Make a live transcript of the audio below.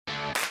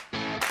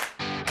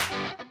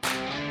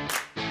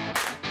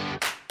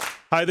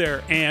Hi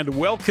there, and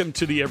welcome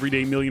to the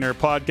Everyday Millionaire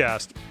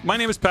Podcast. My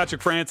name is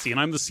Patrick Francie, and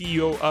I'm the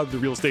CEO of the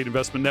Real Estate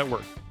Investment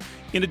Network.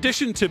 In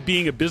addition to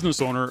being a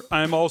business owner,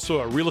 I'm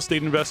also a real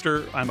estate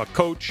investor, I'm a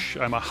coach,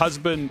 I'm a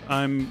husband,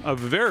 I'm a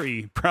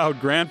very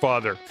proud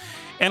grandfather.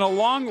 And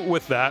along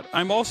with that,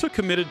 I'm also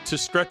committed to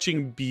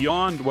stretching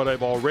beyond what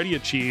I've already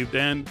achieved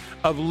and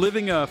of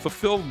living a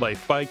fulfilled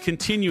life by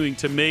continuing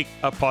to make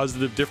a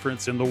positive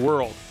difference in the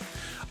world.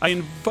 I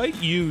invite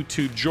you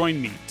to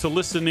join me to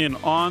listen in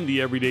on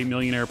the Everyday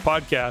Millionaire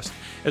podcast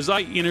as I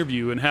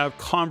interview and have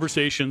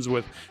conversations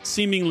with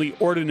seemingly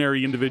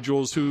ordinary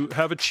individuals who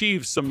have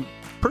achieved some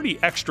pretty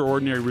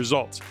extraordinary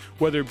results,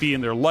 whether it be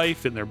in their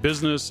life, in their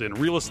business, in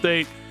real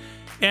estate.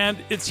 And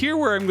it's here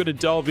where I'm going to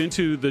delve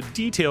into the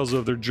details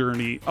of their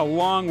journey,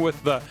 along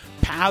with the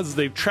paths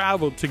they've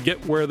traveled to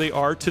get where they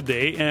are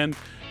today, and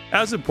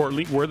as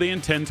importantly, where they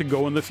intend to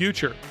go in the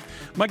future.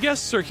 My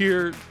guests are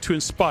here to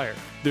inspire.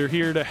 They're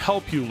here to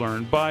help you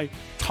learn by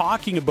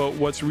talking about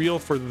what's real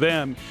for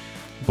them,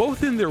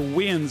 both in their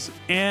wins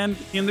and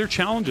in their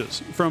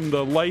challenges, from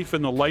the life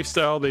and the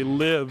lifestyle they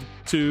live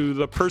to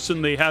the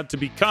person they had to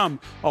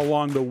become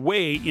along the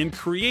way in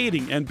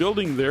creating and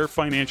building their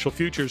financial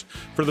futures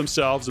for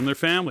themselves and their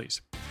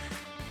families.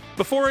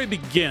 Before I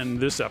begin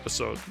this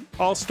episode,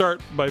 I'll start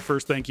by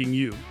first thanking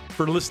you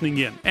for listening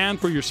in and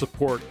for your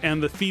support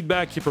and the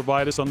feedback you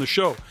provide us on the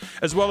show,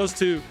 as well as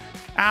to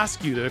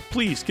ask you to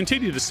please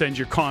continue to send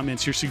your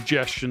comments, your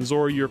suggestions,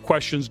 or your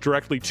questions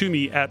directly to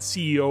me at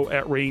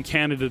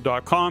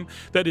ceo@reincanada.com.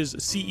 That is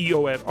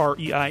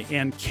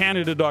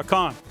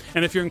ceo@reincanada.com.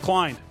 And if you're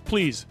inclined,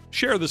 please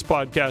share this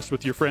podcast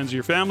with your friends or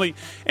your family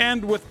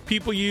and with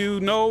people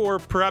you know or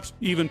perhaps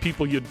even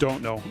people you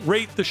don't know.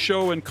 Rate the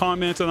show and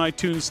comment on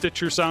iTunes,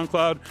 Stitcher,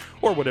 SoundCloud,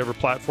 or whatever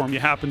platform you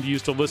happen to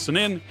use to listen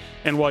in.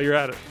 And while you're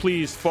at it,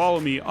 please follow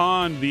me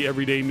on the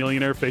Everyday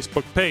Millionaire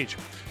Facebook page.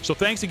 So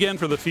thanks again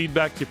for the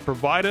feedback you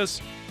provide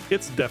us.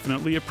 It's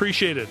definitely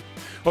appreciated.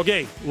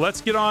 Okay,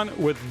 let's get on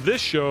with this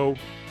show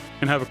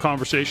and have a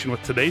conversation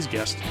with today's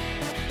guest.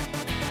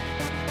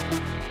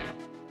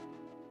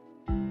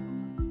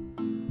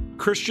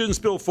 Christian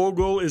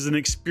Szpilfogel is an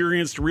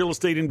experienced real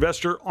estate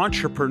investor,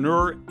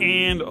 entrepreneur,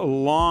 and a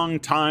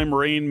longtime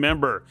REIN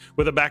member.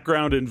 With a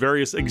background in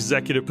various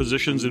executive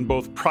positions in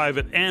both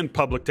private and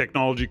public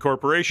technology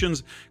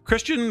corporations,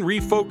 Christian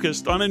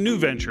refocused on a new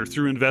venture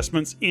through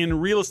investments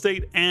in real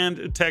estate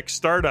and tech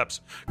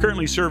startups.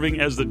 Currently serving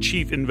as the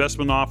chief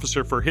investment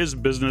officer for his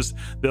business,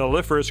 the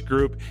Szpilfogel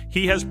Group,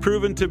 he has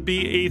proven to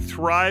be a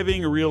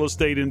thriving real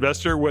estate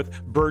investor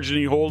with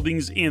burgeoning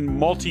holdings in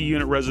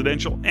multi-unit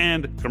residential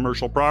and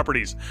commercial properties.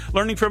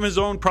 Learning from his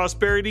own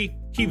prosperity,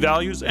 he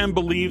values and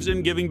believes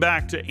in giving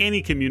back to any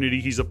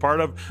community he's a part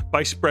of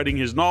by spreading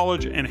his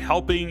knowledge and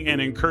helping and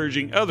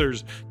encouraging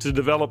others to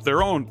develop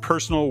their own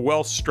personal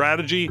wealth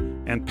strategy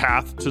and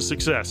path to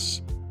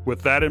success.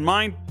 With that in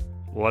mind,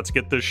 let's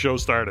get this show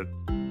started.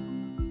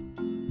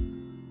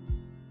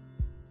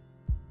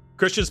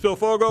 Christian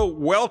Szpilfogel,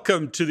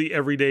 welcome to the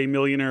Everyday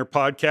Millionaire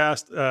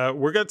Podcast.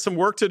 We've got some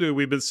work to do.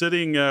 We've been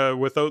sitting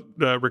without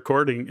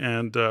recording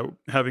and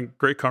having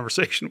great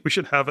conversation. We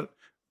should have it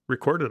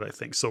recorded, I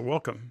think. So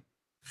welcome.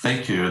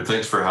 Thank you. And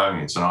thanks for having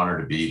me. It's an honor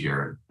to be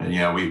here. And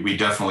yeah, we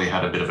definitely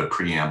had a bit of a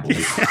preamble.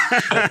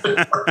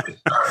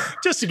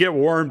 Just to get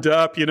warmed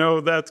up,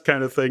 that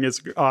kind of thing.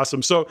 It's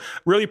awesome. So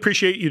really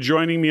appreciate you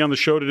joining me on the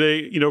show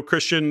today.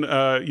 Christian,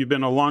 you've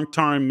been a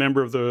long-time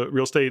member of the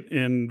Real Estate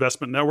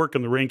Investment Network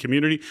and the REIN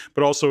community,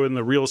 but also in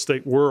the real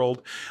estate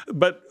world.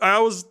 But I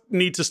always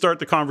need to start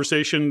the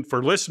conversation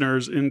for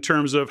listeners in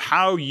terms of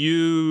how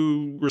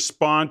you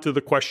respond to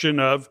the question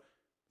of,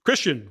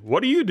 Christian,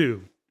 what do you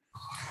do?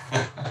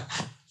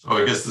 So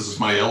I guess this is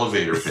my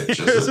elevator pitch.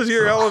 This is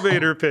your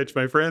elevator pitch,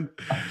 my friend.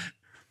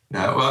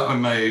 Yeah, well,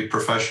 I'm a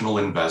professional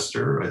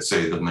investor. I'd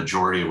say the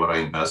majority of what I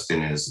invest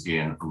in is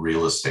in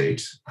real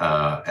estate.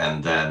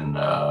 And then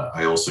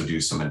I also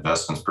do some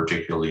investments,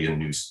 particularly in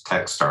new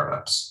tech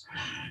startups,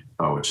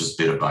 which is a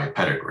bit of my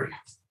pedigree.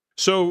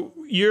 So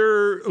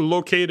you're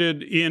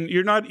located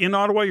you're not in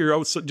Ottawa,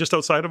 you're just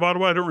outside of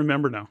Ottawa? I don't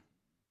remember now.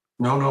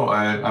 No,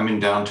 I'm in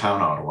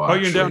downtown Ottawa. Oh,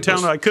 you're in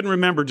downtown. I couldn't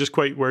remember just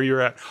quite where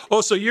you're at. Oh,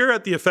 so you're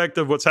at the effect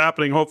of what's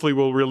happening. Hopefully,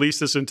 we'll release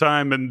this in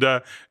time, and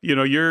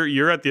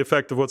you're at the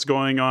effect of what's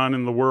going on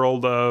in the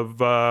world of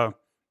the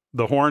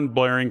horn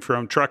blaring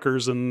from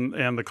truckers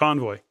and the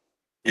convoy.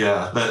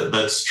 Yeah,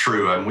 that's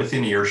true. I'm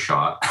within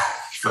earshot.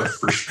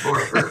 For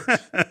sure.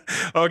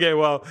 Okay,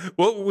 well,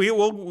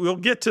 we'll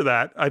get to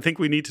that. I think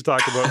we need to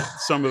talk about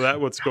some of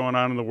that, what's going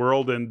on in the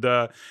world, and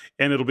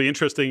it'll be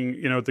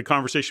interesting, the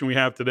conversation we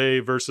have today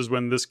versus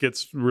when this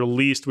gets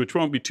released, which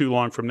won't be too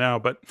long from now.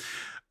 But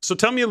so,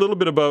 tell me a little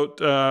bit about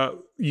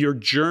your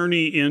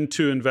journey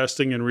into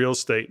investing in real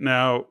estate.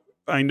 Now,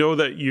 I know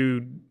that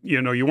you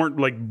weren't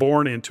like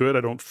born into it,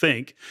 I don't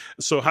think.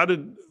 So how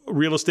did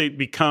real estate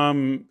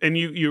become, and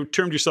you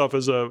termed yourself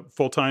as a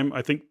full-time,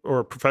 I think, or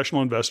a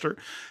professional investor.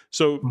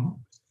 So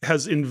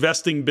has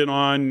investing been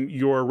on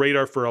your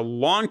radar for a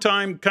long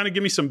time? Kind of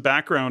give me some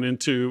background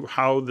into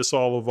how this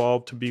all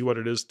evolved to be what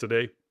it is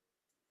today.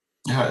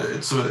 Yeah,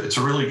 it's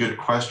a really good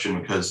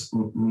question because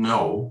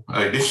no,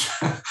 I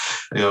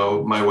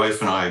my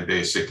wife and I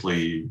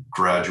basically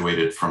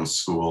graduated from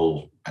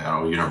school,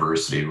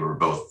 university. We were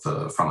both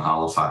from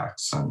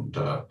Halifax, and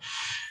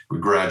we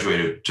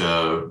graduated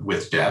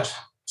with debt.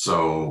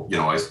 So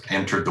I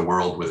entered the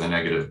world with a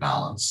negative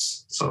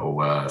balance. So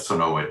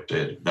no,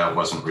 that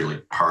wasn't really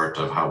part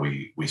of how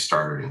we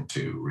started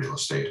into real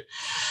estate.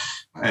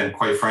 And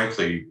quite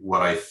frankly,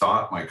 what I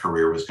thought my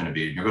career was going to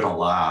be, you're going to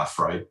laugh,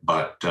 right?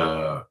 But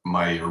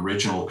my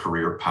original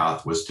career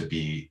path was to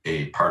be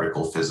a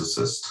particle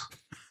physicist,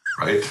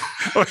 right?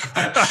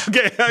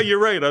 Okay, you're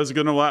right. I was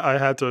going to laugh. I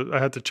had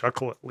to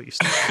chuckle at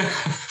least.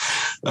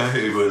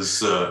 It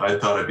was. I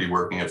thought I'd be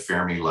working at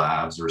Fermi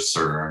Labs or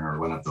CERN or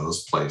one of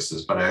those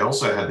places. But I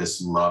also had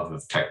this love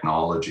of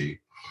technology,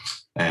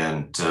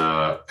 and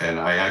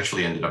I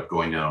actually ended up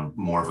going down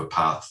more of a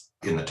path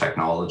in the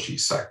technology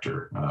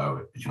sector,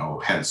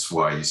 hence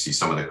why you see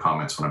some of the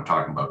comments when I'm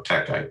talking about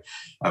tech. I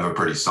have a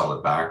pretty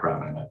solid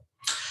background in it.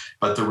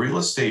 But the real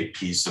estate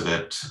piece of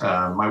it,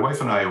 my wife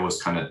and I always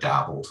kind of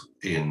dabbled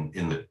in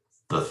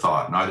the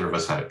thought. Neither of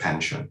us had a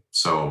pension.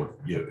 So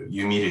you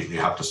immediately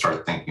have to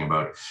start thinking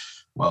about,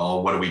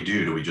 well, what do we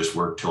do? Do we just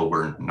work till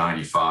we're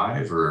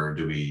 95, or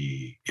do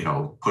we,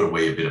 put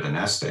away a bit of a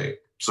nest egg?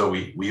 So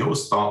we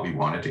always thought we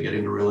wanted to get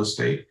into real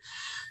estate.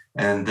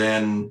 And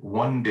then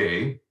one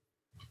day,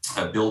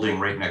 a building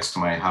right next to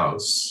my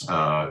house,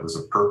 it was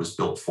a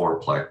purpose-built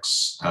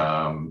fourplex.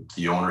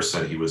 The owner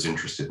said he was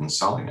interested in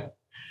selling it.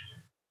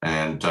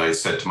 And I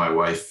said to my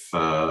wife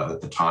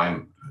at the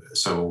time,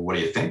 so what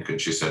do you think? And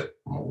she said,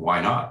 well,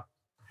 why not?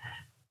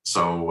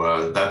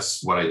 So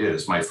that's what I did.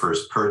 It's my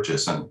first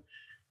purchase. And,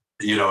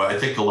 I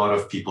think a lot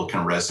of people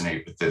can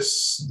resonate with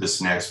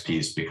this next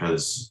piece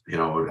because,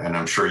 and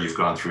I'm sure you've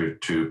gone through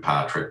too,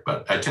 Patrick,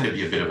 but I tend to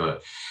be a bit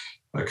of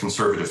a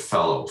conservative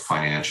fellow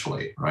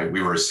financially, right?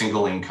 We were a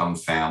single income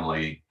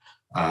family.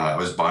 I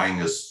was buying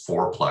this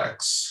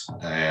fourplex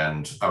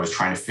and I was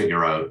trying to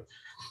figure out,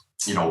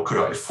 could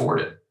I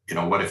afford it?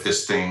 What if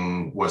this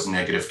thing was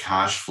negative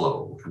cash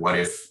flow? What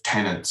if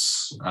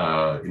tenants,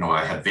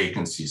 I had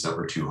vacancies that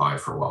were too high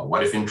for a while?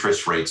 What if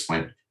interest rates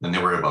went, and they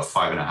were about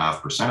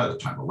 5.5% at the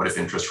time, but what if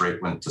interest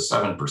rate went to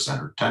 7%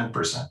 or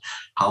 10%?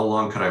 How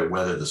long could I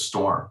weather the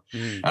storm?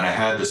 And I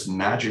had this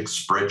magic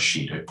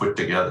spreadsheet I put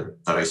together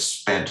that I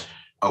spent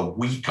a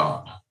week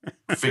on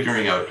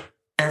figuring out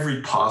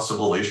every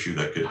possible issue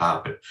that could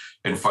happen.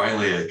 And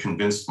finally, I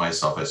convinced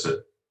myself, I said,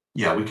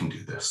 yeah, we can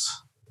do this.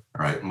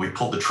 All right. And we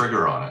pulled the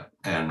trigger on it.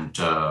 And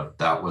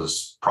that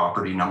was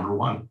property number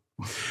one.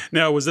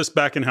 Now, was this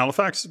back in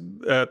Halifax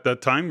at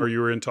that time, or you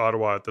were into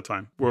Ottawa at the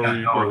time?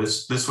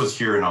 This was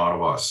here in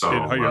Ottawa.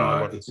 So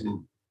it's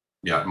in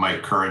my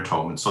current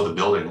home. And so the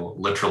building,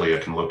 literally, I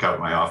can look out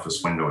my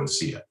office window and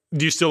see it.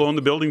 Do you still own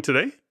the building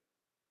today?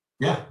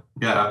 Yeah,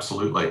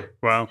 absolutely.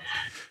 Wow.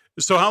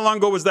 So how long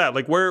ago was that?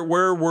 Like, where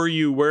were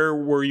you? Where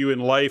were you in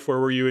life? Where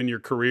were you in your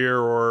career?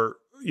 Or,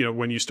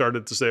 when you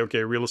started to say,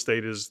 okay, real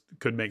estate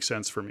could make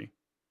sense for me?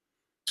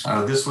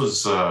 This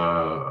was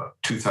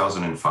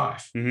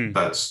 2005. Mm-hmm.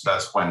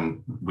 That's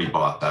when we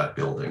bought that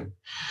building.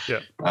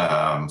 Yeah.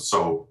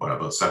 So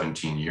about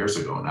 17 years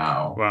ago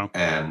now. Wow.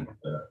 And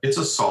it's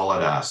a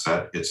solid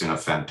asset. It's in a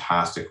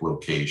fantastic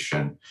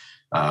location.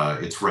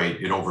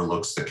 It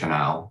overlooks the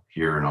canal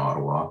here in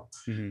Ottawa.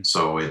 Mm-hmm.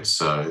 So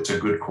it's a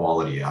good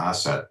quality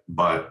asset,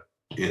 but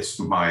it's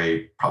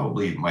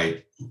probably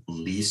my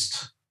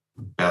least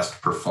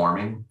best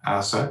performing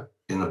asset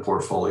in the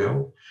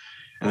portfolio.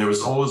 And there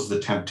was always the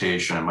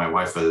temptation, and my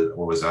wife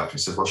always asked me,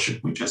 said, well,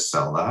 should we just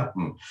sell that?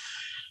 And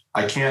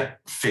I can't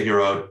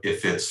figure out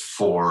if it's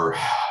for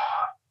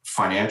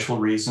financial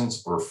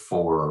reasons or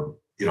for,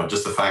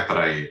 just the fact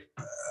that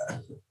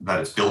that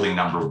it's building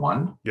number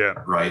one. Yeah.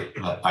 Right.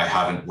 I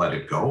haven't let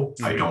it go.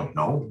 Mm-hmm. I don't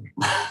know.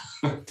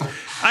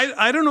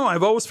 I don't know.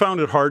 I've always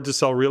found it hard to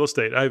sell real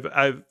estate.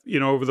 I've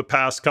over the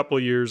past couple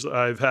of years,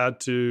 I've had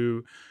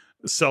to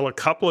sell a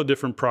couple of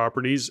different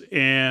properties,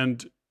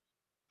 and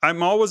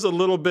I'm always a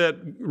little bit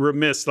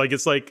remiss. Like,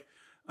 it's like,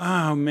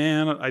 oh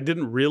man, I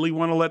didn't really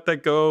want to let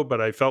that go, but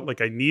I felt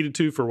like I needed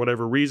to for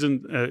whatever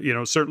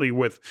reason. Certainly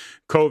with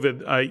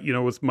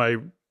COVID,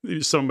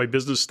 with some of my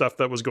business stuff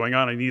that was going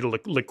on, I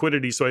needed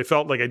liquidity. So I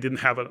felt like I didn't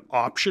have an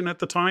option at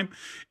the time.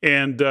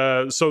 And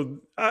so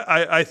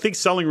I think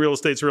selling real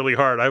estate is really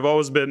hard. I've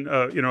always been,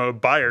 a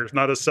buyer,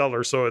 not a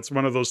seller. So it's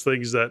one of those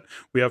things that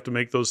we have to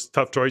make those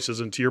tough choices.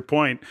 And to your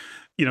point,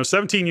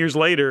 17 years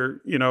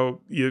later,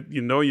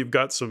 you've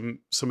got some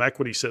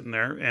equity sitting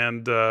there,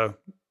 and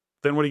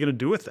then what are you going to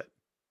do with it?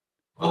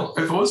 Well,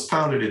 I've always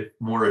found it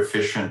more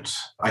efficient.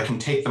 I can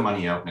take the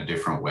money out in a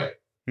different way,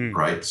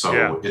 right?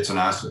 So It's an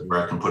asset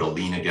where I can put a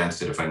lien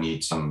against it if I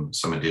need some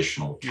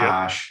additional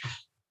cash.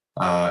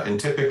 Yeah. And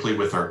typically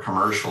with our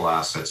commercial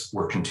assets,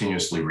 we're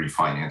continuously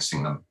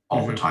refinancing them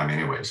all the time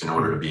anyways, in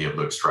order to be able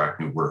to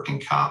extract new working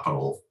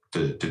capital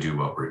to do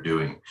what we're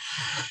doing.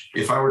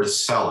 If I were to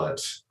sell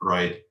it,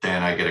 right,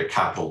 then I get a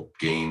capital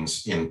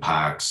gains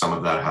impact. Some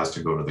of that has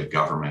to go to the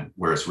government,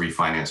 whereas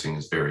refinancing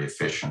is very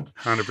efficient.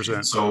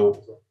 100%.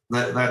 So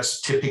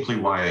that's typically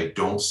why I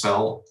don't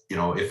sell.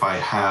 If I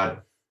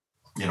had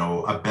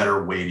a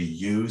better way to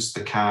use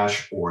the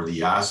cash, or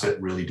the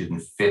asset really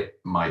didn't fit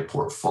my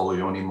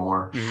portfolio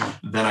anymore,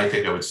 then I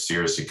think I would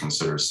seriously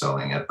consider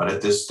selling it. But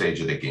at this stage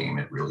of the game,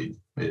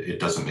 it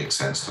doesn't make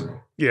sense to me.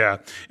 Yeah.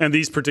 And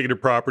these particular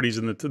properties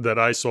that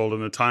I sold,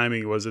 and the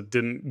timing was I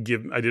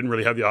didn't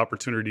really have the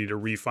opportunity to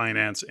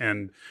refinance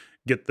and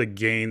get the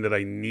gain that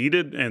I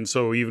needed. And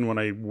so even when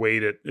I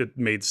weighed it, it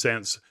made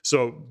sense.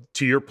 So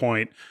to your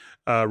point,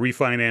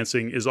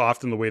 refinancing is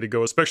often the way to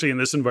go, especially in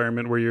this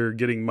environment where you're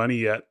getting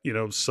money at,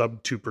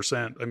 sub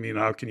 2%. I mean,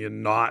 how can you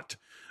not,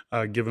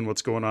 given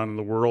what's going on in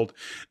the world?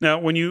 Now,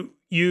 when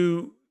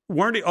you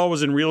weren't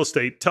always in real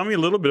estate, tell me a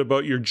little bit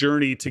about your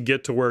journey to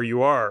get to where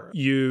you are.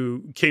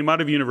 You came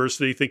out of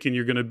university thinking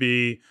you're going to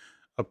be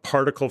a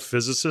particle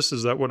physicist.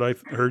 Is that what I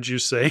heard you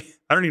say?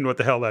 I don't even know what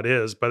the hell that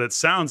is, but it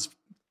sounds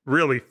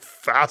really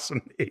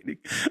fascinating.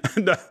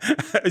 And,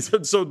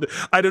 so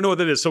I don't know what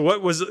that is. So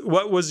what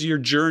was your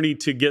journey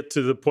to get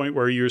to the point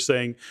where you're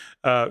saying,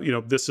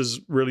 this is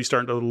really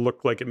starting to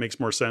look like it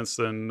makes more sense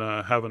than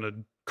having a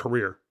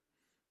career?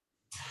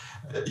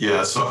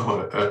 Yeah.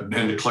 So,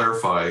 and to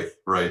clarify,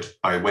 right,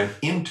 I went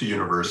into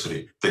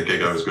university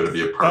thinking I was going to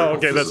be a particle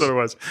physicist. That's what it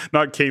was.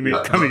 Not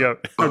coming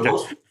out.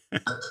 Okay.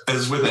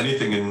 As with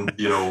anything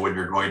when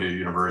you're going to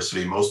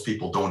university, most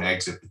people don't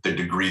exit the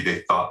degree they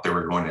thought they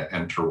were going to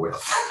enter with.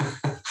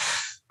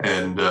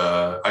 And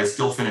I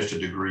still finished a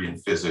degree in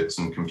physics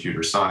and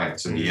computer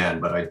science in the end,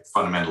 but I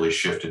fundamentally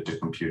shifted to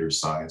computer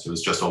science. It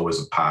was just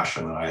always a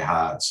passion that I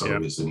had. So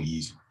It was an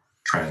easy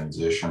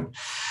transition.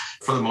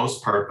 For the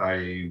most part,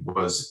 I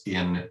was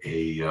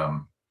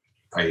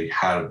I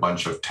had a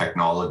bunch of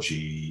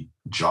technology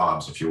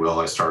jobs, if you will.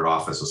 I started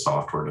off as a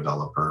software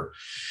developer,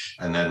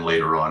 and then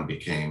later on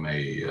became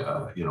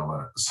a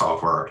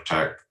software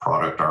architect,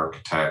 product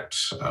architect.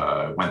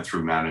 Went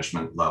through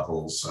management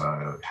levels.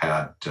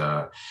 Had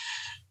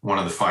one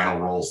of the final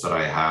roles that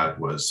I had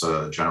was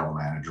general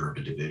manager of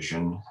a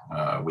division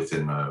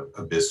within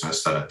a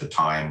business that at the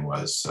time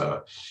was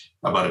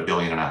about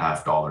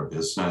 $1.5 billion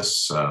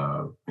business.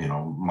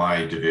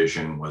 My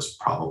division was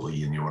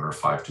probably in the order of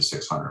 500 to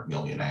 600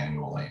 million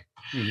annually.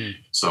 Mm-hmm.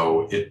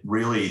 So it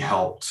really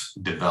helped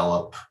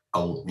develop.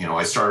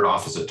 I started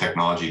off as a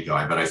technology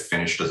guy, but I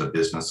finished as a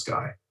business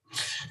guy,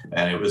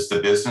 and it was the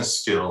business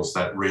skills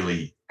that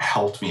really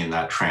helped me in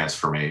that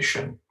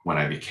transformation when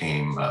I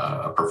became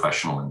a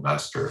professional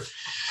investor.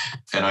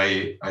 And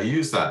I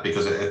use that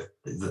because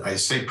I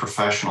say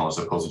professional as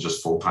opposed to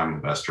just full-time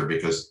investor,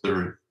 because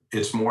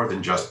it's more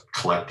than just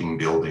collecting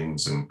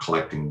buildings and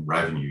collecting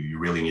revenue. You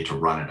really need to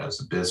run it as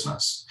a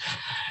business.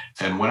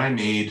 And when I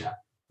made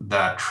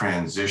that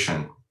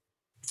transition,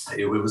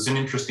 it was an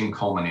interesting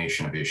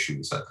culmination of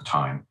issues at the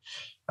time.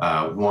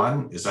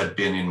 One is I'd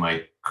been in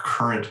my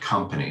current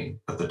company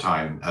at the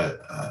time,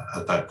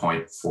 at that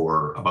point,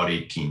 for about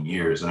 18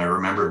 years. And I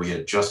remember we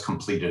had just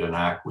completed an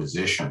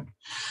acquisition,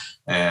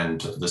 and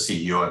the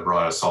CEO had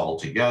brought us all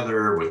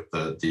together with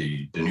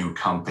the new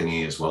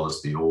company as well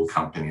as the old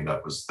company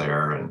that was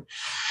there, and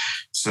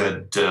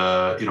said,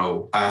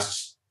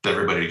 asked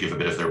everybody to give a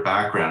bit of their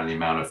background and the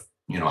amount of,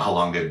 how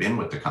long they've been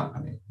with the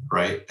company,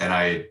 right? And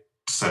I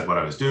said what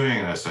I was doing,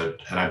 and I said,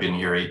 and I've been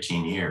here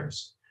 18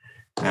 years.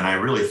 And I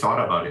really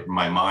thought about it in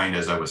my mind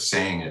as I was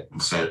saying it,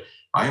 and said,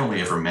 I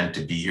only ever meant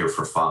to be here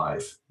for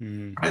 5.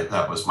 Right?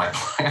 That was my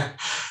plan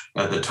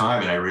at the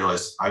time. And I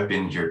realized I've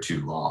been here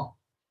too long,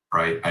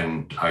 right?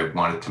 And I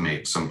wanted to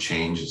make some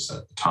changes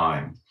at the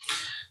time.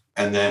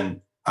 And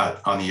then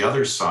on the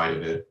other side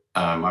of it,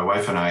 my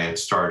wife and I had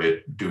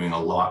started doing a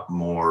lot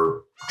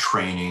more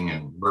training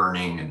and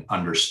learning and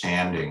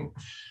understanding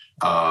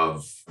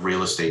of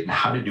real estate and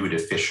how to do it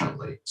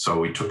efficiently. So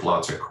we took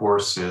lots of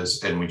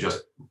courses, and we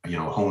just,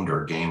 honed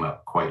our game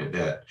up quite a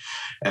bit.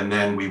 And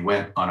then we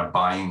went on a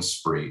buying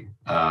spree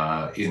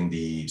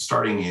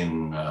starting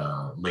in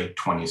late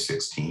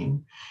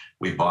 2016.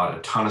 We bought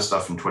a ton of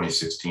stuff in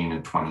 2016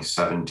 and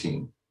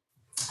 2017.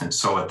 And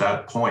so at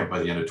that point, by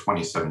the end of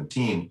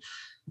 2017,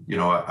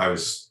 I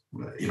was,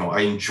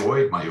 I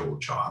enjoyed my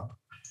old job,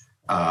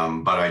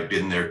 but I'd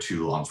been there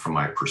too long from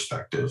my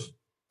perspective.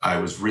 I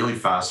was really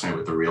fascinated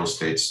with the real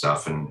estate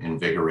stuff and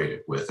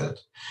invigorated with it.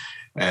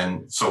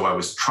 And so I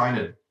was trying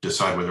to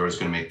decide whether I was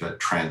going to make that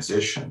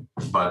transition.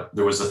 But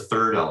there was a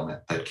third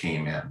element that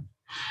came in,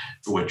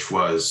 which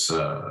was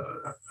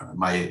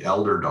my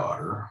elder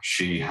daughter.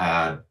 She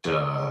had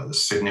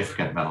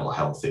significant mental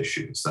health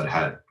issues that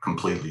had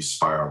completely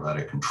spiraled out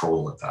of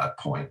control at that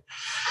point.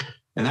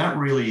 And that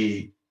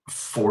really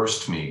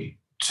forced me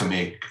to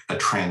make a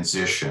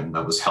transition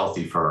that was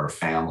healthy for our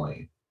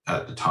family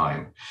at the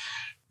time.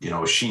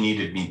 She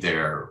needed me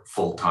there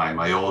full time.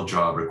 My old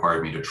job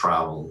required me to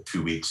travel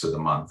 2 weeks of the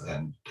month,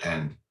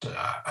 and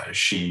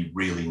she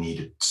really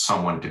needed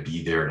someone to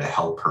be there to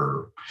help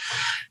her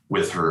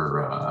with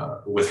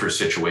her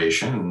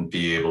situation and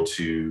be able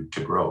to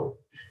grow.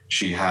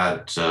 She's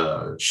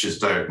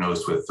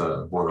diagnosed with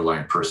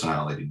borderline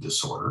personality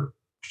disorder,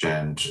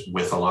 And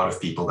with a lot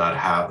of people that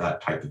have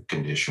that type of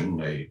condition,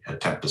 they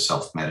attempt to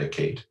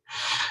self-medicate,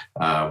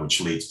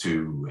 which leads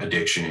to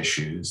addiction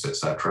issues,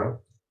 etc.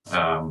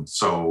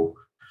 So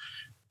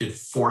it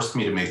forced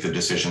me to make the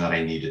decision that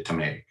I needed to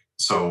make.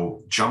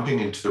 So jumping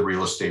into the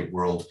real estate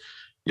world,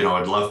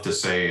 I'd love to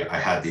say I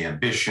had the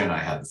ambition, I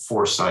had the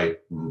foresight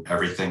and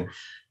everything,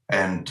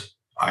 and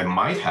I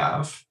might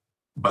have,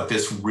 but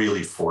this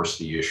really forced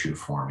the issue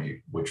for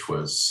me, which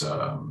was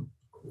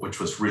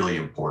really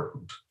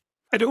important.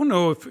 I don't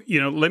know if,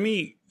 let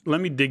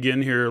me dig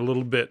in here a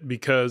little bit,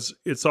 because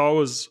it's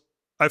always,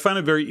 I find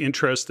it very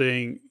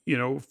interesting.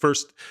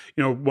 First,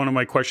 one of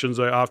my questions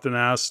I often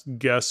ask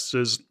guests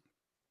is,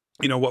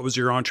 what was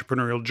your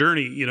entrepreneurial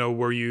journey?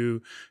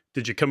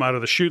 Did you come out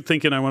of the chute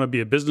thinking I want to be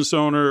a business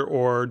owner,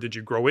 or did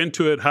you grow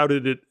into it? How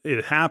did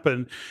it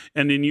happen?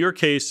 And in your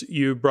case,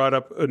 you brought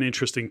up an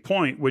interesting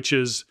point, which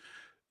is,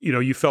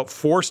 you felt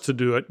forced to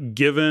do it,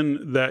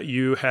 given that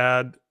you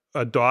had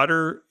a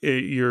daughter,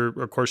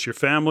 of course, your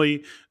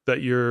family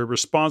that you're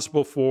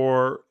responsible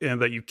for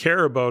and that you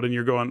care about, and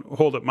you're going,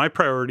 hold up, my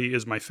priority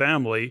is my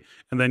family.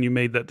 And then you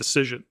made that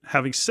decision.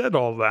 Having said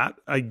all that,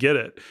 I get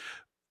it.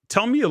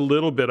 Tell me a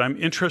little bit. I'm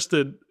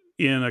interested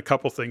in a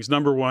couple things.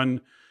 Number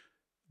one,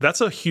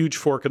 that's a huge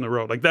fork in the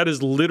road. Like, that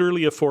is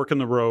literally a fork in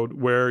the road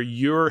where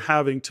you're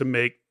having to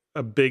make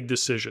a big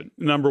decision.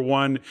 Number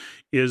one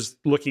is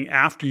looking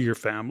after your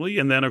family.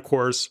 And then, of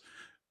course,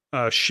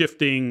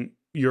 shifting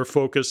your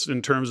focus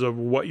in terms of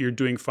what you're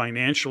doing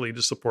financially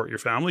to support your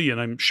family. And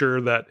I'm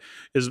sure that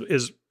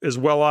is as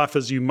well off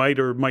as you might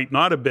or might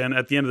not have been.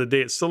 At the end of the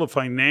day, it's still a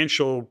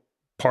financial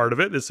part of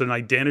it. It's an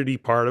identity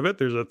part of it.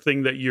 There's a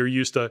thing that you're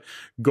used to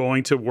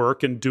going to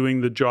work and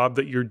doing the job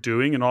that you're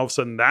doing, and all of a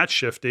sudden that's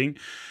shifting.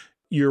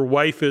 Your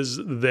wife is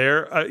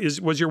there.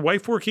 Was your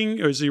wife working?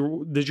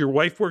 Did your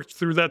wife work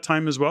through that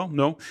time as well?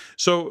 No.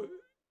 So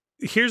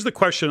here's the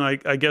question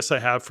I guess I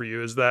have for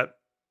you is that,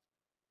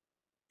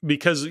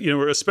 because,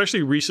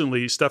 especially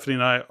recently, Stephanie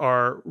and I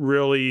are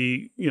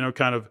really,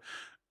 kind of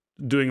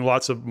doing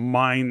lots of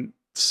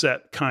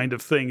mindset kind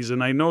of things.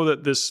 And I know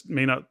that this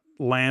may not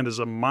land as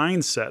a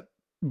mindset,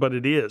 but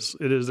it is.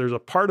 There's a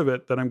part of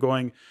it that I'm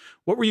going,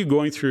 what were you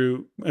going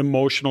through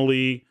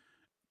emotionally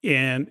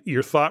and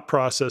your thought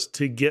process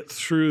to get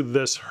through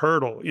this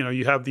hurdle?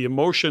 You have the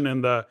emotion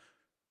and the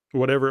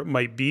whatever it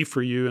might be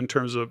for you in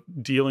terms of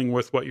dealing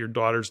with what your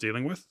daughter's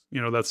dealing with.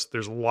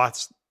 There's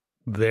lots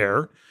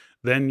there.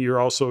 Then you're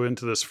also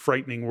into this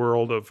frightening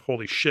world of,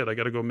 holy shit, I'm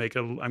going to go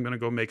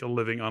make a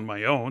living on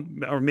my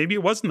own. Or maybe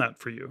it wasn't that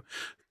for you.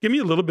 Give me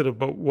a little bit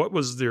about what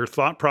was your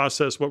thought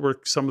process? What were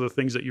some of the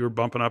things that you were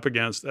bumping up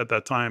against at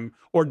that time?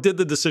 Or did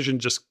the decision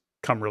just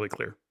come really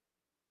clear?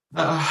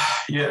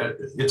 Yeah,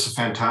 it's a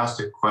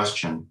fantastic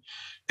question.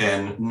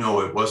 And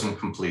no, it wasn't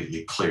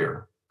completely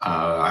clear.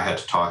 I had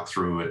to talk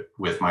through it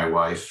with my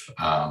wife.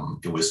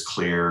 It was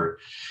clear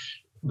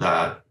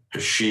that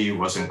she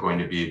wasn't going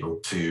to be able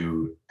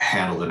to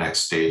handle the next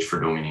stage for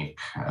Dominique.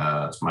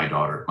 It's my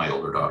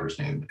older daughter's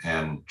name.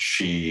 And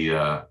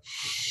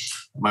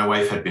my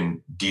wife had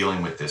been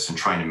dealing with this and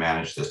trying to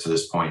manage this to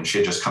this point. And she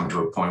had just come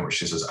to a point where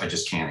she says, I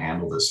just can't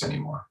handle this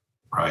anymore.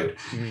 Right.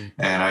 Mm-hmm.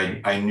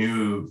 And I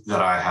knew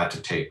that I had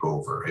to take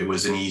over. It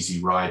was an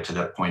easy ride to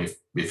that point,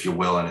 if you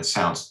will. And it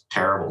sounds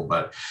terrible,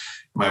 but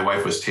my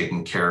wife was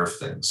taking care of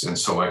things. And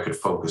so I could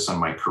focus on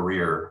my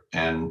career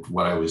and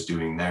what I was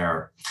doing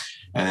there.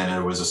 And then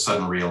there was a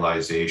sudden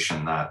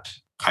realization that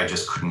I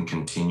just couldn't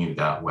continue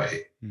that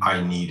way. Mm-hmm.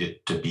 I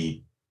needed to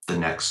be the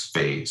next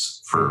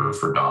phase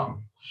for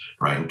Dom,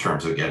 right, in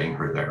terms of getting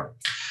her there.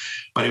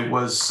 But it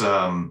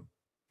wasn't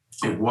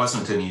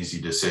an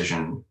easy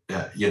decision.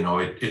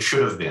 It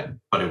should have been,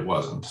 but it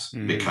wasn't.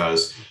 Mm-hmm.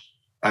 Because,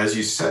 as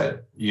you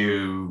said,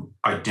 you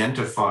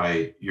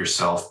identify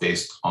yourself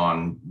based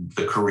on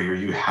the career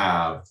you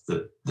have,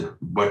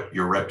 what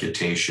your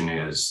reputation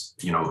is,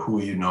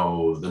 who you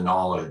know, the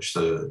knowledge,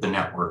 the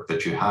network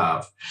that you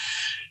have.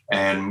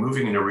 And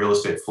moving into real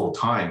estate full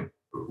time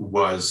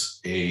was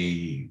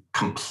a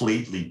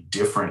completely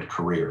different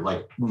career,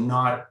 like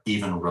not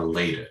even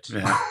related.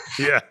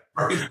 Yeah.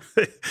 Right?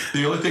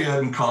 The only thing I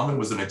had in common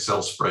was an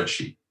Excel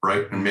spreadsheet,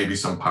 right? And maybe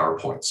some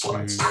PowerPoint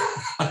slides.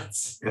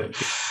 Mm-hmm.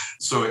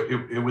 So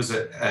it was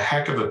a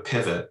heck of a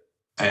pivot,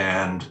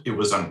 and it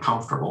was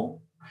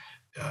uncomfortable,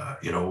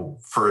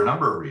 for a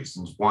number of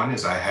reasons. One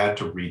is I had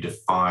to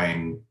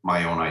redefine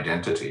my own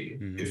identity,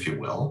 mm-hmm. if you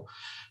will.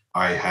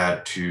 I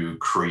had to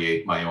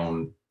create my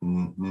own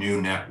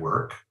new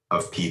network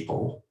of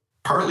people,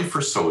 partly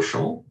for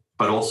social,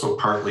 but also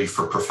partly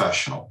for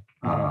professional,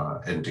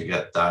 and to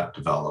get that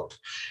developed.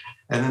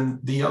 And then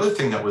the other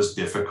thing that was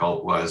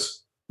difficult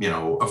was,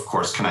 of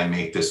course, can I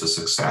make this a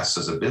success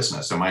as a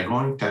business? Am I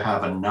going to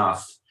have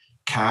enough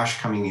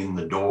cash coming in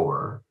the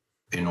door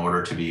in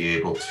order to be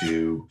able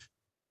to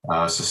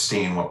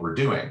sustain what we're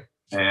doing?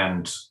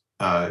 And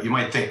you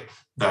might think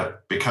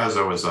that because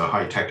I was a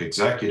high-tech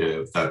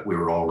executive, that we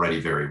were already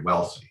very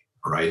wealthy,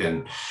 right?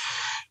 And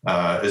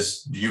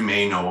as you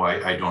may know,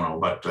 I don't know,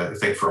 but I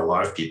think for a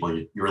lot of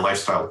people, your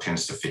lifestyle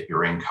tends to fit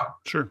your income.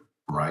 Sure.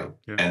 right?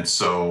 Yeah. And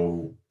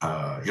so,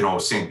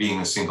 being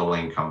a single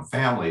income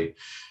family,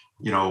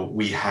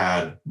 we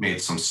had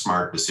made some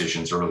smart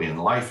decisions early in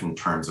life in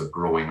terms of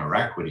growing our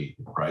equity,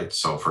 right?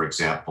 So, for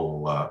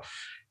example,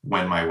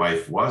 when my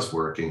wife was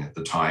working at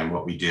the time,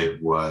 what we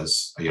did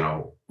was,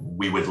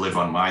 we would live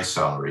on my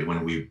salary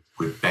when we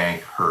would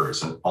bank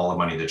hers, and all the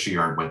money that she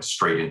earned went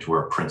straight into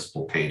our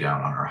principal pay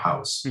down on our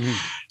house. Mm-hmm.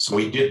 So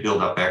we did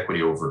build up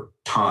equity over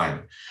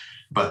time.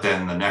 But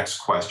then the next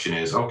question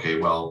is, okay,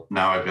 well,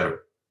 now I've got to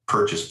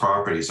purchase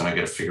properties and I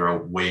got to figure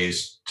out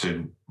ways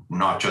to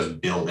not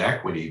just build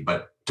equity,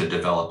 but to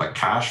develop a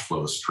cash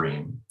flow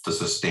stream to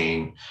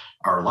sustain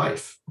our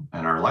life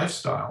and our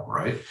lifestyle,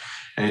 right?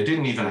 And it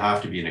didn't even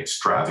have to be an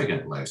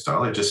extravagant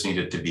lifestyle. It just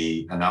needed to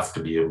be enough to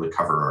be able to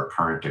cover our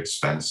current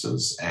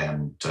expenses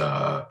and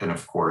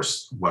of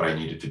course, what I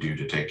needed to do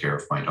to take care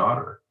of my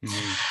daughter.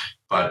 Mm-hmm.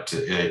 But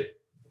it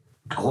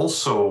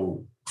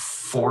also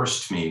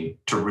forced me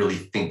to really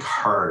think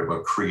hard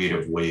about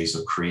creative ways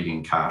of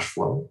creating cash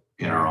flow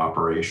in our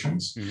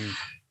operations. Mm-hmm.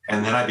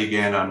 And then I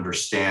began to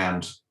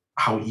understand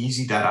how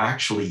easy that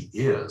actually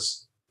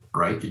is,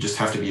 right? You just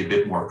have to be a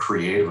bit more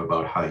creative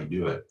about how you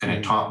do it. And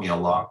it taught me a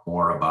lot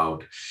more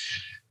about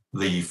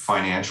the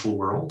financial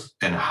world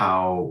and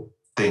how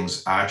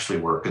things actually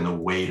work and the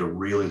way to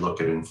really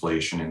look at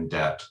inflation and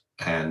debt.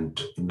 And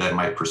then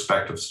my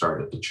perspective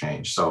started to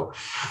change. So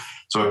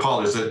I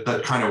apologize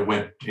that kind of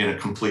went in a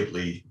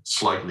completely,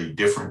 slightly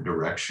different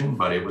direction,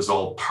 but it was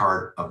all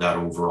part of that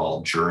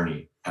overall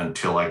journey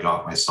until I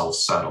got myself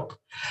settled.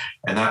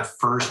 And that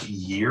first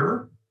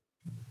year,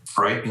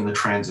 right, in the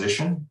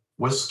transition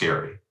was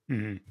scary,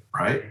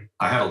 right?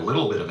 I had a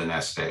little bit of a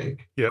nest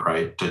egg,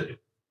 right?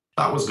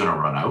 That was going to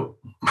run out.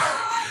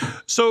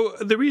 So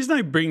the reason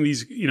I bring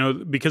these,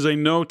 because I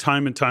know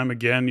time and time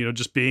again,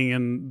 just being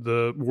in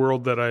the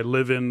world that I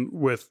live in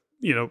with,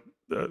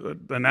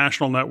 a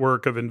national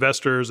network of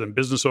investors and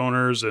business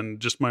owners and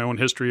just my own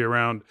history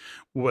around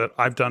what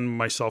I've done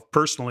myself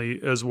personally,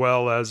 as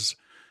well as,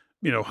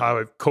 how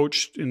I've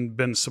coached and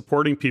been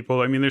supporting people.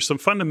 I mean, there's some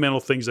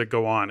fundamental things that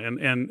go on.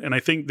 And I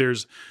think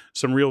there's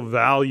some real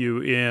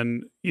value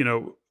in,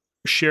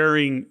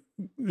 sharing,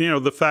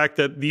 the fact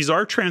that these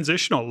are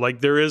transitional.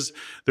 Like there is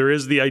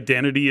the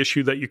identity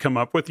issue that you come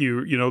up with.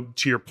 To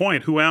your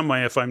point, who am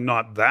I if I'm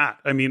not that?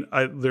 I mean,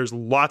 there's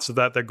lots of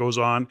that goes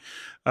on.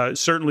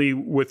 Certainly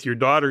with your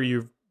daughter,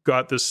 you've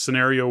got this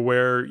scenario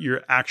where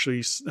you're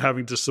actually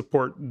having to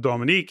support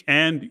Dominique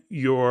and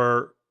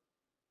your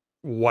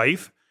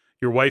wife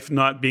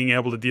not being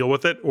able to deal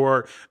with it,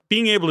 or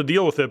being able to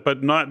deal with it,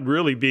 but not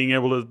really being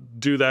able to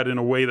do that in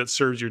a way that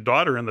serves your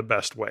daughter in the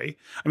best way.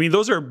 I mean,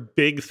 those are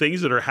big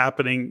things that are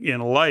happening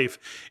in life.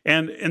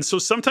 And so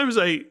sometimes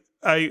I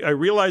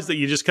realize that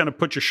you just kind of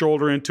put your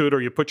shoulder into it,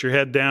 or you put your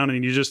head down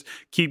and you just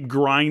keep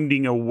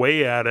grinding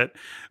away at it.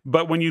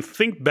 But when you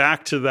think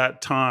back to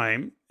that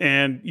time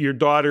and your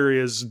daughter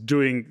is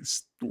doing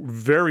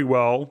very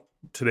well,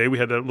 today we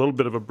had a little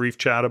bit of a brief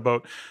chat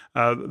about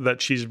that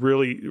she's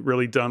really,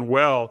 really done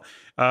well.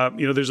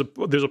 There's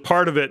a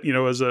part of it,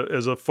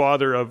 as a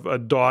father of a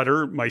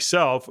daughter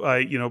myself,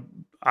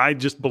 I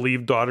just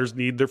believe daughters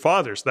need their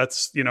fathers.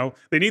 That's,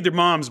 they need their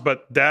moms,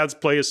 but dads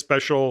play a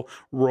special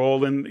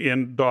role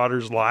in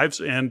daughters'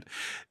 lives. And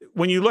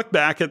when you look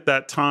back at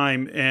that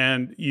time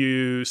and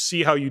you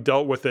see how you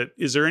dealt with it,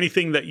 is there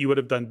anything that you would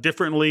have done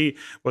differently?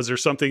 Was there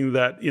something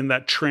that in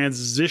that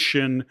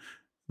transition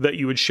that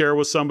you would share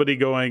with somebody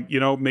going,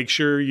 make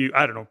sure you,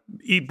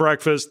 eat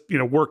breakfast,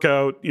 work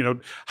out,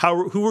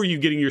 who are you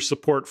getting your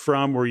support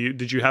from?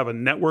 Did you have a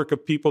network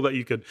of people that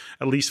you could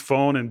at least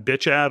phone and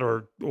bitch at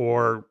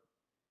or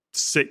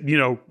sit,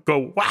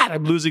 go, what?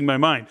 I'm losing my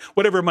mind,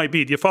 whatever it might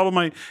be. Do you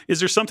follow is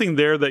there something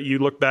there that you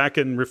look back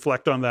and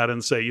reflect on that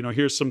and say,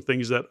 here's some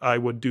things that I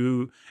would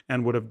do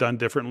and would have done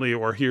differently,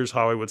 or here's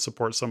how I would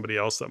support somebody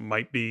else that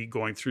might be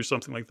going through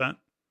something like that?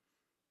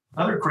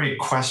 Another great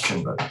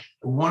question, but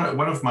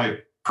one of my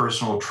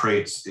personal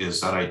traits is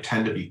that I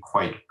tend to be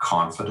quite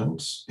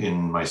confident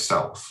in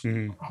myself.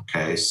 Mm-hmm.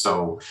 Okay.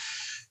 So,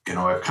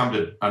 I've come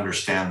to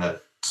understand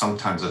that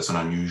sometimes that's an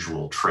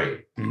unusual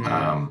trait.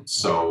 Mm-hmm.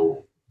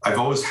 So I've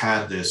always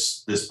had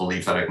this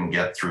belief that I can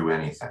get through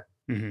anything.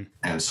 Mm-hmm.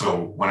 And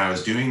so when I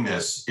was doing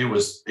this, it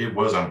was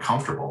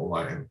uncomfortable.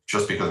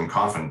 Just because I'm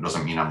confident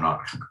doesn't mean I'm not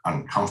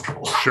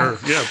uncomfortable. Sure.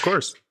 Yeah, of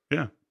course.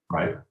 Yeah.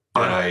 Right.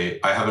 But I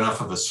have enough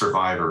of a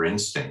survivor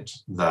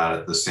instinct that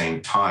at the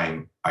same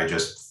time, I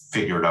just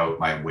figured out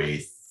my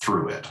way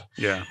through it.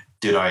 Yeah.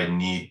 Did I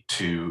need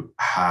to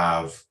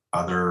have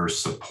other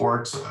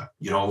supports?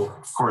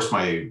 Of course,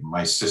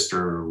 my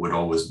sister would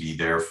always be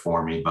there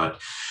for me, but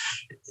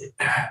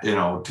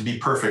to be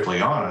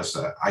perfectly honest,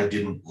 I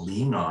didn't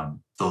lean on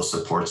those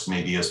supports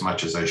maybe as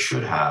much as I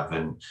should have,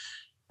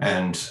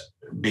 and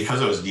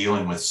because I was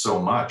dealing with so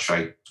much,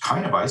 I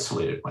kind of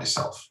isolated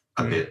myself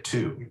a bit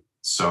too.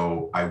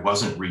 So I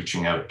wasn't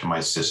reaching out to my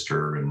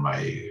sister and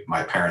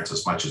my parents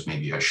as much as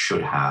maybe I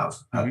should have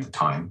at the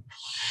time.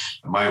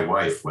 My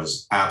wife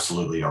was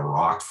absolutely a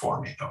rock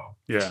for me, though.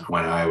 Yeah.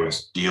 When I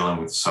was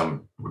dealing with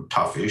some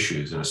tough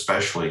issues, and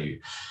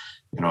especially,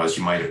 as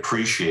you might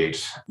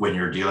appreciate, when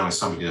you're dealing with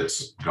somebody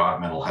that's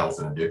got mental health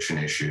and addiction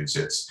issues,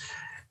 it's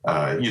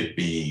you'd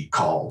be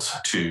called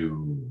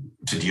to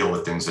deal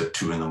with things at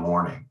 2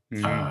 a.m.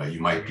 You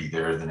might be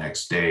there the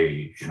next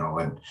day, and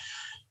when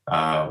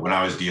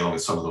I was dealing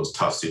with some of those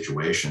tough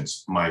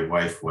situations, my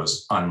wife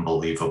was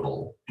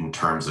unbelievable in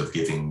terms of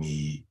giving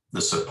me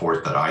the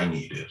support that I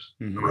needed,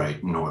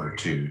 right, in order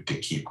to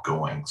keep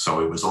going. So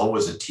it was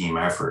always a team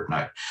effort.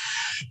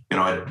 And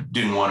I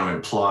didn't want to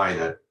imply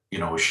that,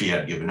 she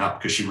had given up,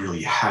 because she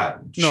really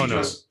hadn't. She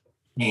just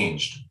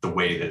changed the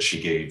way that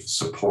she gave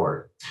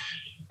support.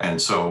 And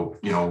so,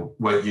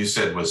 what you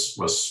said was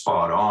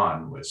spot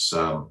on. Was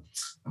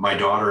my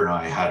daughter and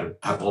I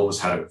have always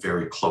had a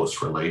very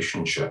close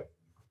relationship.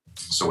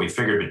 So we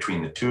figured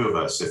between the two of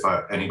us, if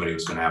anybody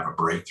was going to have a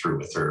breakthrough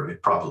with her,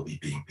 it'd probably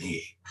be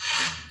me.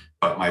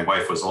 But my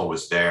wife was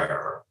always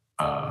there,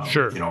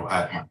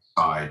 at my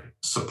side,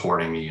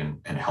 supporting me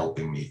and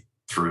helping me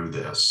through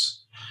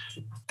this.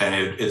 And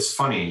it's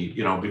funny,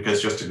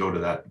 because just to go to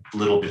that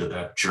little bit of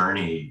that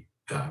journey,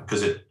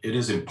 because it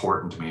is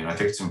important to me, and I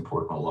think it's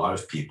important to a lot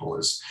of people,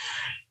 is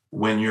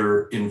when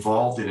you're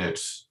involved in it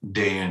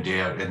day in,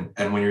 day out,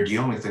 and when you're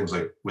dealing with things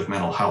like with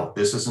mental health,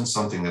 this isn't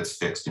something that's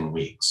fixed in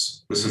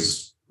weeks.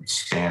 This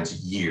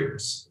spans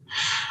years.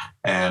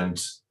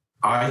 And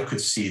I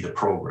could see the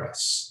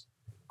progress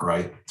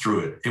right through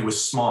it. It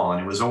was small,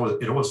 and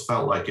it always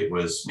felt like it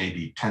was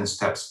maybe 10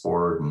 steps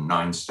forward and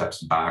 9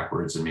 steps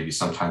backwards, and maybe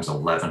sometimes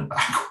 11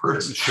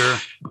 backwards. Sure.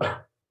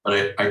 But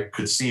I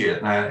could see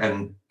it.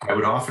 And I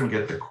would often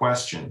get the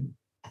question,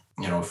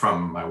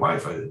 from my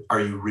wife, are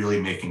you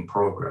really making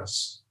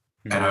progress?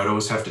 And I would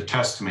always have to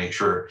test to make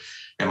sure,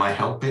 am I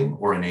helping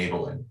or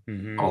enabling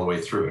all the way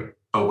through it?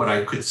 But what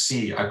I could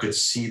see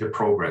the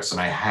progress,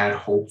 and I had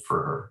hope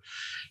for her.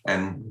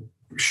 And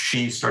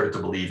she started to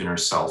believe in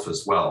herself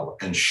as well.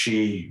 And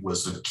she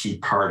was a key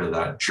part of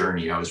that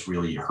journey. I was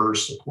really her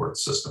support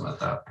system at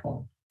that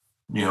point.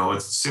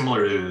 It's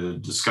similar to the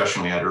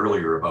discussion we had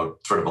earlier about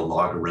sort of a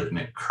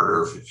logarithmic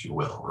curve, if you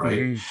will,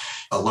 right?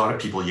 A lot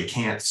of people, you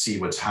can't see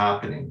what's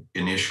happening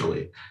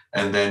initially.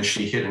 And then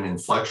she hit an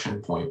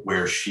inflection point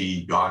where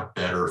she got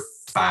better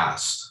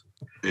fast.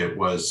 It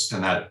was,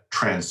 and that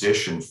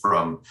transition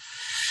from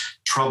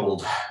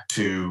troubled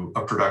to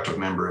a productive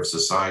member of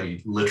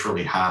society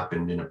literally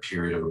happened in a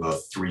period of about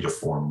 3 to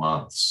 4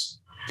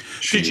 months.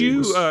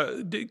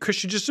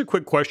 Christian, just a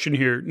quick question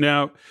here.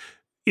 Now,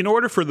 in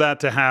order for that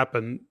to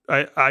happen,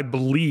 I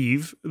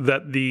believe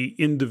that the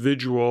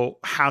individual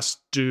has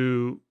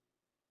to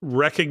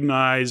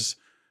recognize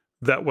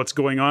that what's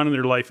going on in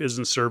their life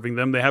isn't serving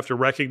them. They have to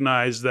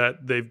recognize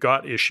that they've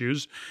got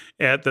issues,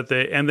 and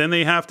then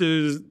they have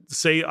to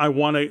say, I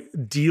want to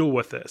deal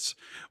with this.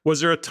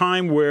 Was there a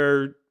time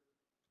where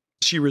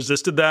she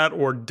resisted that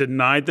or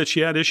denied that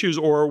she had issues,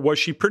 or was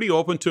she pretty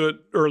open to it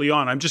early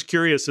on? I'm just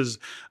curious, as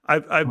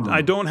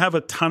I don't have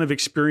a ton of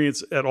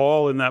experience at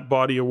all in that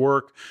body of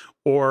work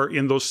or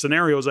in those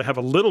scenarios. I have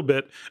a little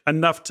bit,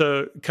 enough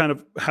to kind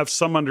of have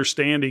some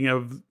understanding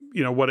of,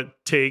 what it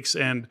takes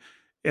and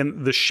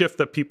the shift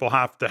that people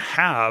have to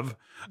have.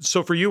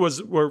 So for you,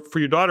 or for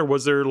your daughter,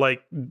 was there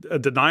like a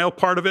denial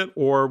part of it,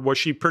 or was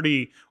she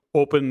pretty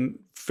open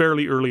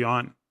fairly early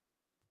on?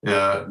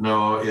 Yeah,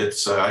 no,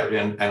 it's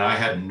and I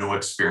had no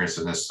experience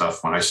in this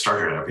stuff when I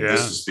started. I mean,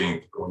 this is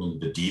being thrown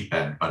into the deep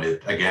end, but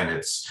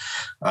it's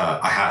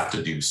I have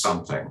to do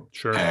something.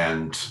 Sure.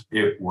 And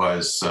it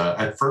was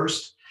at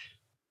first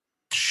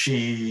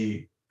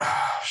she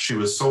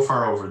was so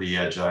far over the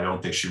edge that I don't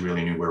think she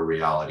really knew where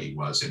reality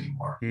was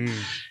anymore.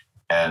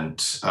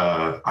 And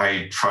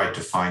I tried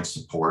to find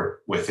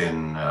support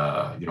within,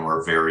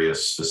 our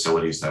various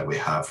facilities that we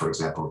have, for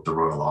example, the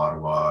Royal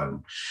Ottawa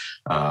and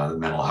the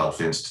mental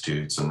health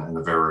institutes and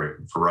the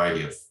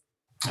variety of,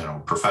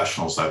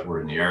 professionals that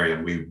were in the area.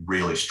 And we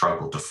really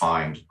struggled to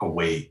find a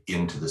way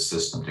into the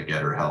system to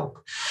get her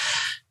help.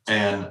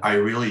 And I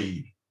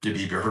really, to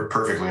be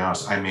perfectly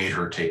honest, I made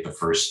her take the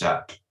first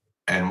step.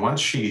 And once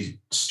she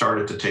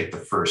started to take the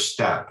first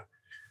step,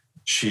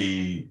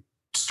 she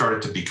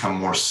started to become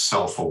more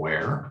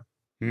self-aware.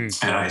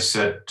 And I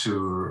said to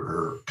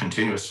her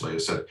continuously, I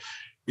said,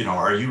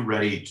 are you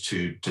ready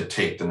to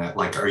take the net?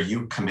 Like, are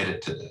you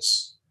committed to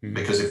this?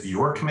 Because if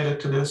you're committed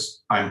to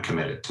this, I'm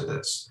committed to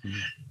this.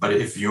 But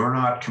if you're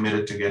not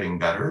committed to getting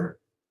better,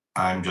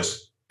 I'm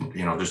just,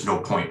 there's no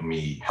point in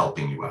me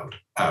helping you out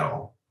at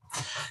all.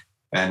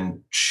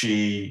 And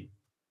she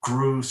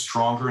grew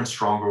stronger and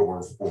stronger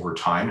over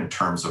time in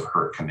terms of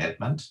her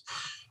commitment.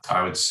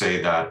 I would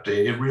say that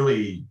it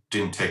really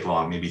didn't take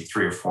long, maybe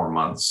 3 or 4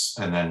 months.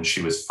 And then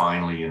she was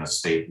finally in a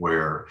state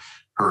where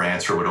her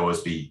answer would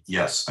always be,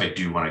 yes, I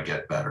do want to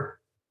get better.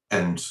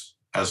 And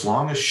as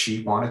long as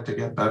she wanted to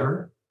get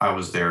better, I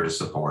was there to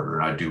support her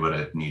and I'd do what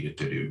I needed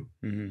to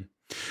do.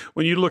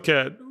 When you look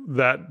at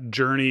that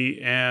journey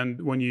and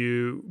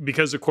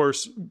because of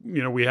course,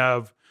 we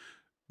have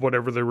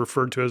whatever they're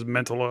referred to as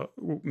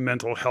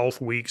mental health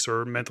weeks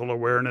or mental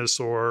awareness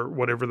or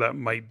whatever that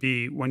might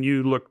be. When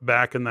you look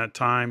back in that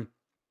time,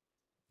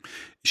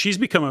 She's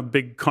become a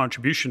big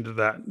contribution to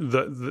that.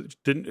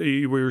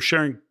 We were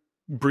sharing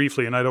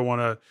briefly, and I don't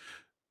want to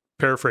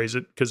paraphrase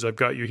it because I've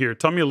got you here.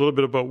 Tell me a little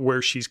bit about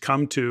where she's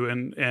come to,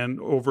 and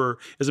over,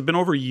 has it been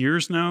over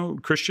years now,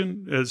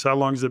 Christian? How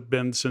long has it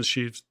been since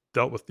she's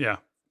dealt with, a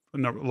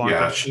long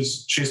time?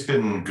 She's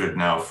been good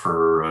now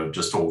for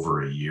just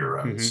over a year,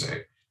 I would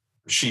say.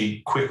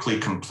 She quickly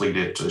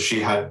completed, she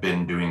had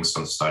been doing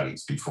some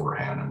studies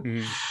beforehand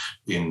and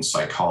in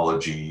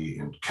psychology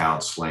and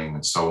counseling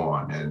and so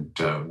on.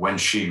 And when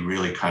she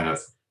really kind of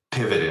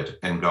pivoted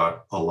and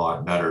got a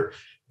lot better,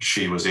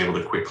 she was able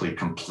to quickly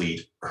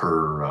complete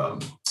her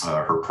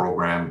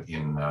program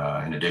in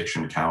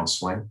addiction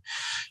counseling.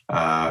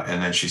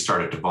 And then she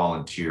started to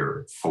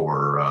volunteer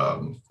for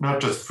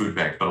not just food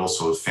banks, but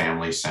also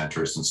family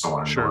centers and so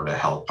on in order to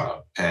help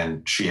out.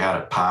 And she had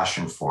a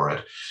passion for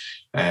it.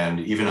 And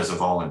even as a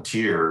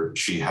volunteer,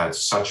 she had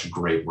such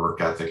great work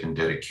ethic and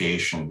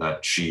dedication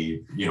that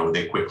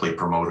they quickly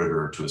promoted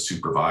her to a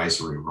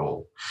supervisory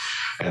role.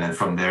 And then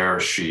from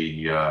there,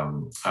 she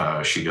got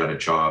a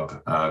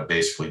job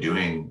basically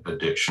doing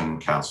addiction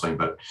counseling,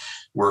 but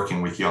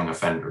working with young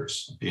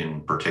offenders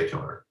in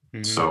particular.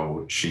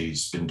 So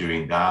she's been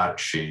doing that.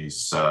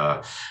 She's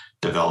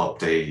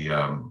developed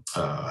a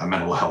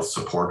mental health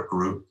support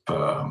group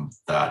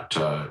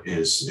that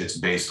is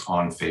based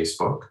on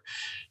Facebook.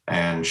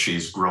 And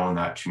she's grown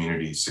that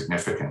community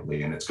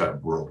significantly, and it's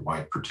got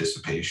worldwide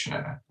participation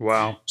in it.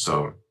 Wow.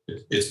 So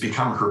it's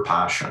become her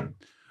passion.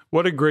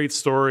 What a great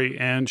story.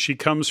 And she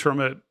comes from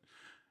it,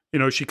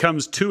 she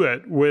comes to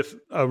it with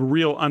a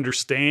real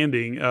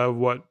understanding of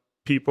what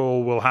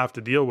people will have to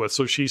deal with.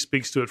 So she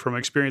speaks to it from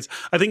experience.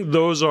 I think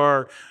those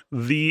are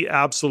the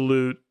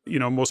absolute,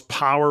 most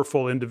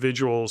powerful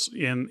individuals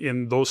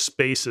in those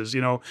spaces,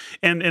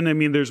 and I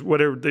mean, there's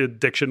whatever the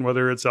addiction,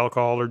 whether it's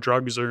alcohol or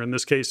drugs, or in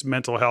this case,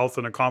 mental health,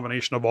 and a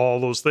combination of all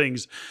those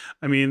things.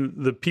 I mean,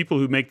 the people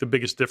who make the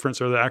biggest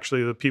difference are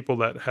actually the people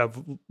that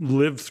have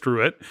lived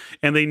through it,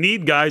 and they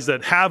need guys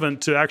that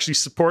haven't to actually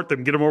support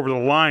them, get them over the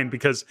line,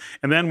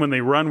 and then when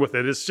they run with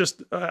it, it's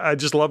just, I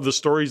just love the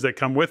stories that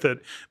come with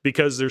it,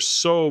 because there's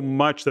so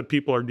much that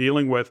people are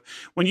dealing with.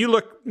 When you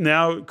look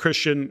now,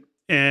 Christian,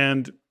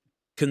 and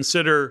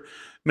consider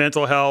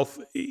mental health,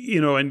 and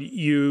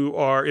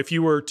if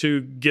you were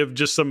to give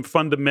just some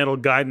fundamental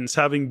guidance,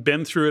 having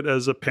been through it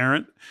as a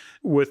parent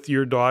with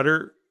your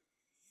daughter,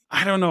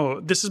 I don't know,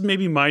 this is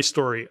maybe my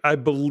story. I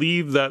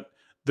believe that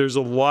there's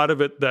a lot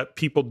of it that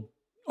people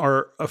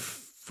are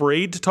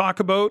afraid to talk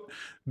about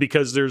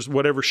because there's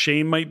whatever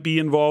shame might be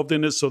involved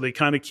in it, so they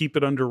kind of keep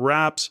it under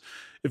wraps.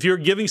 If you're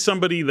giving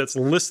somebody that's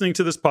listening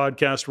to this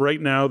podcast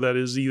right now that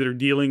is either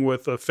dealing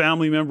with a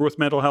family member with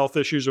mental health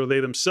issues, or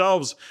they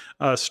themselves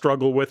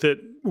struggle with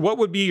it, what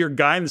would be your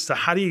guidance to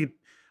how do you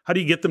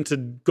get them to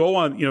go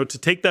on, to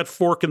take that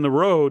fork in the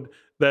road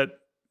that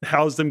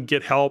has them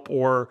get help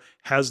or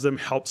has them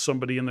help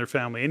somebody in their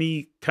family?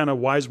 Any kind of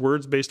wise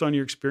words based on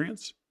your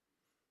experience?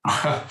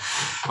 I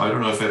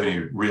don't know if I have any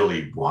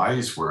really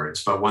wise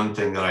words, but one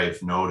thing that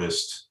I've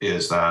noticed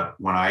is that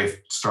when I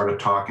started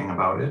talking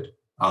about it,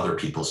 other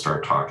people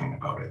start talking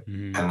about it.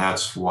 And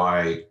that's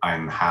why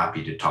I'm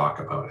happy to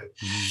talk about it.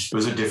 It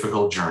was a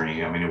difficult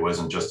journey. I mean, it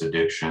wasn't just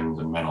addictions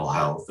and mental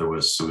health. There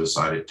was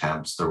suicide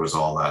attempts. There was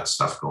all that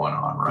stuff going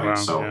on, right?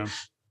 Wow,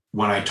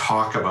 when I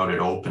talk about it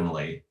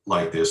openly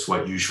like this,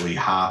 what usually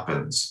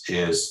happens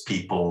is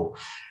people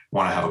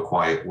want to have a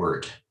quiet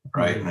word,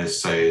 right? And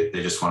they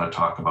just want to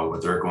talk about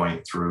what they're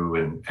going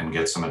through and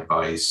get some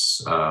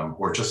advice,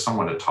 or just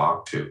someone to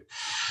talk to.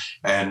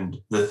 And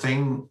the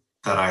thing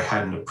that I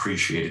hadn't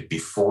appreciated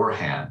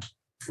beforehand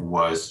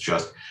was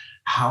just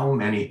how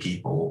many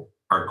people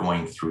are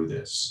going through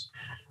this.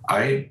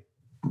 I,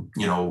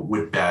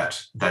 would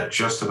bet that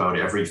just about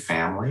every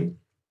family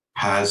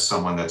has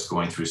someone that's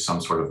going through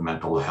some sort of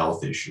mental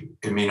health issue.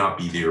 It may not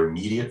be their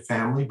immediate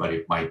family, but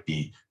it might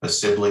be a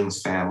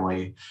sibling's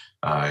family.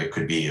 It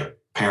could be a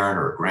parent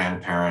or a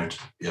grandparent.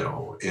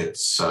 It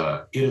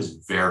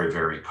is very,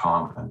 very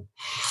common.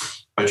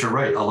 But you're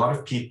right. A lot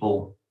of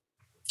people,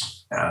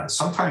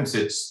 sometimes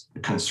it's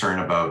concern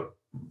about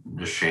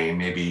the shame,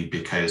 maybe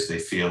because they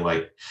feel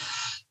like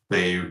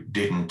they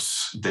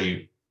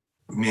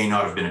may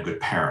not have been a good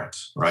parent,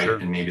 right? Sure.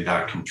 And maybe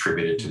that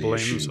contributed to the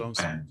issue.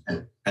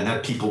 And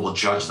that people will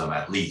judge them,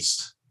 at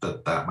least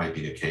that might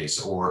be the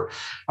case. Or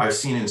I've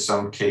seen in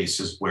some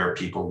cases where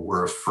people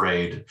were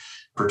afraid,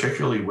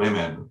 particularly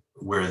women,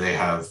 where they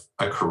have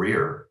a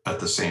career at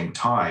the same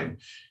time,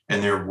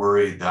 and they're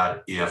worried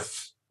that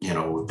if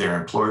their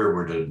employer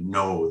were to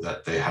know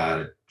that they had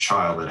a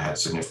child that had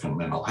significant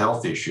mental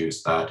health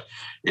issues, that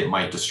it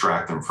might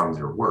distract them from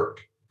their work.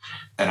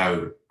 And I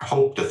would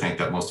hope to think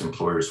that most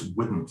employers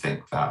wouldn't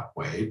think that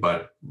way,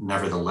 but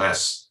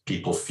nevertheless,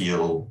 people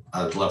feel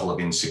a level of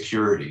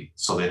insecurity,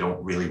 so they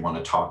don't really want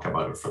to talk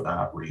about it for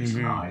that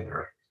reason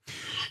either.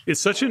 It's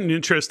such an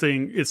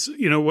interesting, as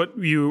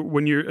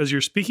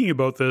you're speaking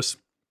about this,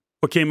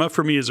 what came up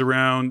for me is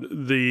around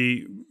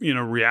the,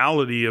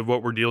 reality of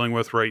what we're dealing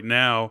with right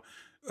now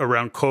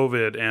around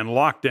COVID and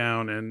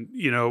lockdown.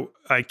 And,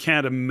 I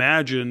can't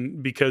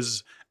imagine,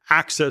 because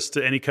access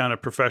to any kind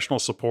of professional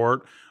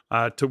support,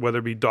 to whether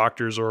it be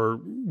doctors or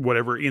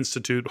whatever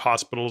institute,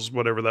 hospitals,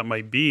 whatever that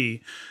might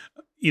be.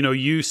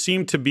 You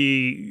seem to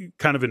be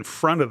kind of in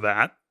front of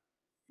that.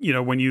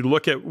 When you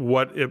look at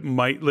what it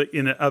might,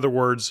 in other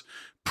words,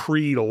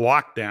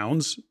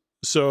 pre-lockdowns.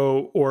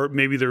 So, or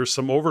maybe there's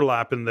some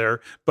overlap in there,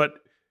 but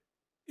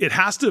it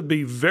has to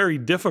be very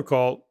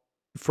difficult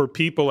for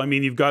people. I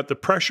mean, you've got the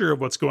pressure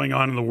of what's going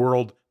on in the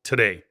world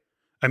today.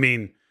 I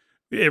mean,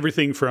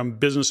 everything from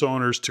business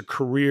owners to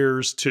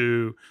careers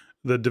to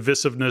the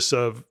divisiveness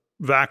of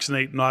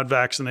vaccinate, not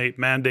vaccinate,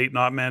 mandate,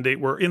 not mandate.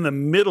 We're in the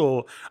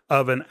middle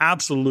of an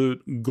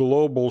absolute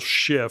global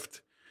shift.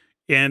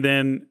 And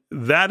then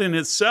that in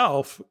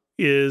itself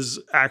is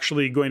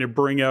actually going to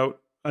bring out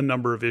a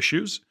number of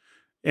issues,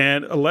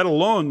 and let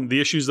alone the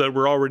issues that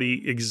were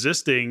already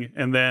existing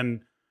and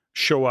then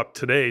show up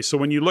today. So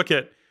when you look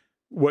at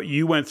what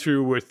you went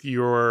through with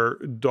your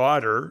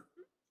daughter,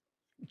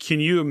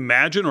 can you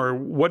imagine, or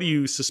what do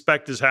you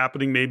suspect is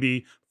happening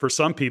maybe for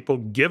some people,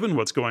 given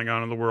what's going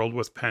on in the world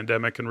with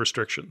pandemic and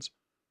restrictions?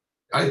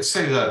 I'd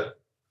say that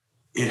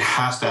it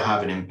has to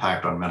have an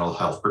impact on mental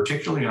health,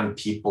 particularly on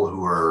people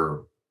who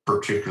are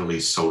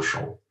particularly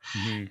social.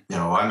 Mm-hmm.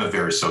 I'm a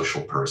very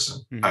social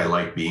person. Mm-hmm. I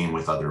like being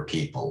with other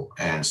people.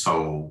 And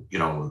so,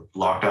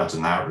 lockdowns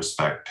in that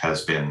respect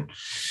has been,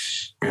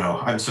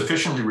 I'm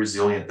sufficiently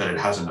resilient that it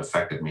hasn't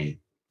affected me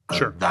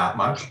that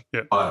much,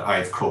 but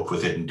I've coped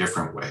with it in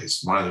different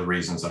ways. One of the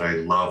reasons that I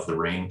love the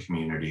RAIN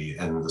community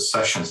and the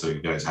sessions that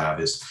you guys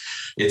have is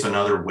it's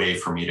another way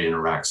for me to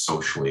interact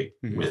socially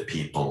with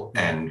people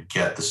and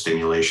get the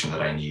stimulation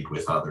that I need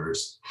with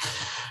others.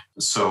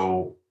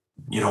 So,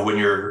 when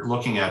you're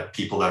looking at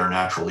people that are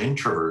natural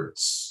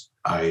introverts,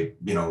 I'm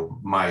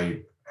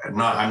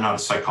not a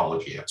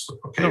psychology expert,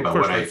 okay? No, but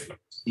what I've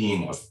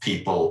seen of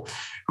people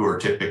who are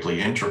typically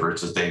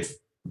introverts is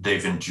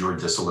they've endured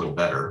this a little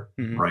better,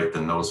 right,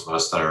 than those of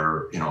us that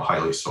are,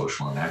 highly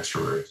social and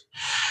extroverts.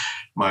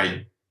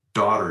 My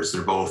daughters,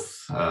 they're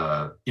both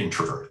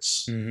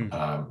introverts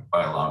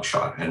by a long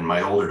shot. And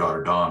my older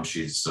daughter, Dom,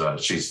 she's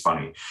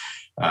funny.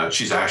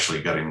 She's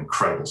actually got an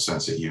incredible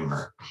sense of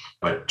humor.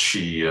 But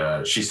she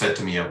said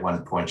to me at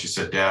one point, she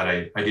said,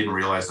 "Dad, I didn't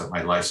realize that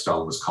my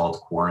lifestyle was called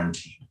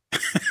quarantine."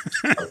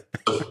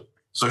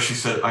 So she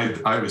said,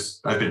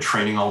 I've been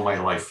training all my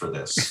life for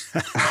this.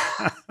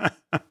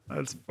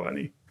 That's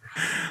funny.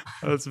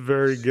 That's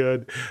very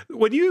good.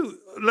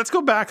 Let's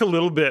go back a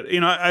little bit.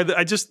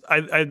 I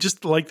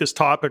just like this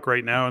topic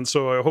right now. And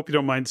so I hope you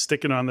don't mind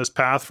sticking on this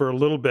path for a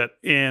little bit.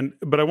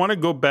 But I want to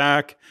go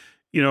back,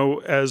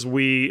 as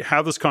we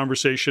have this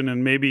conversation,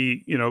 and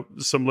maybe,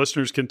 some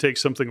listeners can take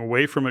something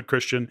away from it,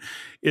 Christian,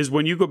 is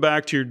when you go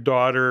back to your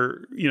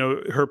daughter,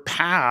 her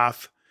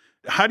path.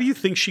 How do you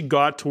think she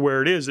got to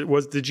where it is?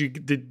 Was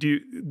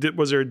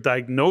there a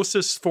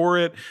diagnosis for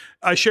it?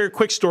 I share a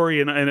quick story,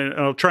 and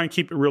I'll try and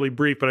keep it really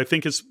brief, but I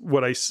think it's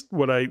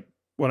the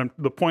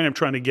point I'm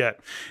trying to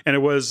get. And it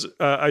was,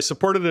 I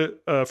supported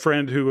a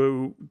friend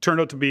who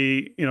turned out to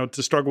be,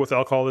 to struggle with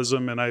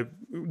alcoholism. And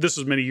this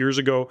was many years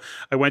ago.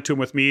 I went to him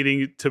with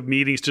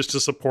meetings just to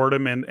support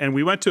him. And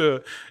we went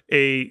to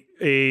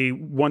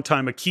one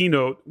time a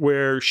keynote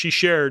where she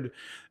shared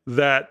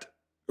that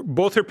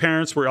both her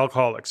parents were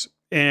alcoholics.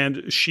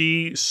 And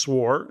she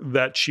swore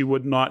that she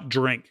would not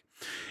drink.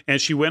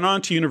 And she went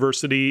on to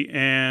university,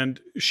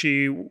 and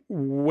she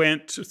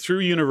went through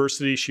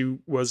university. She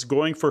was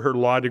going for her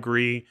law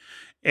degree.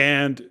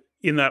 And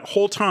in that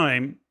whole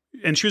time,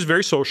 and she was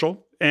very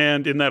social,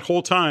 and in that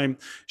whole time,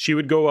 she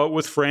would go out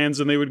with friends,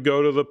 and they would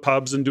go to the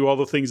pubs and do all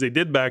the things they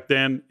did back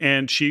then,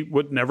 and she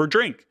would never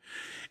drink.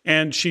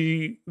 And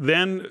she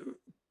then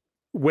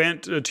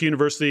went to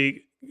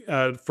university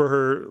for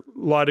her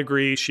law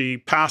degree. She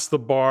passed the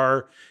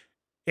bar.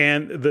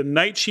 And the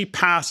night she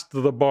passed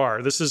the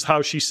bar, this is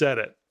how she said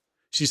it.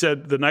 She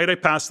said, "The night I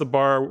passed the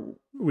bar,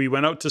 we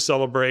went out to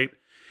celebrate."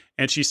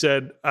 And she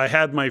said, "I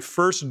had my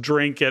first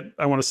drink at,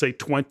 I want to say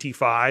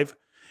 25.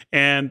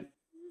 And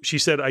she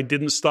said, I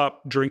didn't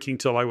stop drinking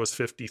till I was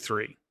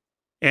 53.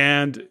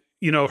 And,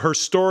 her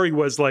story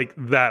was like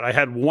that. I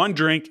had one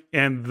drink,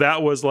 and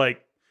that was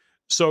like,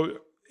 so,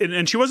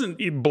 and she wasn't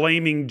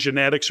blaming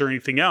genetics or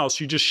anything else.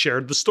 She just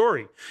shared the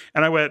story.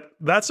 And I went,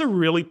 that's a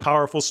really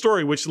powerful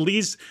story, which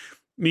leads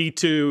me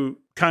to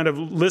kind of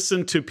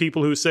listen to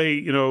people who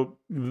say,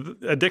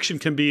 addiction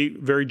can be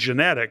very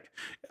genetic.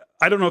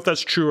 I don't know if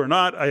that's true or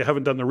not. I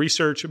haven't done the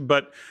research,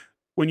 but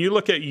when you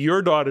look at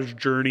your daughter's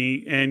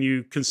journey and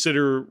you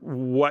consider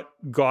what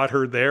got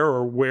her there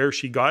or where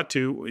she got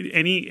to,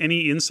 any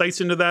insights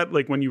into that?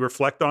 Like when you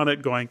reflect on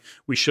it, going,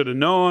 we should have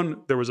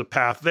known there was a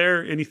path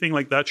there. Anything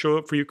like that show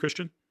up for you,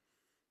 Christian?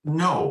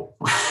 No.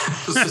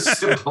 This is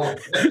simple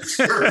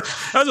answer.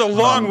 That was a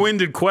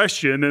long-winded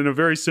question and a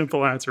very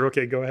simple answer.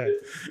 Okay, go ahead.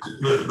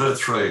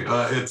 That's right.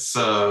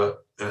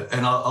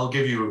 And I'll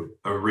give you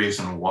a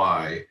reason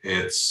why.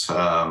 It's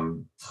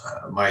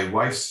my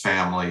wife's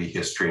family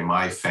history and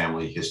my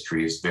family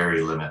history is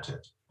very limited.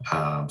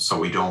 So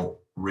we don't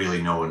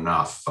really know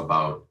enough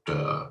about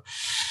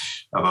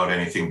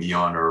anything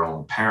beyond our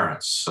own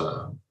parents.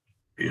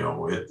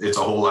 it's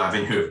a whole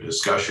avenue of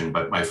discussion.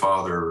 But my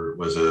father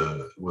was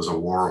a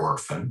war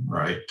orphan,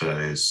 right?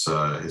 His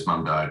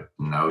mom died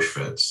in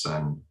Auschwitz,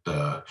 and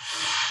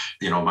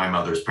my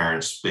mother's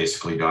parents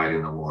basically died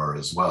in the war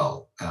as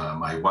well.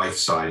 My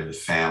wife's side of the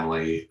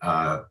family,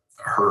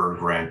 her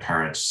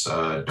grandparents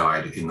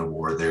died in the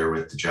war there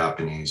with the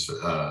Japanese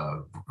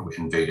who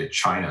invaded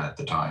China at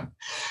the time.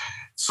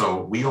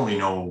 So we only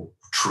know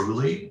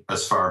truly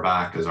as far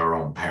back as our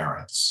own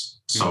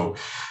parents. So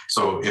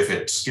if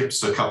it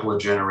skips a couple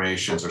of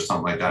generations or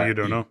something like that, you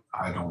don't know.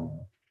 I don't.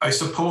 I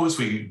suppose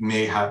we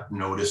may have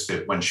noticed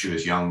it when she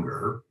was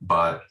younger,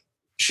 but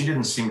she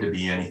didn't seem to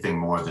be anything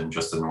more than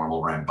just a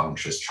normal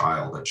rambunctious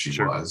child that she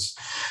was.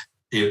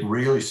 It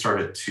really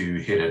started to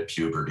hit at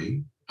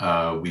puberty.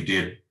 We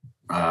did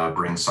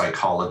bring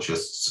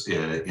psychologists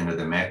into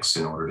the mix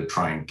in order to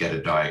try and get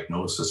a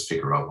diagnosis,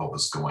 figure out what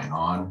was going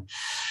on.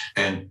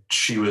 And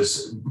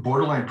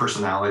borderline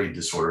personality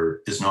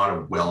disorder is not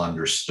a well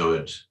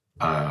understood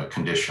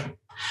condition.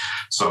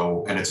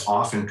 So, and it's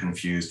often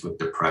confused with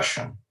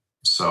depression.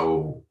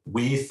 So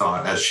we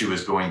thought, as she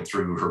was going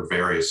through her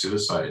various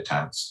suicide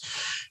attempts,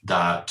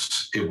 that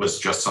it was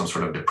just some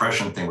sort of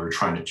depression thing. We were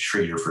trying to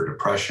treat her for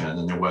depression. And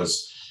then there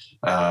was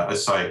a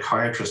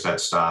psychiatrist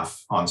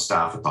on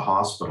staff at the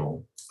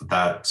hospital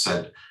that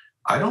said,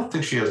 I don't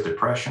think she has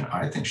depression.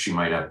 I think she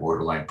might have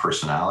borderline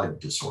personality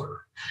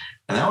disorder.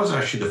 And that was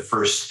actually the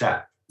first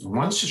step.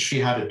 Once she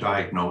had a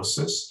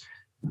diagnosis,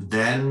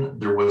 then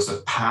there was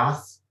a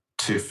path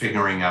to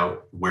figuring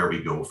out where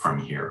we go from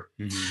here.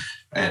 Mm-hmm.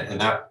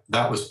 And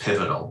that was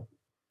pivotal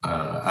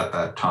at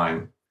that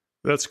time.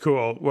 That's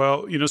cool.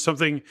 Well,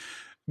 something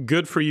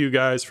good for you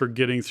guys for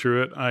getting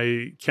through it.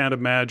 I can't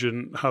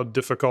imagine how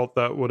difficult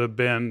that would have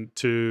been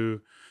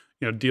to,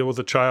 deal with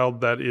a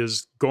child that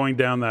is going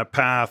down that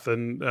path.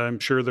 And I'm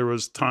sure there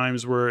was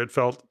times where it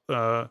felt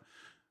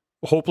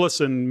hopeless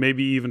and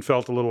maybe even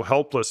felt a little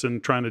helpless in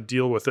trying to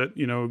deal with it.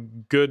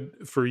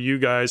 Good for you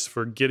guys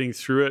for getting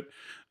through it.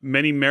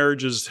 Many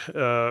marriages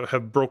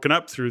have broken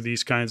up through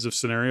these kinds of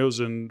scenarios,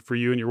 and for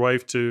you and your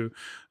wife to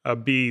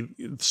be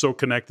so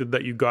connected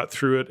that you got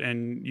through it,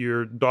 and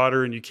your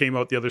daughter, and you came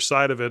out the other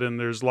side of it, and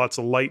there's lots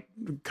of light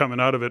coming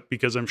out of it,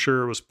 because I'm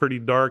sure it was pretty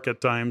dark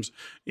at times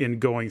in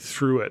going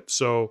through it.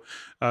 So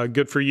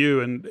good for you,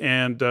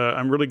 and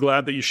I'm really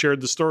glad that you shared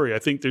the story. I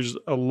think there's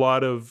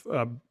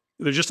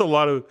just a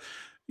lot of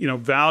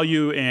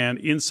value and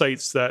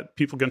insights that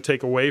people can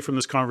take away from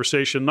this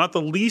conversation, not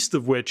the least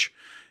of which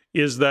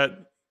is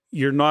that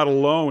you're not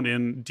alone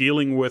in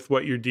dealing with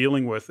what you're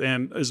dealing with.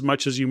 And as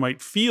much as you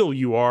might feel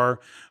you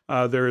are,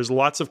 there is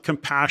lots of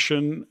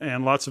compassion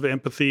and lots of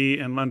empathy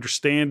and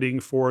understanding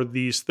for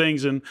these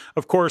things. And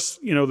of course,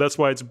 that's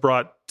why it's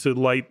brought to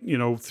light,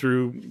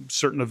 through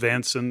certain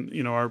events, and,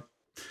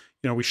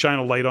 we shine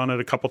a light on it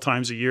a couple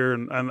times a year.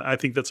 And I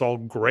think that's all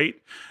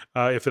great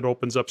if it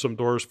opens up some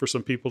doors for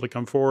some people to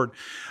come forward.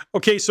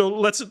 Okay, so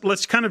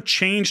let's kind of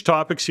change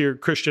topics here,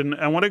 Christian.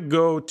 I want to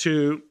go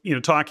to,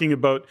 talking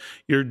about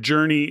your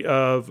journey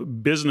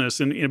of business.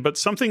 But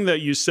something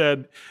that you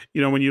said,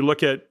 when you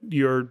look at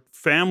your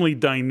family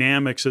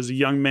dynamics as a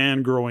young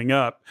man growing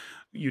up,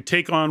 you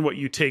take on what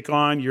you take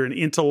on. You're an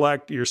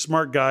intellect, you're a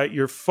smart guy,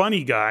 you're a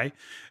funny guy.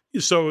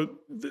 So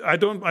I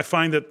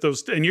find that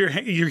and your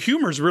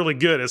humor is really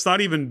good. It's not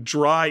even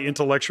dry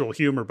intellectual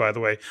humor, by the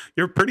way.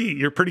 You're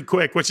pretty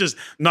quick, which is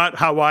not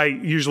how I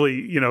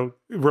usually,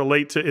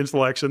 relate to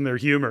intellects and their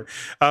humor.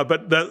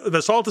 But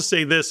that's all to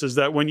say this is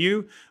that when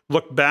you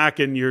look back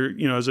and you're,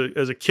 as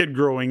a kid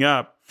growing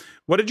up,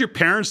 what did your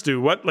parents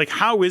do?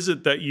 How is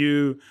it that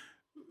you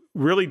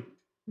really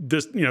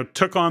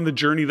took on the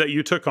journey that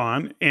you took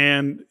on,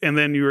 and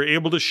then you were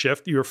able to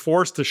shift, you were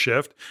forced to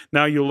shift.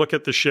 Now you look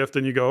at the shift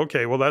and you go,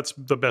 okay, well, that's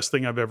the best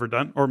thing I've ever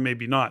done, or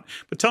maybe not.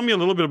 But tell me a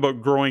little bit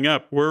about growing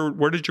up. Where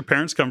did your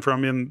parents come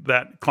from in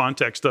that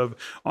context of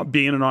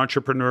being an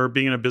entrepreneur,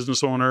 being a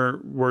business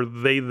owner? Were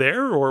they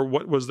there, or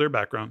what was their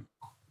background?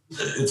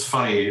 It's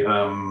funny.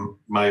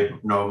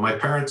 My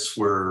parents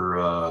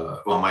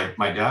were,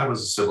 my dad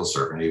was a civil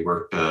servant. He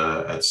worked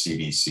at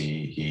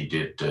CBC. He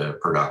did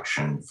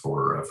production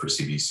for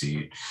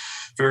CBC.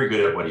 Very good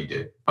at what he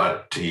did,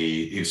 but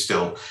he was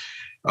still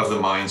of the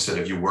mindset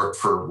of you work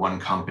for one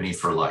company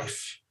for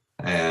life.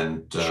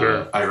 And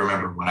Sure. I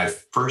remember when I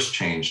first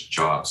changed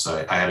jobs,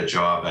 I had a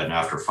job, and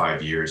after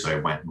 5 years, I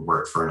went and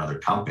worked for another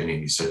company.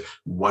 And he said,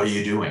 "What are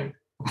you doing?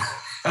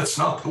 That's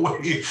not the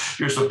way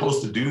you're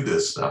supposed to do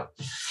this stuff."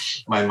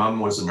 My mom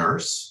was a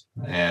nurse,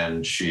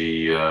 and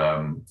she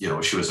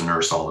was a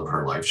nurse all of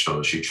her life.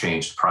 So she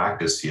changed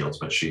practice fields,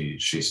 but she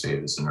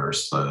stayed as a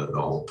nurse the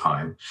whole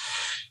time.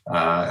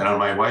 And on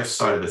my wife's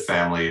side of the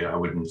family, I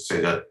wouldn't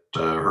say that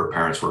her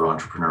parents were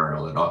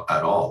entrepreneurial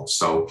at all.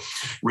 So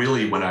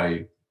really, when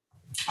I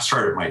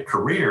started my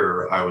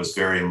career, I was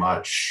very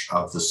much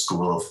of the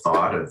school of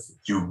thought of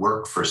you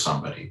work for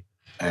somebody,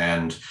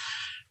 and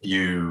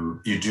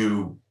you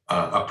do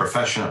a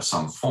profession of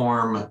some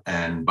form,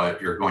 but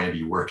you're going to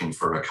be working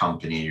for a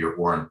company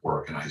or an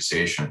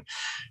organization.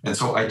 And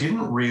so I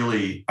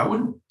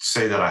wouldn't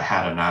say that I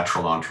had a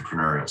natural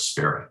entrepreneurial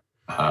spirit.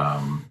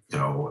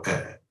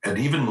 And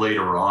even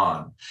later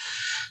on,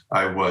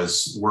 I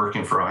was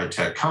working for a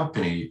high-tech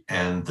company,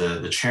 and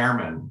the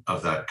chairman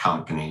of that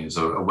company is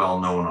a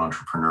well-known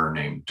entrepreneur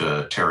named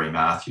Terry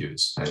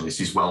Matthews. At least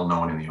he's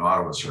well-known in the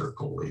Ottawa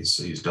circle.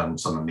 He's done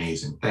some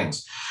amazing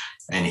things.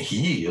 And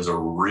he is a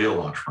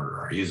real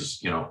entrepreneur.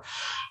 He's,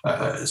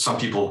 some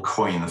people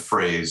coin the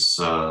phrase,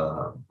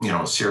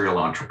 serial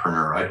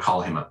entrepreneur. I'd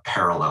call him a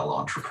parallel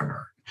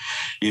entrepreneur.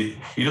 He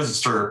doesn't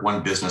start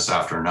one business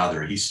after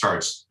another. He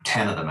starts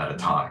 10 of them at a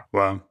time.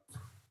 Wow.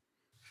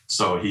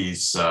 So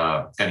he's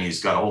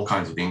got all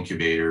kinds of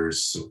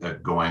incubators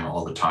going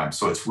all the time.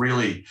 So it's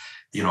really,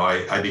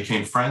 I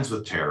became friends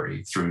with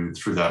Terry through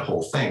that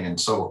whole thing. And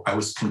so I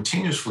was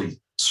continuously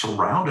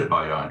surrounded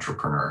by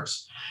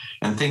entrepreneurs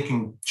and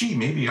thinking, gee,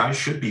 maybe I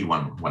should be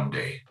one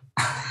day.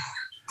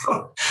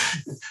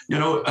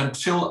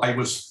 Until I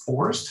was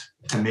forced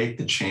to make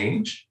the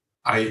change,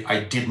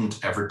 I didn't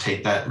ever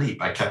take that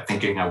leap. I kept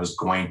thinking I was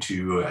going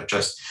to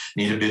just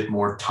need a bit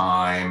more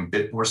time, a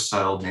bit more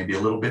settled, maybe a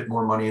little bit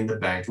more money in the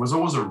bank. There was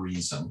always a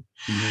reason.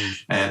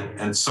 Mm-hmm.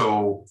 And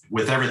so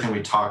with everything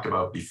we talked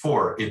about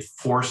before, it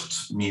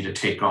forced me to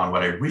take on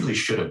what I really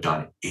should have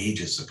done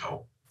ages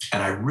ago.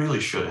 And I really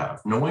should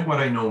have, knowing what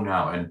I know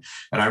now. And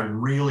I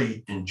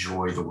really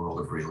enjoy the world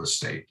of real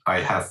estate. I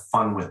have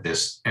fun with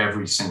this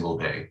every single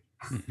day.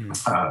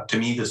 Mm-hmm. To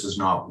me, this is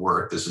not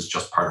work. This is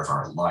just part of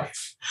our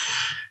life.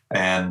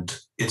 And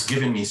it's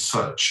given me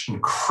such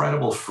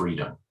incredible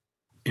freedom.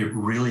 It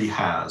really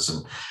has.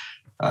 And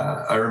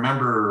I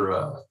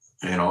remember,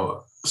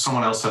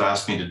 someone else had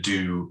asked me to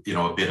do,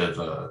 a bit of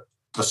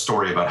a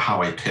story about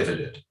how I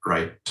pivoted,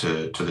 right,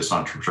 to this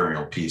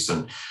entrepreneurial piece.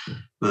 And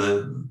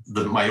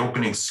my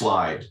opening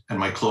slide and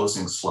my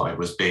closing slide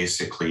was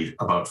basically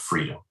about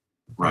freedom,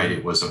 right?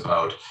 It was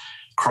about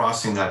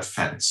crossing that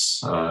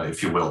fence,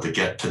 if you will, to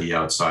get to the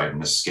outside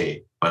and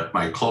escape. But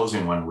my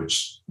closing one,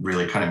 which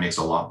really kind of makes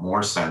a lot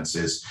more sense,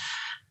 is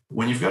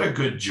when you've got a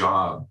good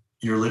job,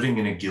 you're living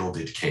in a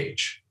gilded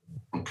cage.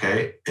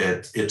 Okay,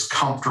 it's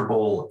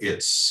comfortable,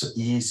 it's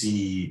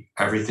easy,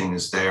 everything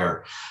is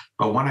there.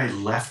 But when I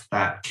left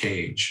that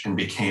cage and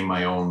became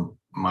my own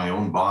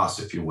boss,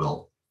 if you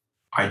will,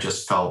 I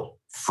just felt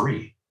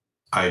free.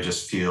 I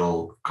just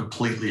feel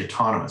completely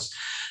autonomous.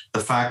 The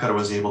fact that I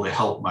was able to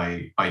help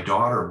my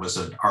daughter was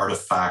an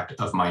artifact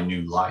of my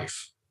new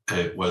life.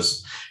 It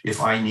was,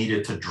 if I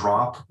needed to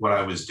drop what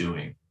I was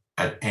doing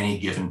at any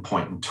given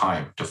point in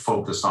time to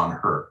focus on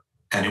her,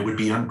 and it would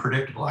be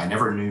unpredictable. I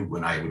never knew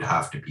when I would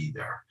have to be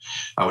there.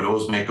 I would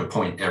always make a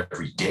point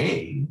every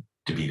day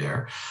to be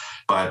there,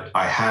 but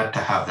I had to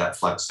have that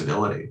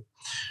flexibility.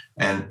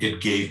 And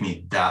it gave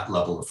me that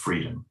level of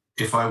freedom.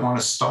 If I want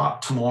to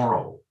stop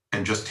tomorrow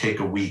and just take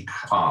a week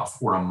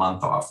off or a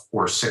month off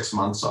or 6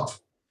 months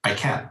off, I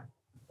can,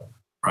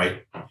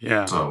 right?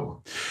 Yeah.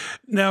 So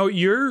now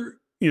you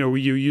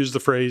use the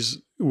phrase,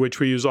 which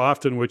we use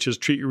often, which is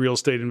treat your real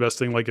estate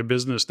investing like a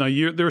business. Now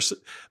there's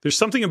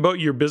something about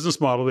your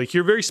business model. Like,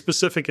 you're very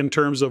specific in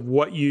terms of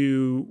what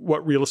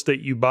real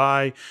estate you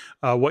buy,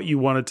 what you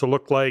want it to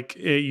look like.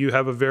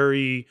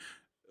 It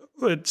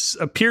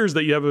appears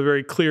that you have a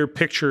very clear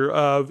picture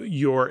of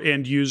your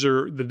end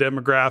user, the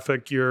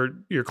demographic,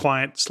 your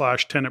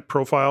client/tenant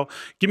profile.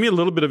 Give me a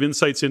little bit of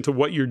insights into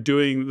what you're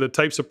doing, the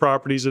types of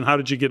properties, and how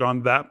did you get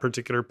on that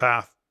particular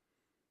path?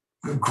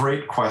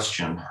 Great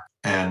question.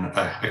 And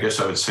I guess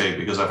I would say,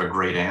 because I have a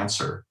great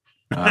answer.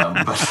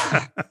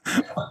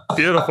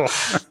 Beautiful.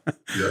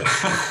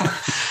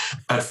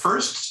 At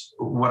first,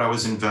 what I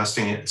was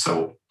investing in,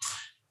 so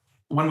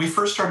when we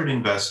first started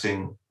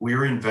investing, we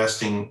were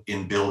investing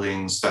in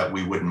buildings that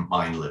we wouldn't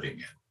mind living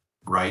in,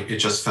 right? It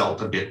just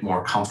felt a bit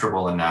more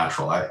comfortable and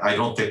natural. I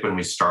don't think when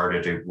we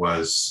started, it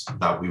was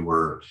that we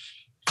were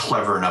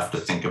clever enough to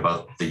think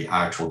about the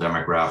actual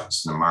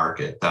demographics in the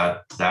market.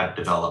 That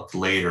developed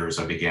later as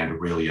I began to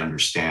really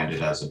understand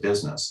it as a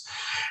business.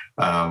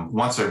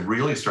 Once I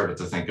really started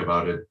to think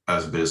about it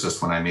as a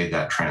business, when I made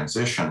that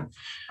transition,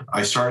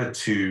 I started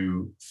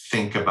to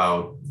think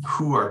about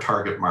who our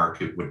target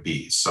market would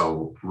be.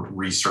 So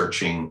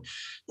researching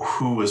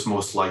who was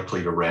most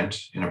likely to rent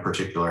in a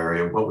particular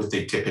area, what would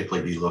they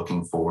typically be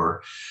looking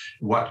for,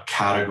 what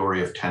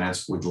category of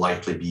tenants would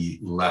likely be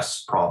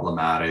less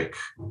problematic,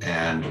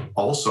 and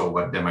also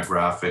what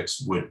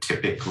demographics would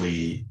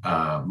typically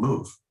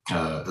move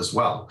as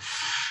well.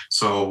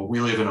 So we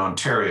live in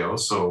Ontario,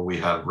 so we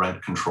have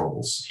rent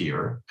controls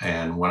here.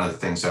 And one of the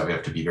things that we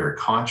have to be very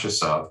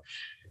conscious of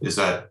is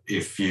that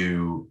if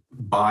you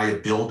buy a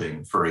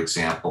building, for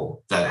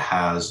example, that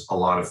has a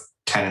lot of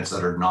tenants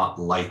that are not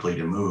likely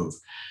to move,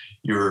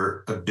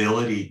 your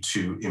ability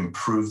to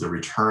improve the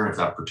return of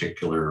that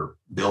particular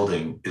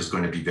building is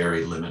going to be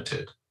very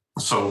limited.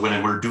 So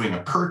when we're doing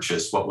a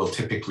purchase, what we'll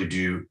typically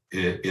do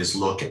is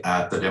look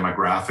at the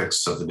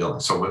demographics of the building.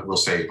 So we'll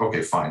say,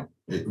 okay, fine.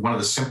 One of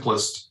the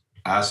simplest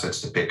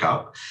assets to pick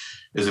up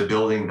is a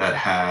building that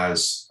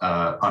has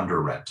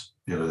under rent,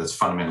 that's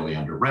fundamentally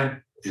under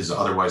rent, is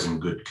otherwise in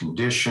good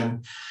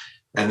condition.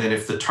 And then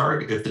if the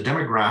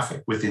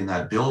demographic within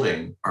that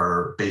building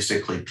are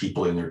basically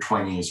people in their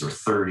 20s or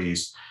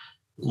 30s,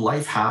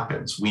 life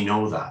happens. We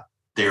know that.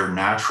 They're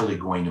naturally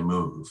going to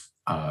move.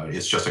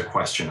 It's just a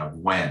question of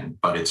when,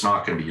 but it's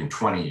not going to be in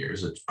 20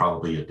 years. It's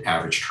probably an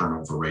average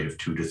turnover rate of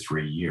 2 to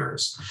 3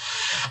 years.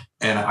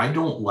 And I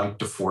don't like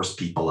to force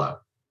people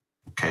out.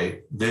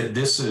 Okay.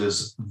 This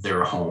is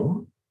their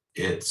home.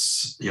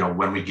 It's,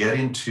 when we get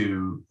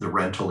into the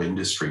rental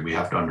industry, we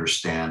have to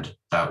understand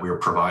that we're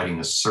providing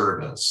a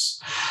service,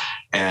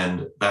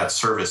 and that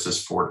service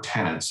is for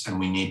tenants, and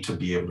we need to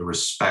be able to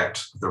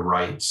respect the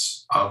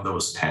rights of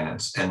those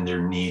tenants and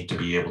their need to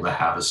be able to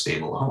have a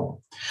stable home.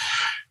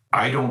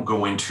 I don't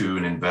go into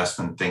an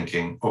investment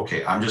thinking,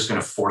 okay, I'm just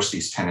going to force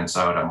these tenants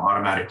out. I'm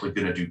automatically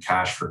going to do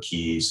cash for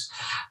keys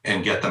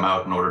and get them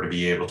out in order to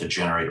be able to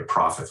generate a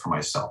profit for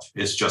myself.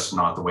 It's just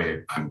not the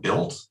way I'm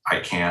built. I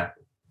can't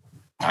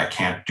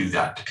do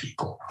that to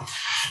people.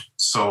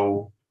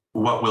 So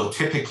what we'll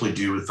typically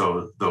do with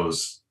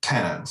those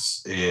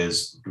tenants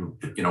is,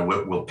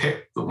 we'll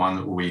pick the one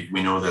that we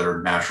know that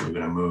are naturally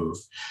going to move.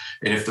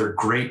 And if they're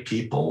great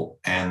people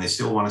and they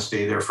still want to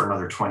stay there for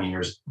another 20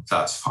 years,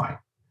 that's fine.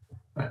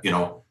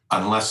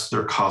 Unless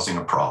they're causing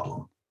a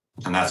problem.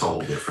 And that's a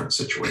whole different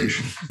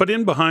situation. But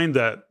in behind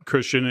that,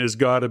 Christian, has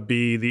got to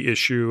be the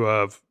issue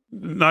of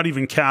not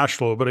even cash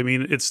flow, but I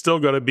mean, it's still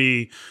got to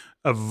be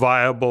a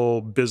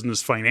viable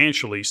business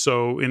financially.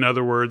 So in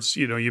other words,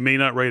 you may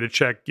not write a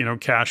check,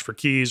 cash for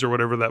keys or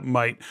whatever that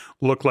might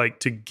look like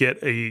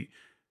to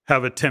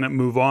have a tenant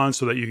move on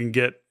so that you can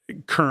get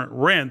current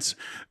rents.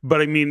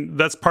 But I mean,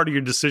 that's part of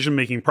your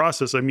decision-making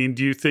process. I mean,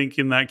 do you think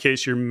in that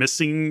case you're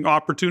missing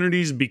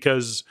opportunities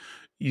because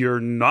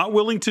you're not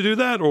willing to do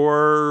that,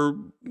 or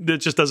it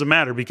just doesn't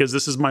matter because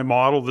this is my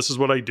model, this is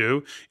what I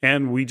do,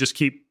 and we just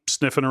keep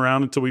sniffing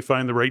around until we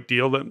find the right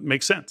deal that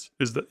makes sense?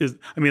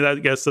 I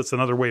guess that's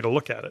another way to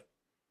look at it.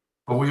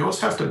 But we always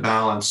have to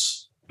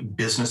balance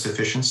business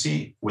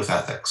efficiency with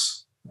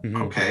ethics.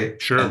 Mm-hmm. Okay.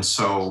 Sure. And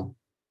so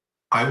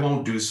I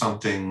won't do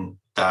something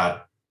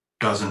that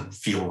doesn't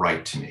feel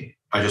right to me.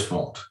 I just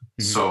won't.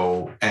 Mm-hmm.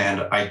 So,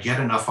 and I get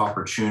enough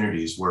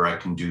opportunities where I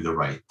can do the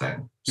right thing.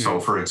 Mm-hmm. So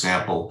for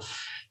example,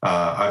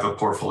 I have a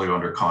portfolio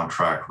under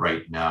contract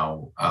right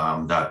now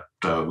that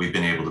we've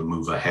been able to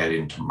move ahead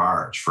into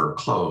March for a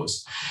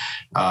close.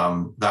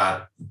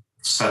 That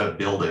set of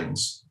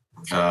buildings,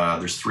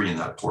 there's 3 in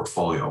that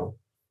portfolio,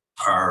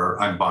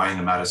 I'm buying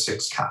them at a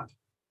 6 cap.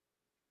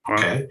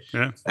 Okay.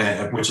 Wow.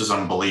 Yeah. Which is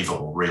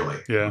unbelievable, really.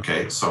 Yeah.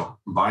 Okay. So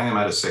I'm buying them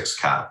at a 6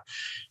 cap.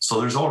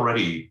 So there's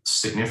already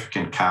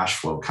significant cash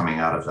flow coming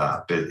out of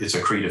that. It's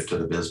accretive to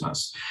the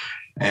business.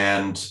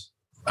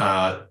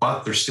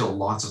 But there's still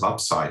lots of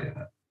upside in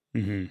it.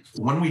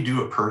 Mm-hmm. When we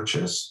do a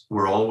purchase,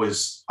 we're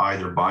always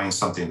either buying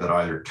something that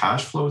either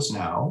cash flows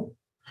now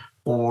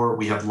or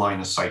we have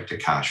line of sight to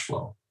cash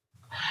flow.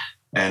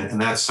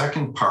 And that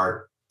second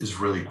part is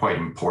really quite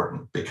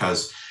important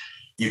because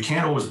you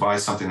can't always buy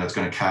something that's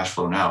going to cash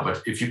flow now.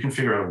 But if you can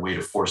figure out a way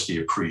to force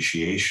the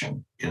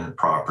appreciation in the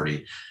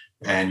property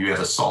and you have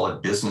a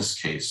solid business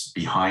case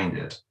behind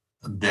it,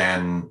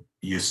 then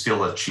you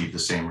still achieve the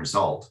same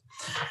result.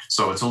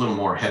 So it's a little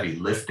more heavy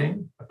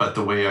lifting, but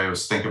the way I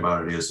always think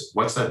about it is,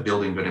 what's that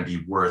building going to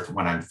be worth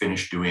when I'm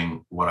finished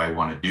doing what I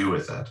want to do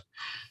with it?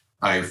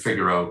 I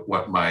figure out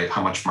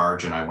how much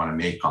margin I want to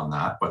make on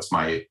that. What's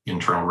my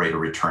internal rate of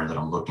return that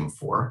I'm looking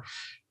for?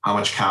 How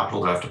much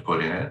capital do I have to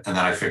put in it? And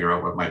then I figure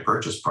out what my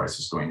purchase price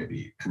is going to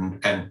be.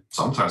 And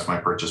sometimes my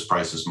purchase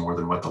price is more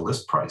than what the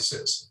list price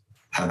is.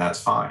 And that's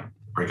fine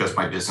because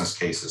my business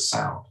case is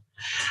sound.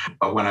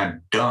 But when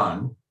I'm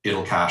done,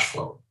 it'll cash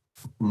flow.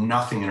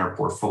 Nothing in our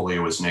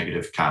portfolio is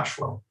negative cash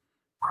flow,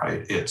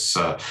 right? It's,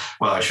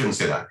 I shouldn't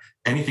say that.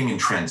 Anything in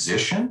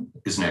transition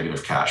is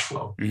negative cash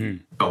flow.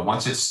 Mm-hmm. But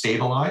once it's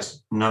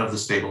stabilized, none of the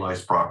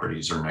stabilized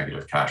properties are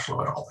negative cash flow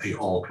at all. They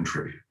all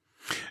contribute.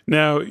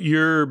 Now,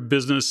 your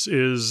business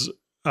is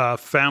a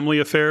family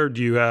affair.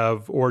 Do you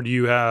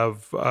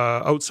have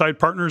outside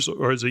partners,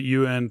 or is it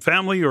you and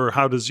family, or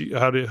how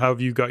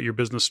have you got your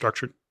business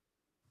structured?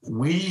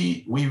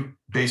 We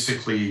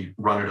basically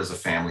run it as a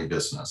family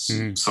business.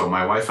 Mm-hmm. So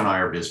my wife and I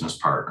are business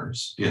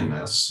partners in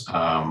this.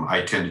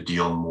 I tend to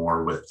deal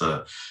more with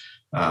the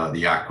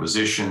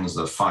acquisitions,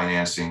 the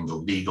financing, the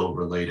legal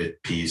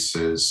related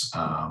pieces.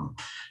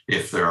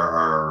 If there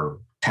are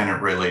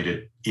tenant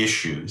related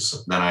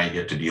issues, then I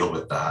get to deal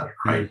with that,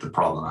 right? Mm-hmm. The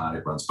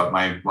problematic ones. But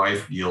my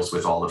wife deals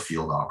with all the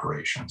field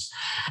operations.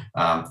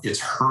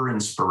 It's her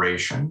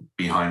inspiration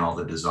behind all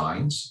the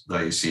designs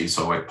that you see.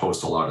 So I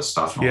post a lot of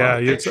stuff. And a lot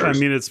of pictures.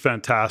 It's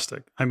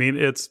fantastic.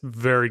 It's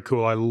very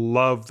cool. I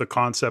love the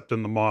concept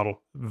and the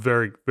model.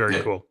 Very, very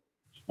cool.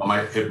 Well,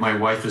 my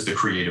wife is the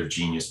creative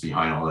genius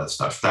behind all that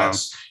stuff.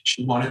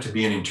 She wanted to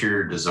be an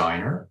interior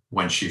designer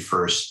when she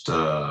first,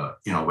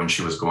 when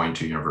she was going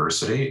to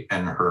university.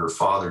 And her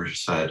father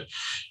said,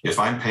 if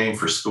I'm paying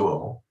for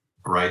school,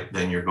 right,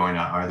 then you're going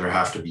to either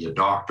have to be a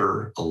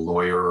doctor, a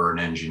lawyer, or an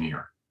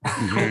engineer.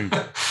 Mm-hmm.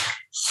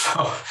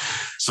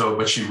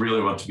 But she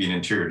really wanted to be an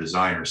interior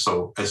designer.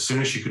 So as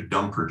soon as she could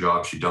dump her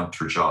job, she dumped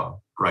her job,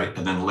 right?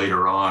 And then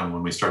later on,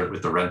 when we started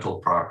with the rental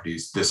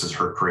properties, this is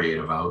her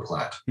creative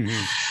outlet.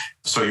 Mm-hmm.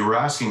 So you were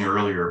asking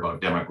earlier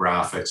about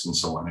demographics and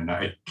so on, and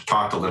I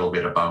talked a little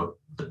bit about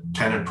the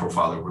tenant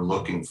profile that we're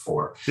looking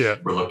for. Yeah.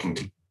 We're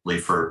looking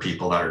for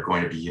people that are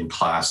going to be in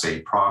Class A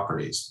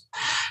properties.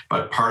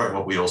 But part of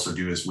what we also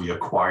do is we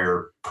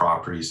acquire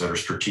properties that are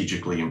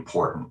strategically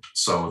important.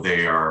 So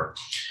they are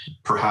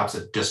perhaps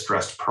a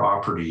distressed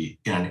property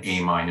in an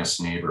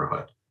A-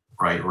 neighborhood,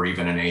 right? Or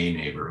even an A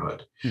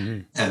neighborhood. Mm-hmm.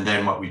 And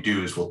then what we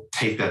do is we'll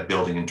take that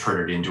building and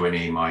turn it into an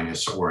A-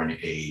 or an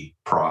A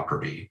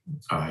property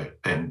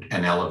and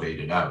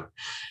elevate it out.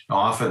 Now,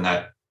 often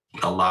that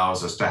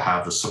allows us to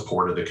have the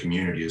support of the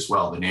community as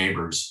well. The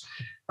neighbors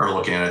are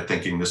looking at it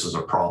thinking this is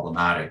a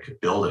problematic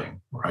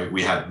building, right?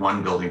 We had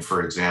one building,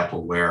 for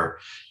example, where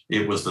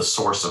it was the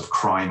source of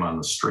crime on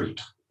the street.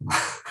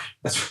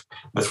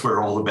 That's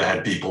where all the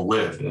bad people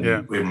lived.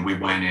 And when we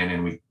went in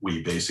and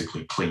we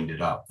basically cleaned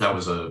it up. That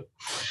was a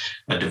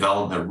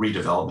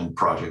redevelopment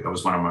project. That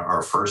was one of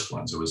our first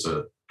ones. It was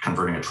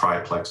converting a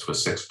triplex to a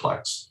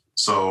sixplex.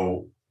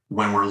 So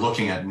when we're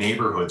looking at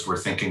neighborhoods, we're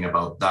thinking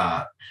about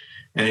that.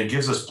 And it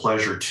gives us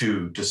pleasure,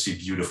 too, to see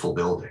beautiful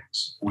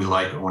buildings. We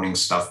like owning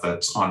stuff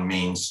that's on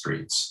main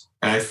streets.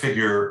 And I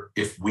figure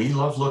if we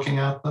love looking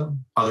at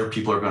them, other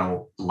people are going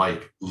to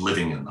like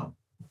living in them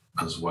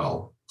as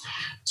well.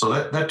 So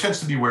that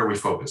tends to be where we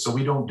focus. So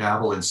we don't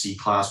dabble in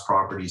C-class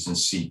properties and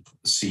C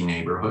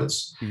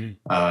neighborhoods.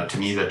 Mm-hmm. To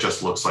me, that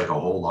just looks like a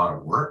whole lot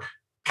of work.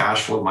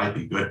 Cash flow might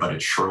be good, but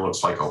it sure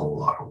looks like a whole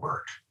lot of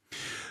work.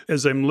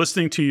 As I'm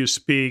listening to you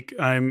speak,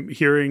 I'm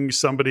hearing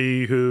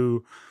somebody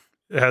who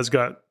has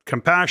got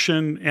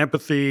compassion,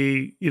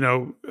 empathy,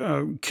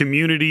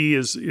 community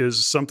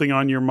is something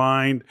on your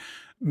mind,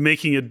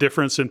 making a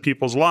difference in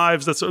people's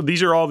lives.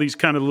 These are all these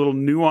kind of little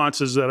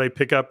nuances that I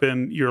pick up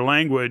in your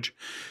language.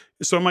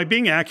 So am I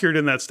being accurate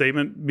in that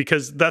statement?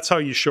 Because that's how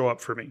you show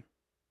up for me.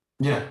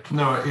 Yeah,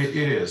 no, it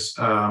is.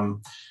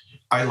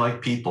 I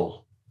like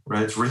people,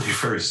 right? It's really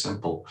very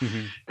simple.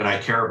 Mm-hmm. And I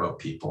care about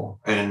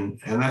people. And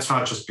that's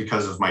not just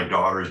because of my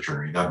daughter's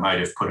journey. That might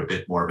have put a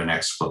bit more of an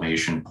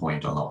exclamation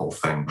point on the whole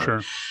thing. But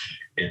sure.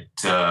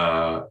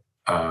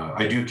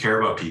 I do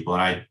care about people,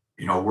 and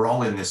we're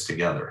all in this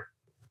together,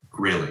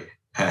 really.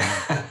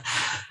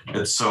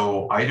 And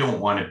so I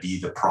don't want to be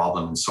the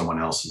problem in someone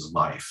else's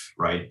life,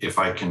 right? If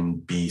I can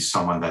be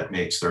someone that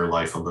makes their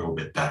life a little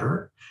bit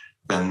better,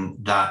 then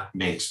that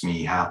makes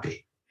me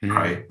happy, mm-hmm.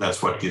 right?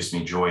 That's what gives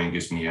me joy and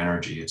gives me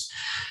energy.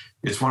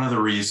 It's one of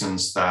the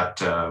reasons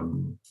that,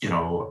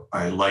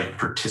 I like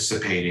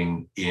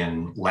participating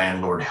in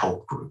landlord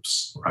help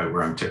groups, right,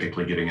 where I'm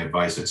typically giving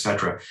advice, et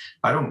cetera.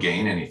 I don't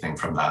gain anything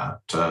from that,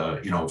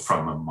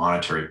 from a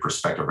monetary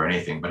perspective or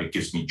anything, but it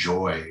gives me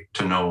joy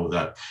to know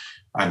that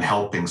I'm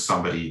helping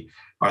somebody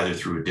either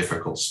through a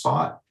difficult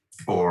spot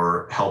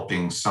or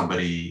helping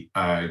somebody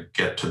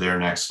get to their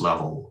next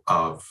level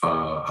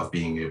of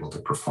being able to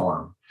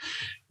perform.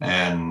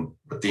 And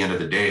at the end of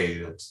the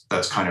day,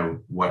 that's kind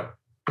of what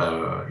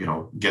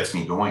gets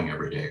me going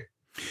every day.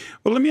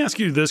 Well, let me ask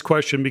you this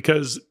question,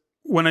 because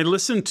when I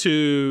listen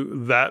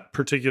to that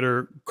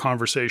particular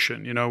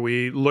conversation,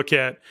 we look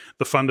at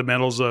the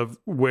fundamentals of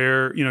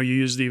where, you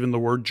used even the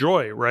word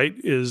joy, right?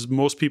 Is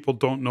most people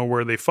don't know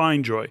where they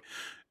find joy.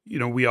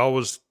 We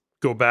always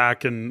go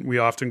back, and we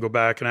often go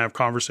back and have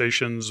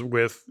conversations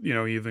with,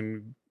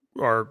 even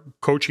our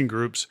coaching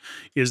groups,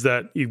 is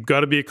that you've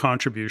got to be a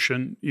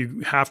contribution. You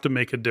have to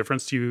make a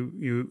difference.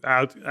 You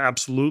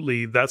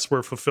absolutely, that's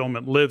where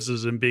fulfillment lives,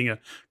 is in being a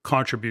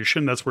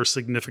contribution. That's where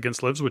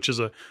significance lives, which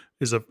is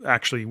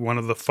actually one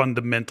of the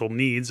fundamental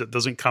needs. It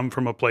doesn't come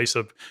from a place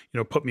of,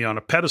 put me on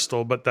a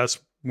pedestal, but that's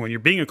when you're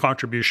being a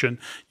contribution,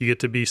 you get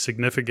to be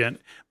significant.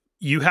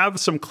 You have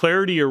some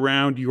clarity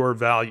around your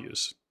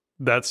values.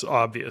 That's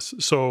obvious.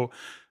 So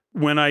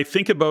when I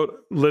think about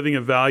living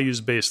a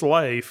values-based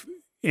life,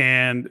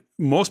 and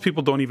most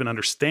people don't even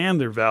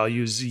understand their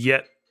values,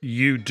 yet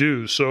you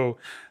do. So,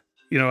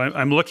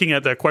 I'm looking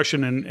at that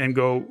question and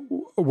go,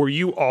 were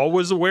you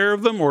always aware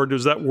of them, or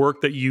does that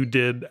work that you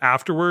did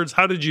afterwards?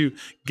 How did you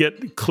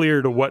get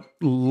clear to what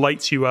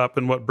lights you up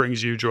and what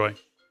brings you joy?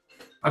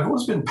 I've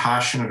always been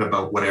passionate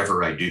about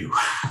whatever I do.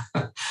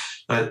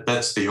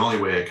 That's the only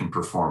way I can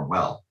perform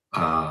well.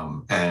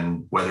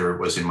 And whether it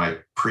was in my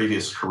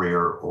previous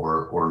career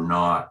or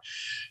not,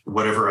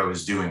 whatever I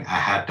was doing, I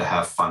had to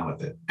have fun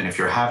with it. And if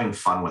you're having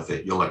fun with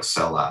it, you'll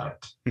excel at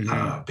it,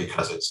 mm-hmm.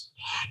 Because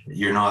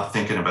you're not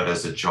thinking of it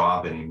as a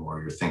job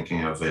anymore. You're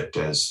thinking of it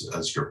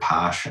as your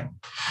passion.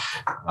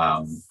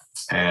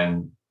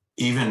 And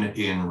even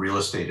in real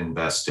estate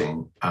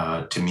investing,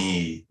 to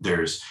me,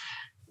 there's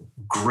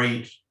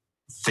great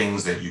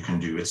things that you can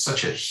do. It's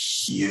such a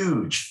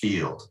huge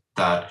field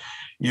that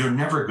you're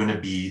never going to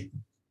be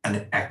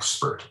an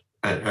expert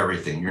at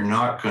everything. You're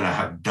not going to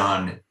have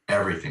done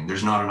everything.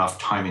 There's not enough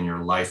time in your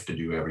life to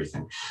do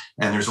everything.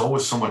 And there's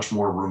always so much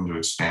more room to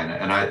expand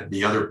it. And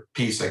the other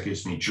piece that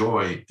gives me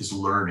joy is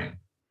learning.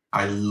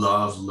 I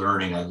love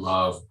learning. I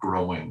love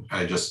growing.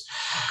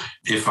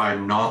 If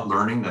I'm not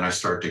learning, then I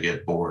start to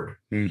get bored.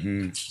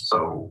 Mm-hmm.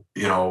 So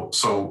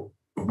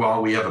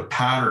while we have a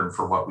pattern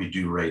for what we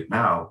do right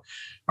now,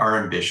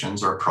 our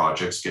ambitions, our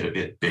projects get a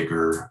bit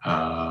bigger,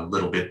 a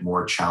little bit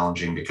more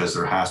challenging, because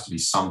there has to be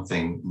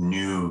something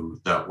new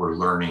that we're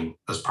learning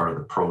as part of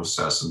the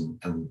process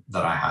and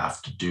that I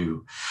have to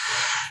do.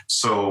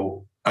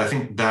 So I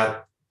think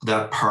that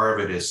part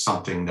of it is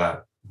something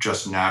that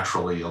just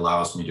naturally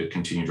allows me to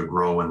continue to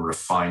grow and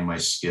refine my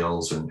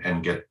skills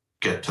and get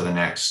to the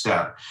next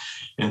step.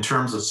 In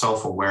terms of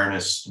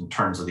self-awareness, in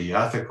terms of the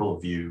ethical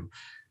view,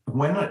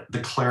 when the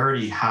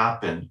clarity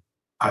happened,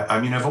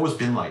 I mean, I've always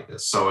been like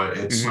this, so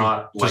it's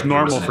not just like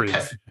normal for you.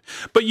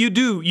 But you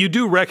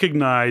do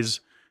recognize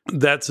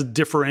that's a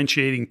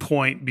differentiating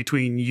point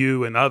between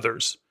you and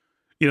others.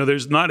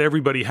 There's not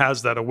everybody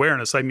has that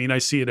awareness. I mean, I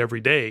see it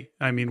every day.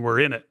 I mean, we're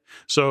in it.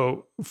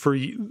 So for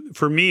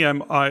me,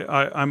 I'm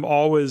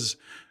always,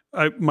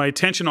 my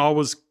attention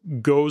always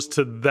goes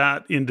to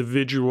that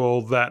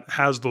individual that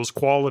has those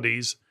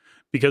qualities,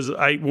 because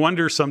I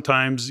wonder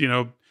sometimes,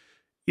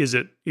 is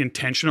it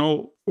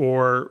intentional,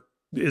 or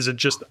is it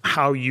just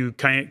how you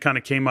kind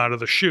of came out of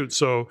the chute?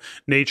 So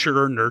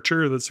nature or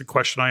nurture, that's a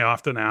question I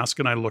often ask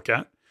and I look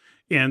at.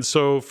 And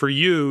so for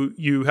you,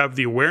 you have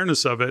the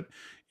awareness of it.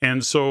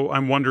 And so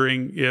I'm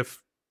wondering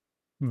if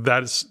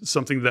that is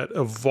something that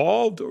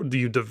evolved, or do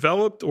you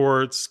developed,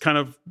 or it's kind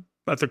of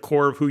at the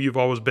core of who you've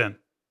always been?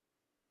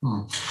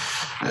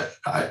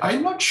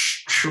 I'm not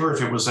sure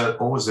if it was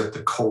always at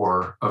the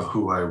core of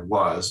who I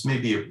was.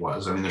 Maybe it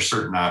was. I mean, there's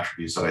certain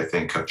attributes that I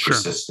think have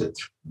persisted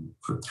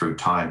through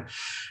time.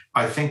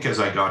 I think as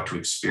I got to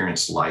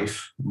experience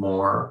life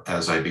more,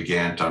 as I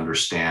began to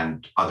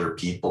understand other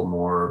people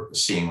more,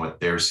 seeing what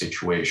their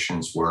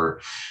situations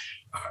were,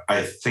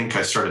 I think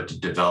I started to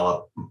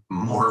develop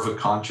more of a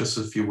conscience,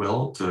 if you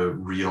will, to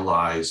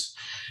realize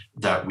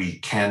that we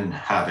can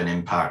have an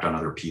impact on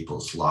other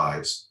people's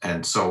lives.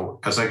 And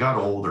so as I got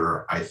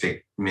older, I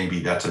think maybe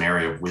that's an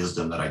area of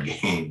wisdom that I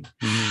gained.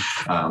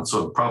 Mm-hmm.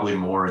 So probably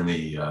more in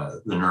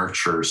the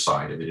nurture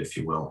side of it, if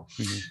you will.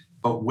 Mm-hmm.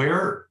 But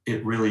where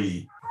it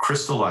really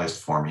crystallized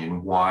for me,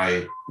 and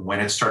why when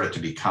it started to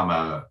become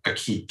a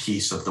key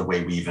piece of the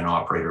way we even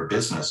operate our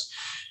business,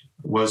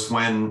 was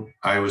when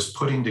I was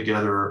putting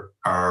together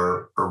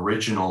our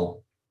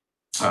original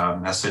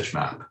message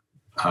map.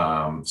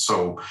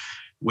 So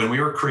when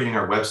we were creating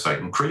our website,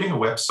 and creating a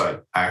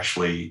website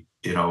actually,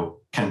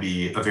 can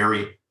be a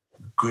very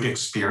good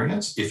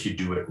experience if you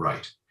do it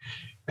right.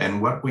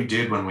 And what we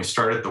did when we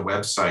started the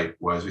website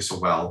was we said,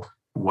 well,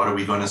 what are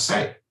we going to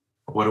say?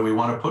 What do we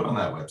want to put on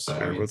that website?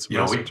 We put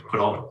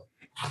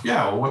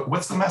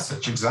what's the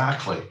message?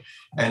 Exactly.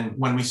 And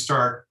when we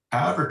start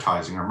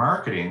advertising or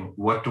marketing,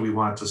 what do we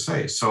want to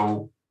say?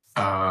 So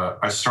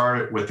I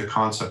started with the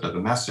concept of the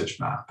message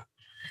map.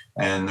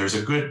 And there's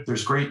great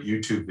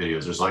YouTube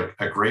videos. There's like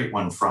a great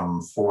one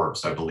from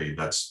Forbes, I believe,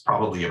 that's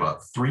probably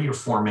about 3 or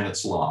 4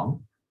 minutes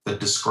long, that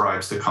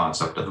describes the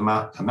concept of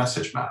the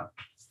message map.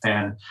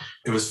 And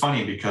it was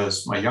funny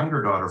because my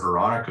younger daughter,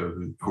 Veronica,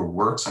 who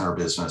works in our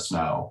business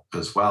now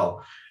as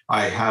well,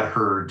 I had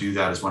her do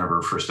that as one of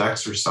her first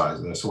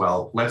exercises. I said,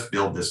 well, let's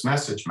build this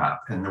message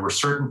map. And there were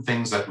certain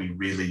things that we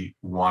really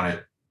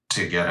wanted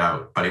to get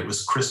out, but it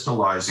was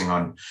crystallizing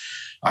on,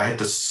 I had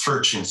to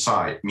search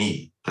inside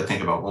me to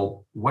think about,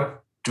 well,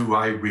 what do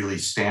I really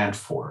stand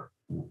for?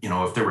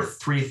 If there were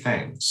 3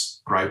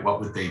 things, right, what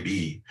would they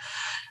be?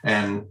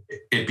 And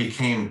it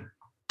became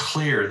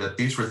clear that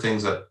these were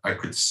things that I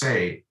could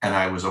say and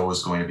I was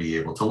always going to be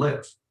able to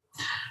live.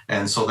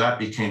 And so that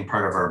became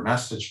part of our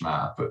message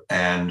map.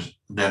 And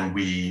then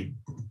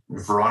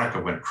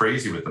Veronica went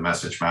crazy with the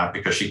message map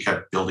because she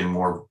kept building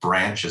more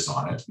branches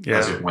on it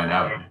as it went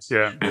out.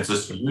 Yeah. And it's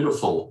this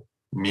beautiful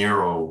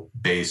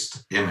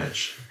Miro-based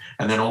image.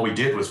 And then all we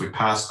did was we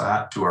passed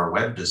that to our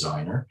web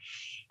designer,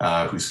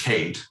 who's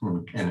Kate.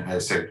 And I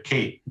said,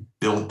 Kate,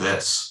 build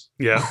this.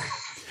 Yeah.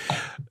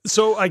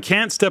 So I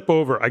can't step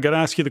over. I got to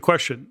ask you the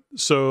question.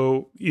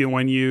 So,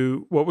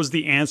 what was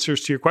the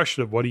answers to your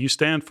question of what do you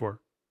stand for?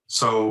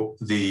 So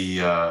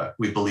we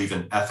believe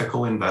in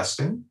ethical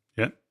investing.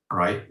 Yeah.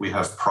 Right. We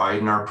have pride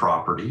in our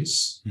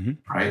properties.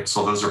 Mm-hmm. Right.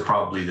 So those are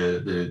probably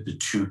the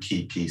 2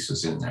 key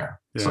pieces in there.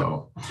 Yeah.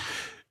 So,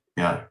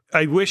 yeah.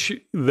 I wish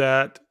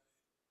that,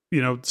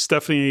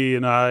 Stephanie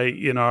and I,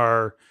 in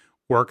our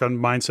work on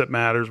Mindset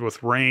Matters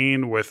with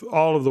Rain, with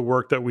all of the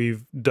work that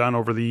we've done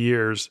over the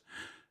years,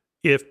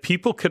 if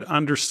people could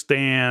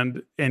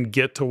understand and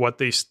get to what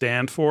they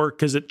stand for,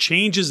 because it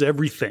changes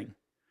everything.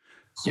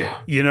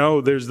 Yeah.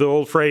 There's the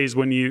old phrase, if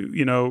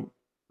you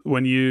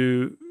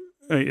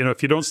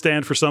don't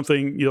stand for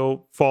something,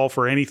 you'll fall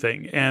for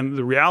anything. And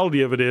the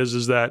reality of it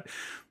is that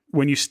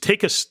when you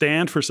take a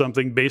stand for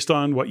something based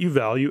on what you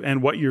value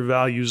and what your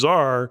values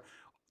are,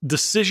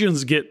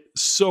 decisions get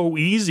so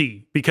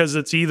easy because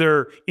it's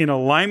either in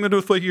alignment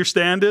with what your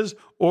stand is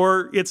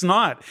or it's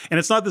not. And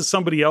it's not that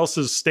somebody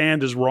else's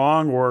stand is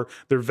wrong or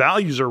their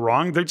values are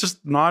wrong. They're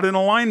just not in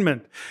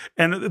alignment.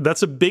 And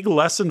that's a big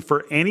lesson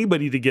for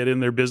anybody to get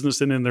in their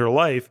business and in their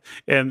life.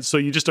 And so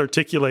you just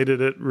articulated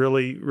it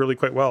really, really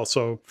quite well.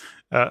 So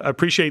I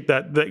appreciate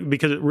that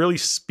because it really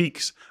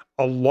speaks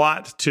a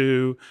lot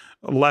to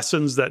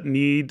lessons that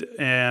need,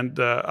 and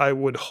I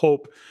would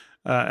hope,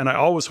 and I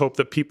always hope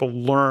that people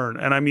learn.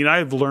 And I mean,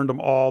 I've learned them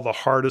all the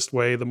hardest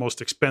way, the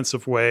most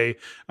expensive way.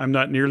 I'm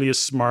not nearly as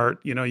smart.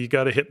 You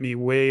got to hit me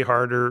way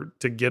harder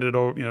to get it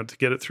over, to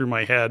get it through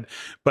my head.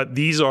 But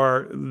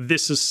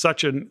this is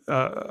such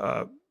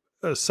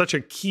such a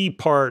key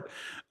part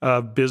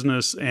of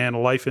business and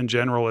life in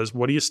general is,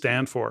 what do you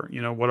stand for?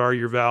 What are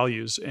your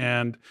values?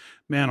 And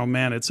man, oh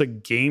man, it's a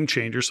game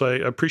changer. So I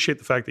appreciate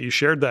the fact that you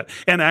shared that.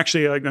 And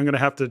actually, I'm going to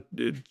have to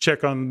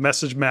check on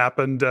Message Map,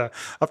 and I'll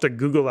have to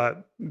Google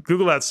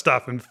that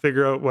stuff and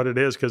figure out what it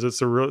is, because it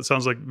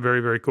sounds like very,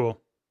 very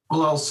cool.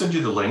 Well, I'll send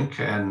you the link,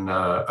 and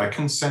I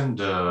can send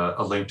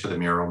a link to the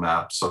mural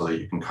map so that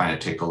you can kind of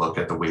take a look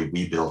at the way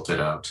we built it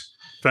out.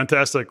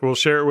 Fantastic. We'll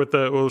share it with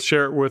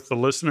the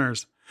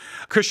listeners.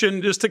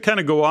 Christian, just to kind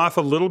of go off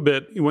a little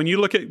bit, when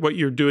you look at what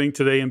you're doing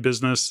today in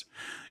business,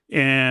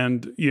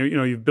 and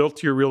you've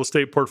built your real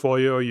estate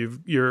portfolio,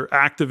 you're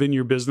active in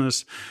your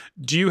business,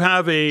 do you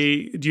have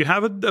a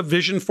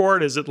vision for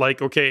it? Is it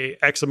like, okay,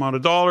 X amount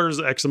of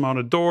dollars, X amount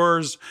of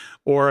doors,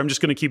 or I'm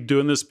just going to keep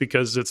doing this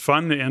because it's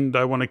fun and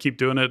I want to keep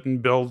doing it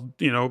and build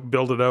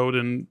it out,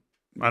 and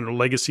I don't know,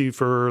 legacy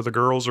for the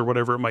girls or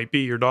whatever it might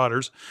be, your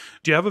daughters.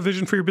 Do you have a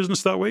vision for your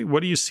business that way?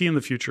 What do you see in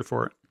the future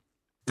for it?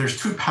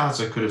 There's two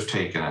paths I could have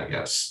taken, I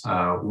guess.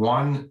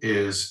 One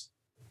is,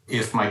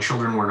 if my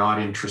children were not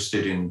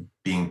interested in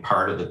being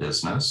part of the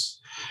business,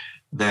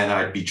 then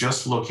I'd be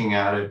just looking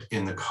at it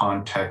in the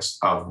context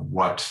of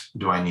what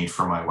do I need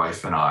for my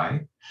wife and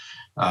I,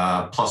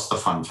 plus the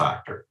fun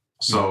factor.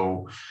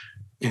 So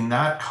in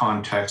that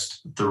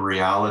context, the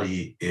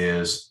reality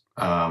is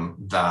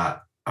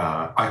that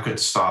I could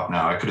stop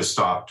now. I could have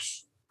stopped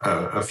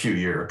a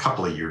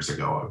couple of years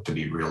ago, to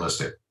be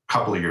realistic.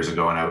 Couple of years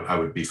ago, and I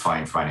would be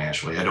fine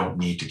financially. I don't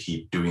need to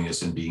keep doing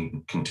this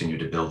and continue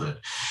to build it.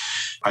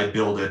 I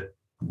build it,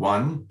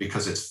 one,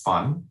 because it's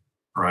fun,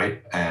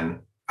 right? And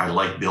I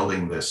like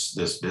building this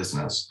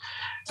business.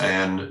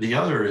 And the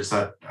other is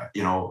that,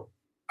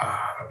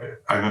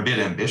 I'm a bit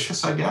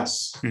ambitious, I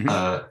guess,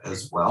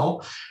 as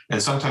well.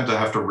 And sometimes I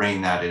have to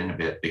rein that in a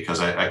bit,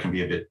 because I can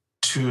be a bit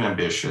too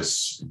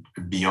ambitious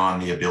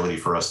beyond the ability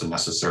for us to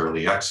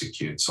necessarily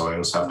execute. So I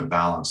always have to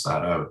balance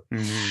that out.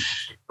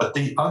 But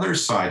the other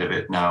side of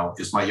it now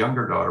is my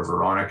younger daughter,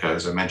 Veronica.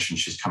 As I mentioned,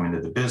 she's come into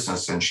the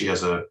business, and she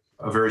has a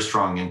very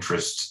strong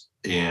interest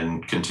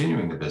in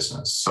continuing the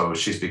business. So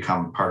she's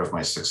become part of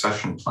my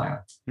succession plan.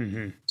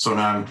 So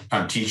now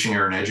I'm teaching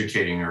her and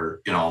educating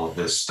her in all of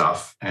this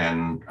stuff.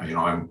 And,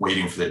 I'm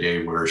waiting for the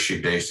day where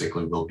she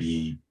basically will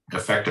be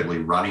effectively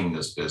running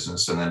this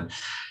business. And then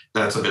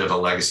that's a bit of a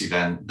legacy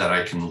then that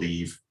I can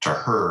leave to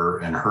her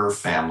and her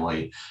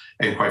family,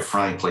 and quite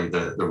frankly,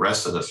 the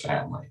rest of the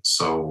family.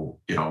 So,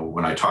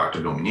 when I talk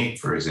to Dominique,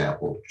 for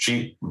example,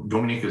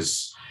 Dominique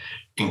is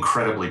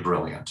incredibly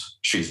brilliant.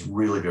 She's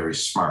really very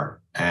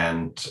smart,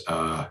 and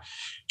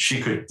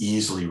she could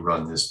easily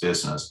run this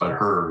business, but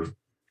her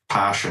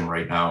passion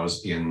right now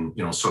is in,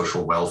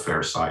 social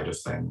welfare side of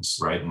things,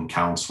 right? And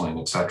counseling,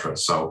 et cetera.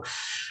 So,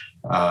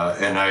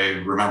 and I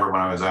remember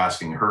when I was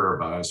asking her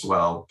about it as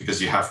well,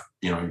 because you have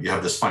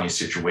this funny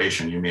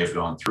situation, you may have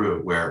gone through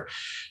it, where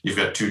you've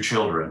got two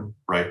children,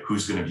 right?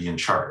 Who's going to be in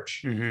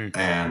charge?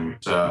 And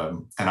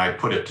I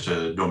put it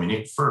to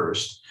Dominique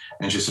first,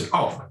 and she said,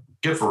 "Oh,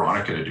 get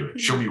Veronica to do it.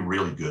 She'll be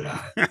really good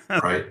at it,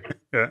 right?"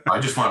 Yeah. I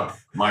just want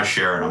my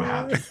share, and I'm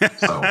happy.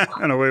 So,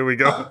 and away we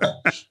go.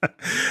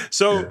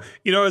 So,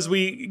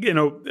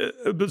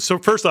 as so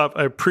first off,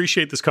 I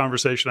appreciate this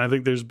conversation. I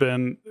think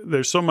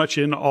there's so much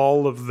in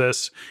all of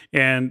this,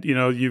 and,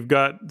 you've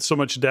got so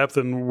much depth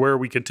in where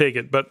we can take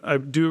it, but I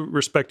do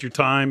respect your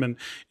time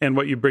and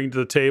what you bring to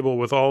the table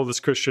with all of this,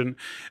 Christian.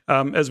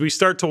 As we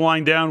start to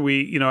wind down,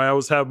 I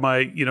always have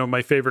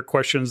my favorite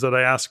questions that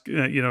I ask,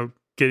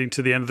 getting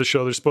to the end of the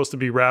show. They're supposed to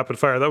be rapid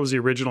fire. That was the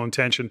original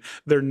intention.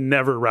 They're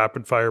never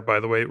rapid fire, by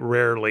the way,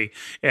 rarely.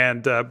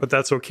 And, but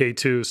that's okay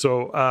too.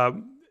 So,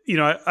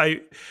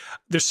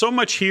 there's so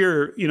much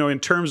here, in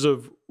terms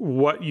of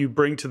what you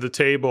bring to the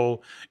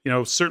table,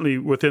 certainly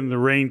within the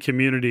RAIN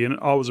community, and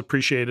always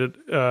appreciated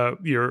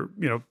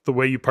the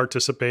way you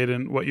participate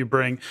and what you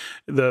bring,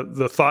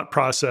 the thought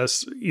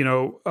process,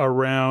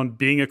 around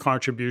being a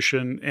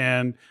contribution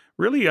and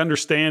really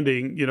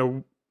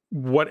understanding,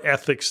 what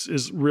ethics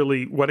is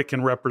really, what it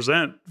can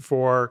represent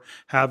for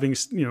having,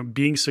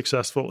 being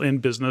successful in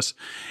business.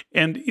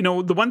 And,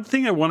 the one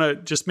thing I want to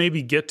just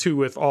maybe get to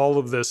with all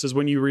of this is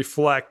when you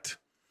reflect,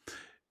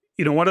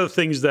 one of the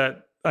things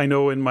that I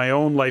know in my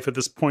own life at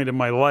this point in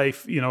my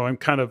life, I'm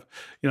kind of,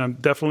 I'm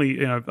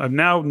definitely, I'm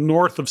now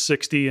north of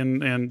 60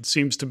 and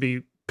seems to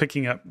be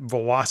picking up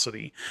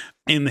velocity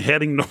in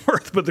heading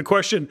north. But the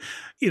question,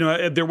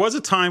 there was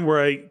a time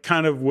where I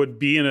kind of would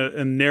be in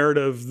a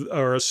narrative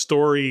or a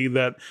story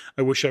that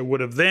I wish I would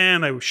have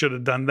I should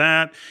have done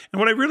that. And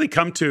what I really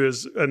come to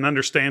is an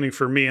understanding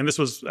for me, and this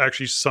was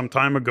actually some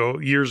time ago,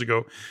 years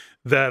ago,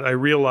 that I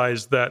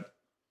realized that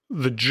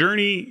the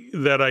journey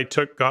that I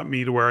took got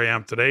me to where I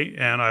am today,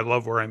 and I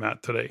love where I'm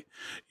at today.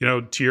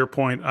 To your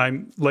point,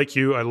 I'm like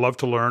you. I love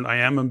to learn. I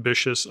am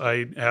ambitious.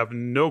 I have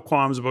no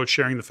qualms about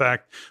sharing the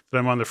fact that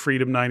I'm on the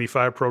Freedom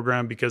 95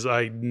 program because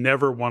I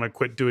never want to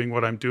quit doing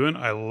what I'm doing.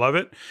 I love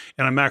it.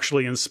 And I'm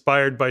actually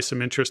inspired by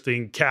some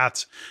interesting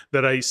cats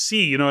that I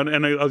see, and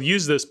I'll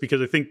use this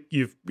because I think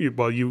you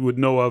would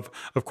know of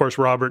course,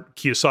 Robert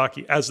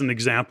Kiyosaki as an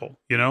example,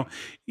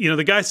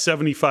 the guy's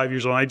 75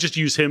 years old. I just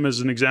use him as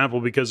an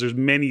example because there's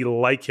many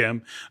like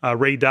him,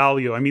 Ray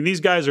Dalio. I mean, these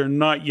guys are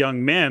not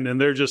young men and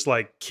they're just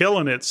like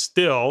killing it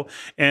still.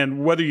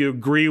 And whether you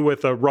agree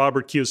with a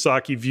Robert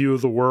Kiyosaki view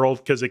of the world,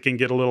 because it can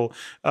get a little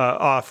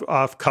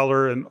off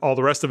color and all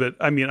the rest of it.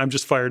 I mean, I'm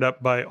just fired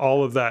up by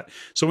all of that.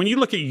 So when you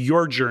look at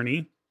your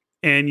journey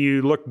and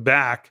you look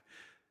back,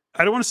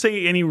 I don't want to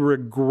say any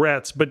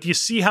regrets, but do you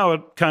see how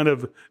it kind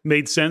of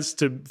made sense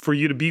for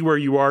you to be where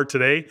you are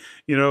today?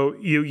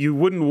 You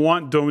wouldn't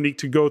want Dominique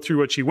to go through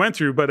what she went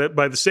through, but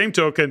by the same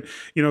token,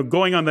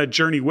 going on that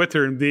journey with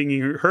her and being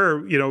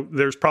her,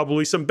 there's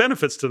probably some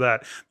benefits to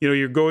that.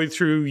 You're going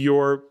through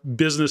your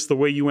business the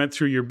way you went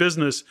through your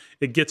business.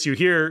 It gets you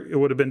here. It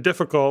would have been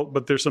difficult,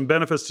 but there's some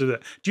benefits to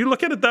that. Do you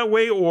look at it that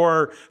way,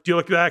 or do you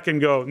look back and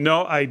go,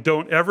 no, I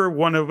don't ever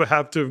want to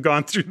have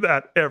gone through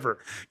that ever?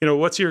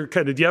 What's your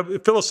kind of, do you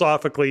have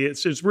philosophically,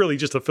 it's really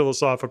just a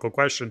philosophical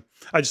question.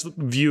 I just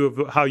view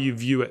of how you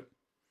view it.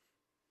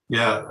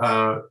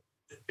 Yeah,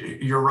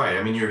 you're right.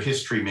 I mean, your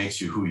history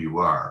makes you who you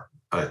are,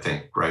 I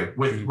think, right?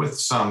 With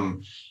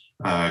some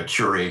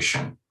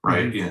curation,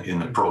 right, in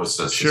the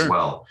process as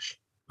well.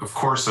 Of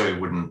course, I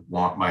wouldn't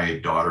want my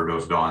daughter to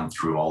have gone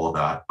through all of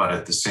that, but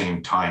at the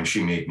same time,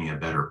 she made me a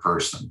better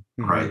person,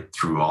 right,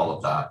 through all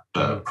of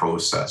that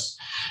process.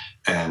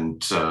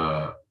 And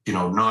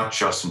not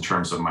just in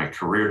terms of my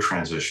career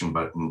transition,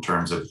 but in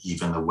terms of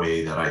even the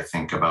way that I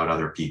think about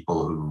other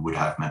people who would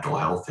have mental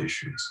health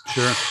issues.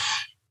 Sure.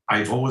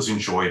 I've always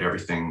enjoyed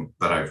everything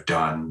that I've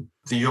done.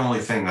 The only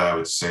thing that I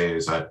would say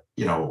is that,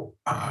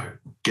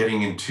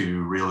 getting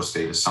into real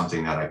estate is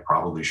something that I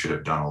probably should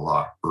have done a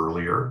lot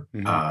earlier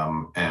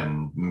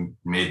and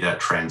made that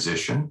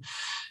transition.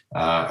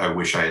 I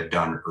wish I had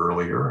done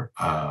earlier.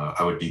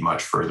 I would be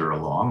much further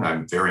along.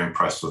 I'm very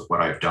impressed with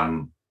what I've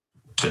done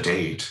to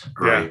date,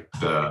 right?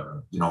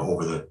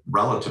 Over the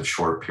relative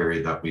short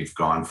period that we've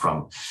gone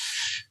from,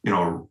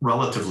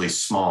 relatively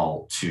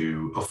small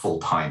to a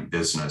full-time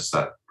business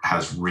that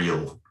has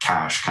real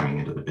cash coming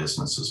into the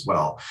business as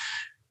well.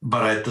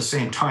 But at the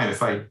same time,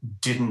 if I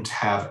didn't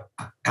have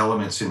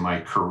elements in my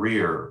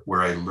career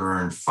where I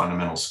learned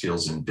fundamental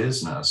skills in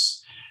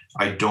business,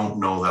 I don't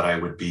know that I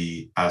would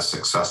be as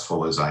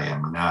successful as I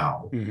am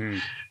now.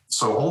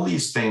 So all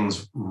these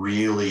things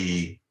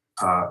really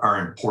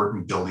are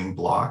important building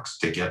blocks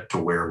to get to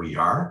where we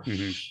are.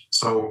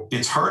 So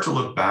it's hard to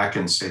look back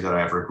and say that I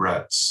have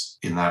regrets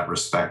in that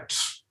respect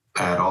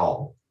at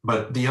all.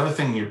 But the other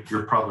thing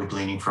you're probably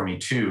gleaning from me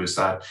too is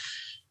that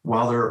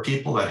while there are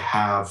people that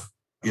have,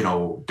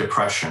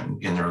 depression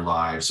in their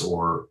lives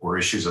or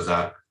issues of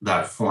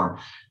that form,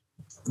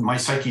 my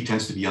psyche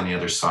tends to be on the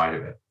other side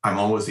of it. I'm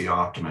always the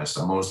optimist.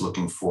 I'm always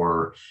looking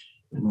for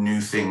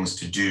new things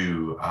to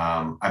do.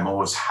 I'm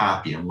always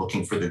happy. I'm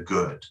looking for the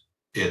good.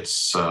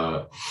 It's,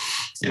 and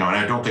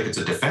I don't think it's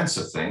a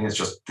defensive thing. It's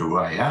just who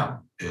I am.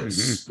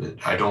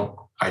 I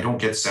don't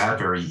get sad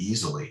very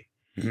easily.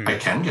 I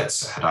can get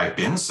sad. I've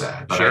been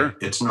sad, but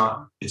it's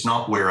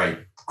not where I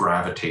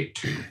gravitate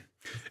to.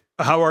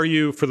 How are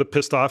you for the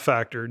pissed off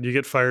factor? Do you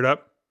get fired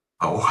up?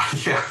 Oh,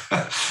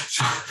 yeah.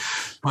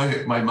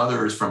 My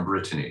mother is from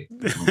Brittany.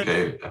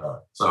 Okay.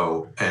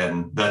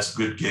 And that's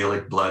good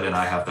Gaelic blood, and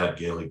I have that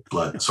Gaelic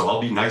blood. So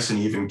I'll be nice and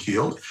even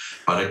keeled,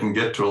 but I can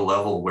get to a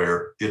level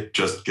where it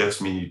just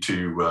gets me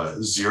to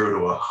 0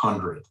 to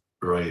 100,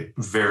 right?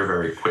 Very,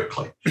 very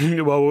quickly.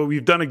 Well,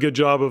 we've done a good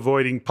job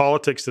avoiding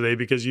politics today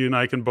because you and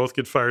I can both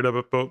get fired up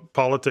about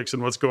politics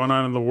and what's going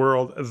on in the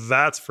world.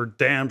 That's for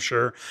damn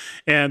sure.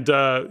 And,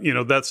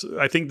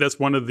 I think that's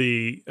one of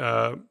the,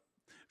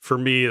 for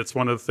me, it's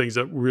one of the things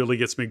that really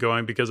gets me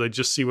going because I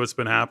just see what's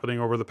been happening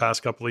over the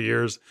past couple of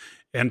years.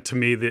 And to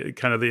me, the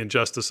kind of the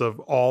injustice of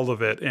all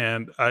of it.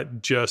 And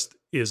it just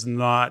is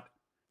not,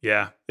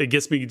 it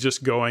gets me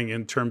just going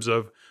in terms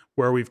of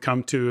where we've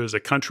come to as a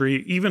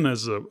country, even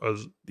as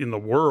in the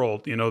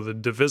world, the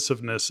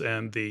divisiveness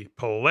and the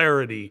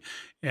polarity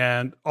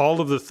and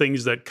all of the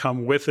things that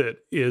come with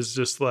it is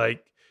just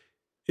like,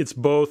 it's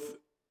both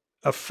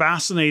a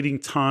fascinating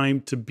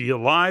time to be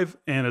alive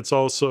and it's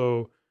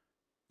also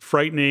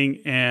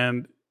frightening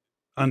and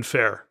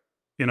unfair,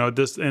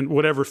 and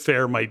whatever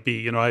fair might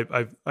be,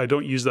 I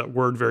don't use that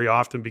word very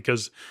often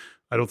because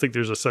I don't think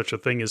there's such a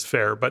thing as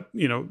fair, but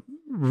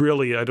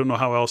really, I don't know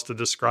how else to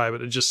describe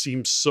it. It just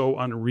seems so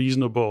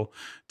unreasonable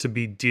to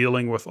be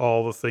dealing with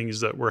all the things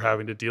that we're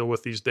having to deal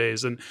with these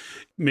days. And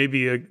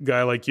maybe a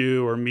guy like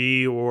you or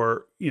me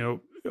or,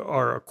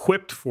 are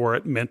equipped for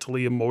it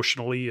mentally,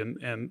 emotionally,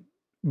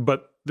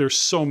 but there's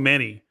so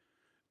many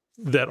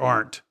that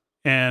aren't.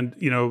 And,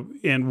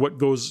 and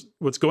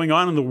what's going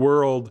on in the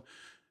world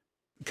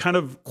kind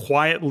of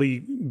quietly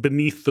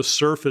beneath the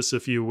surface,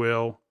 if you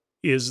will,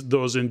 is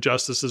those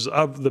injustices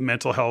of the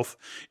mental health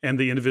and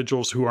the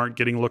individuals who aren't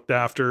getting looked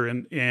after,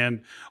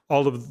 and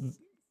all of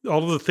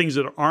the things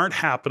that aren't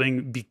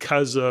happening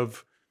because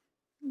of,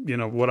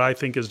 what I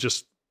think is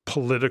just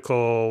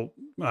political.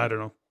 I don't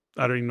know.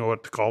 I don't even know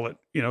what to call it.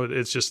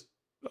 It's just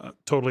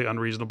totally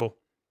unreasonable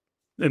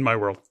in my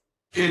world.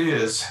 It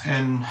is.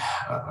 And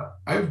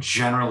I've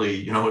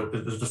generally,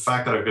 the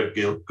fact that I've got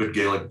good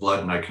Gaelic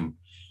blood and I can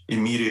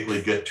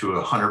immediately get to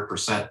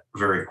 100%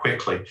 very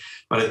quickly.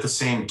 But at the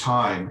same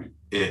time,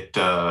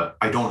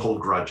 I don't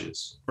hold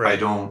grudges. Right. I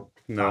don't,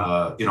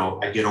 No.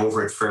 I get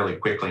over it fairly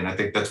quickly. And I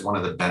think that's one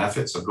of the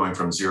benefits of going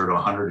from 0 to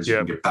 100 is you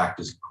can get back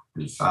to 0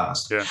 pretty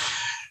fast. Yeah.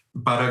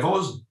 But I've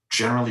always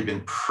generally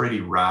been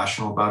pretty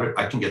rational about it.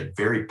 I can get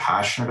very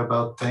passionate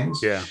about things.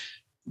 Yeah.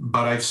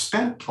 But I've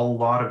spent a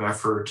lot of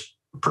effort,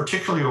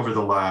 particularly over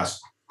the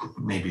last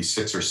maybe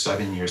 6 or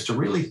 7 years, to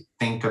really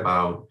think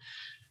about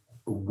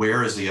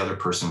where is the other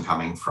person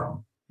coming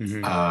from.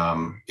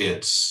 Mm-hmm.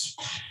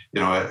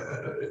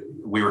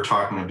 We were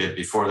talking a bit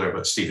before there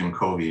about Stephen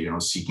Covey,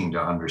 seeking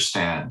to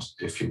understand,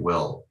 if you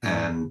will.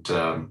 And,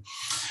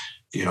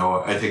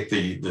 I think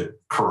the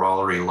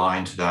corollary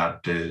line to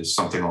that is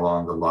something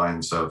along the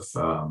lines of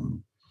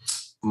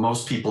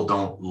most people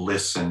don't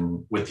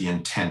listen with the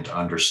intent to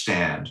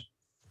understand.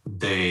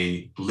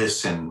 They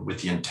listen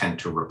with the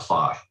intent to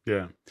reply.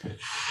 Yeah.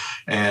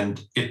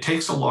 And it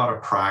takes a lot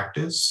of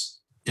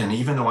practice. And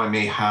even though I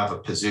may have a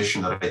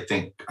position that I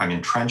think I'm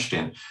entrenched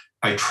in,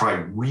 I try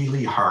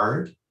really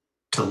hard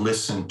to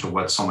listen to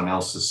what someone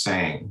else is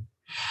saying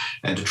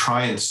and to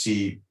try and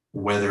see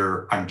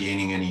whether I'm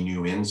gaining any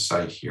new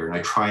insight here. And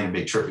I try and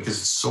make sure, because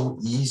it's so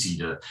easy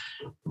to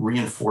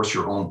reinforce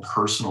your own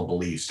personal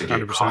beliefs, to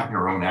get 100%. Caught in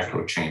your own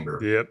echo chamber.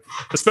 Yep.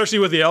 Especially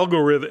with the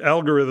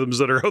algorithms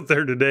that are out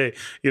there today.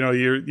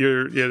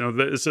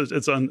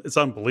 It's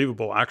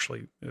unbelievable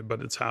actually,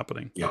 but it's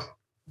happening. Yeah.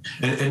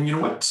 And you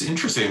know what's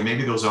interesting?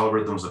 Maybe those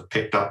algorithms have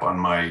picked up on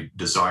my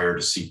desire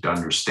to seek to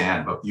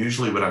understand, but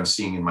usually what I'm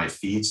seeing in my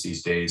feeds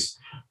these days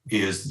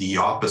is the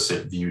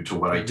opposite view to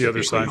what I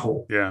typically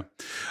hold. Yeah.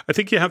 I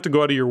think you have to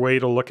go out of your way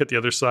to look at the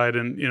other side.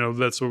 And,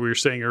 that's what we were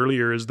saying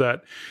earlier is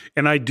that,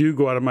 and I do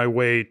go out of my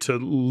way to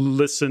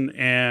listen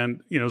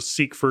and,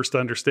 seek first to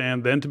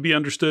understand, then to be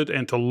understood,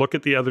 and to look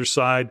at the other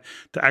side,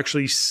 to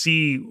actually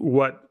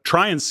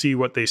try and see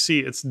what they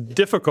see. It's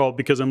difficult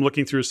because I'm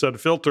looking through a set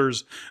of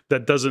filters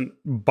that doesn't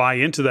buy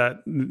into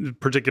that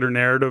particular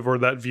narrative or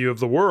that view of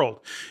the world.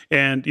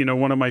 And,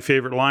 one of my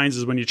favorite lines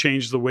is when you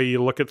change the way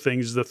you look at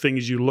things, the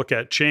things you look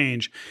at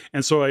change.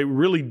 And so I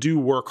really do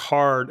work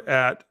hard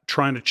at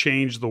trying to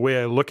change the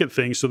way I look at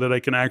things so that I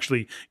can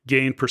actually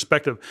gain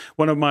perspective.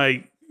 One of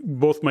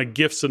both my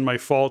gifts and my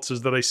faults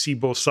is that I see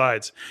both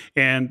sides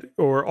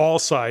or all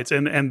sides.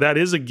 And that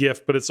is a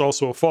gift, but it's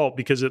also a fault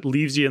because it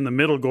leaves you in the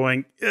middle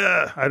going,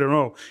 I don't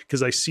know,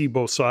 because I see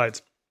both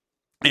sides.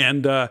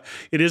 And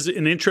it is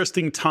an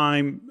interesting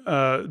time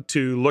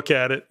to look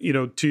at it.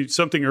 To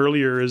something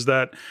earlier is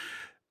that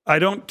I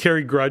don't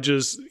carry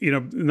grudges.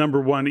 Number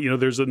one,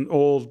 there's an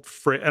old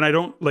phrase, and I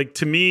don't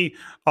to me,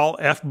 I'll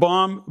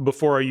F-bomb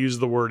before I use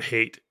the word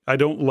hate. I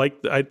don't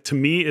to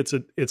me,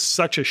 it's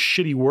such a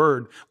shitty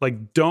word.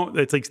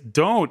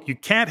 Don't, you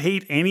can't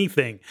hate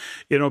anything,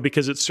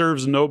 because it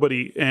serves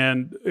nobody.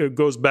 And it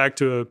goes back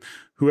to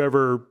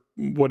whatever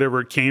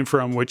it came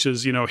from, which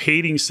is,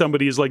 hating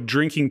somebody is like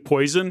drinking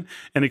poison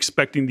and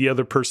expecting the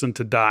other person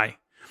to die.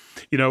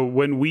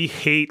 When we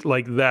hate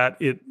like that,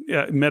 it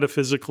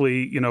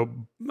metaphysically,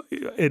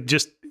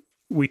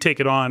 we take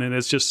it on and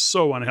it's just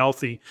so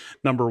unhealthy,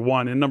 number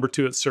one. And number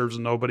two, it serves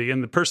nobody.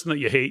 And the person that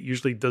you hate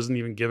usually doesn't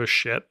even give a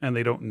shit and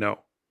they don't know.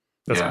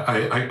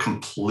 I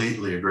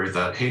completely agree with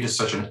that. Hate is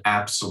such an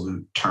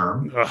absolute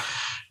term.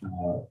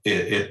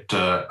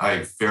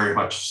 I very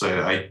much say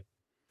I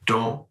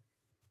don't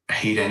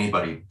hate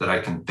anybody that I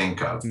can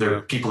think of. There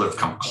are people that have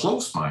come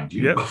close, mind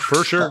you. Yeah,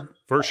 for sure.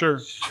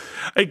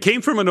 It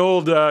came from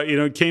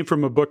it came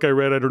from a book I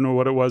read. I don't know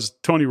what it was.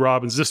 Tony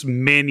Robbins, this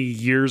many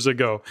years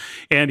ago.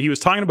 And he was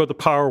talking about the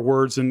power of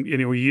words and,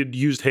 he had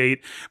used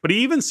hate. But he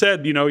even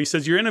said, he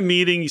says, you're in a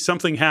meeting,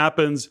 something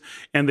happens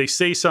and they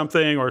say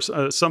something or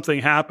something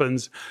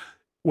happens.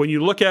 When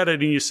you look at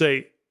it and you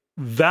say,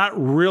 that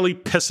really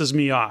pisses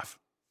me off.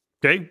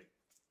 Okay.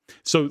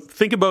 So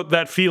think about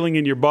that feeling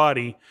in your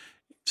body.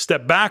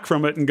 Step back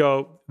from it and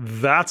go,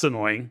 that's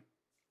annoying,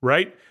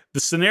 right? The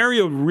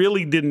scenario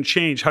really didn't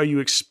change. How you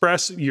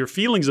express your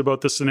feelings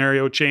about the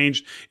scenario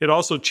changed. It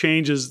also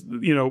changes,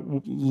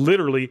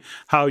 literally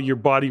how your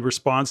body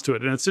responds to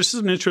it. And it's just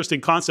an interesting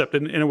concept.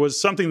 And it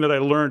was something that I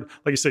learned,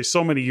 like I say,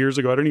 so many years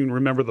ago. I don't even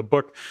remember the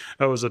book.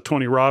 It was a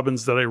Tony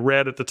Robbins that I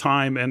read at the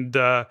time. And,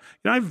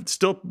 I've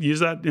still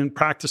used that in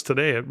practice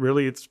today.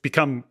 It's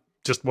become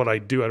just what I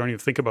do. I don't even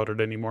think about it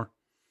anymore.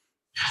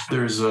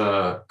 There's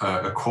a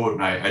quote,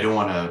 and I don't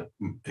want to,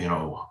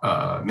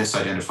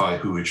 misidentify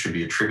who it should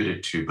be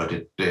attributed to, but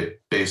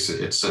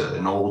it's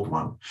an old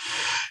one.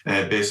 And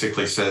it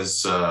basically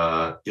says,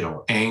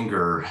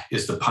 anger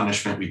is the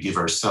punishment we give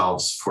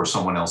ourselves for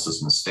someone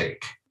else's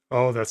mistake.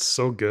 Oh, that's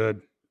so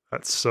good.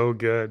 That's so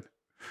good.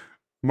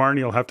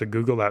 Marnie will have to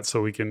Google that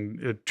so we can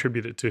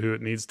attribute it to who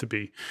it needs to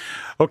be.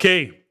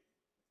 Okay.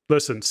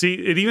 Listen, see,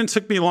 it even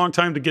took me a long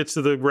time to get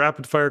to the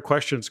rapid fire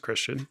questions,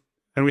 Christian,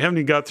 and we haven't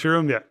even got through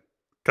them yet.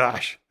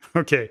 Gosh.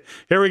 Okay.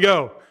 Here we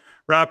go.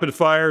 Rapid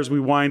fire as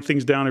we wind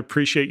things down. I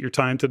appreciate your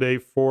time today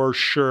for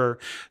sure.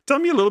 Tell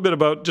me a little bit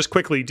about, just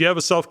quickly, do you have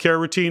a self-care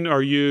routine?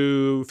 Are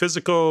you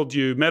physical? Do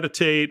you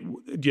meditate?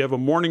 Do you have a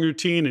morning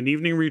routine, an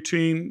evening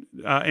routine?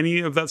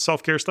 Any of that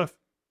self-care stuff?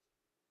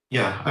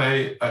 Yeah,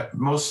 I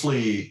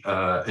mostly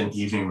an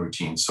evening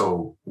routine.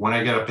 So when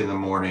I get up in the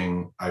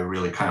morning, I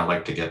really kind of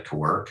like to get to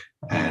work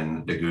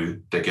and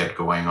to get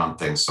going on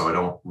things. So I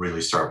don't really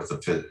start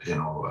with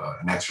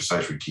an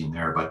exercise routine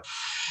there. But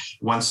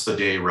once the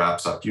day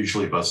wraps up,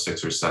 usually about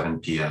 6 or 7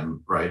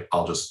 p.m., right,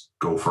 I'll just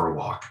go for a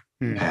walk.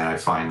 And I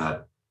find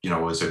that,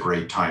 is a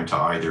great time to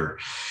either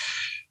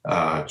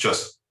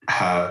just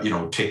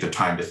take the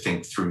time to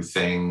think through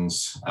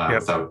things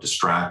without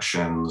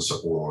distractions,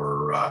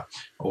 or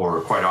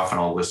quite often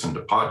I'll listen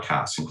to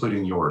podcasts,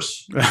 including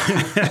yours.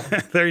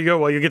 There you go.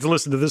 Well, you get to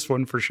listen to this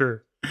one for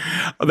sure.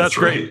 That's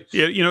great.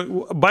 Right. Yeah,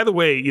 by the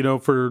way,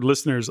 for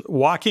listeners,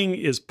 walking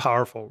is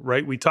powerful,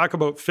 right? We talk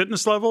about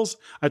fitness levels.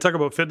 I talk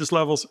about fitness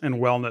levels and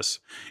wellness.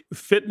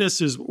 Fitness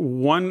is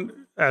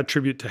one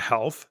attribute to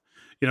health.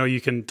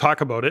 You can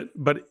talk about it,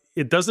 but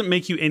it doesn't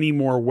make you any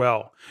more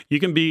well. You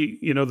can be,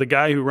 the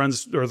guy who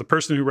runs, or the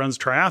person who runs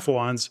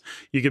triathlons.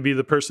 You could be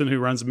the person who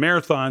runs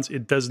marathons.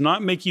 It does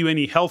not make you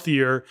any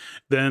healthier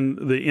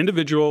than the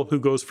individual who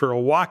goes for a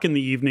walk in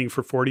the evening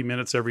for 40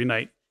 minutes every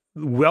night.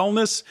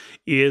 Wellness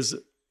is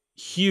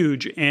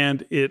huge,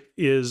 and it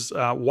is,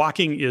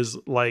 walking is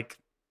like,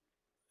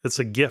 it's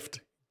a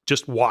gift.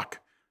 Just walk.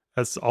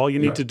 That's all you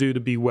need to do to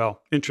be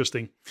well.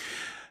 Interesting.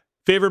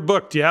 Favorite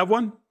book? Do you have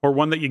one, or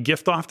one that you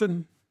gift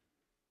often?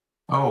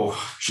 Oh,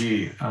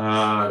 gee,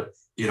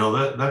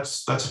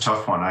 that's a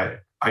tough one.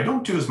 I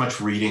don't do as much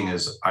reading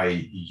as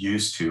I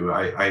used to.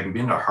 I'm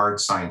into hard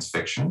science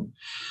fiction,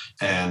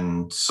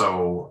 and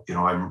so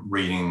I'm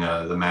reading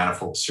the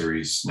Manifold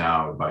series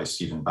now by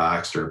Stephen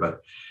Baxter. But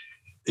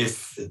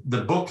if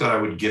the book that I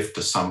would gift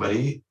to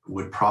somebody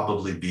would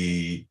probably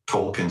be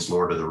Tolkien's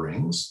Lord of the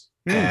Rings,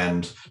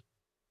 and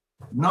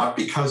not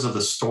because of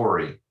the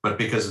story, but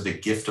because of the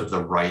gift of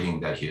the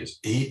writing that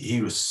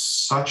he was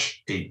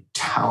such a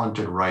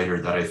talented writer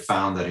that I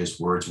found that his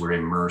words were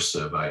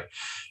immersive.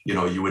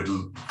 You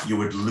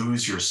would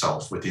lose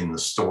yourself within the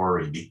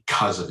story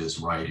because of his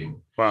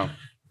writing. Wow.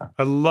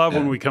 I love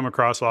when we come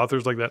across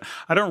authors like that.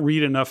 I don't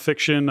read enough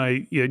fiction.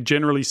 I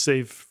generally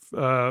save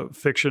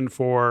fiction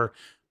for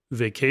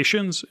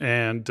vacations, but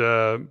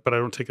I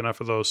don't take enough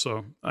of those.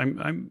 So I'm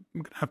going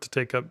to have to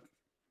take up,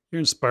 you're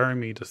inspiring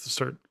me to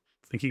start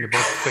thinking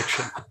about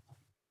fiction.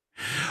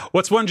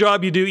 What's one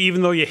job you do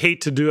even though you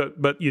hate to do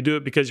it, but you do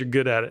it because you're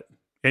good at it?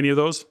 Any of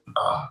those?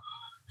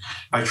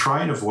 I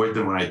try and avoid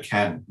them when I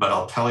can, but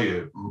I'll tell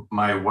you,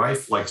 my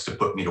wife likes to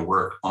put me to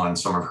work on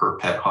some of her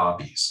pet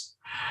hobbies.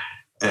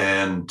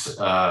 And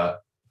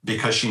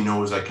because she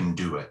knows I can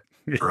do it,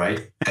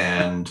 right?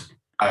 And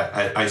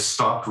I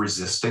stopped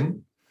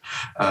resisting.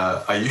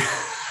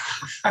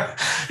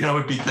 It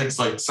would be things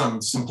like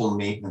some simple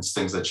maintenance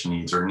things that she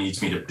needs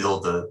me to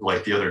build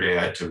like the other day,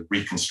 I had to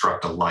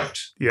reconstruct a light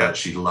that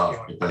she loved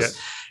because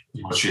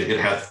it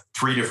had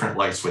 3 different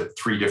lights with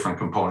 3 different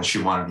components.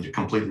 She wanted me to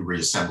completely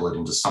reassemble it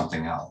into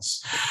something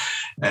else.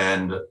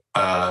 And,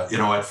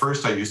 at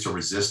first I used to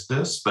resist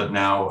this, but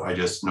now I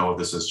just know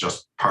this is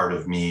just part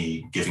of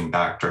me giving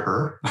back to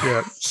her.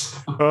 Yeah.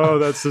 Oh,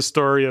 that's the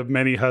story of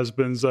many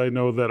husbands. I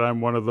know that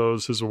I'm one of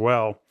those as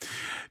well.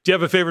 Do you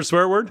have a favorite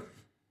swear word?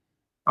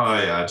 Oh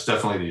yeah, it's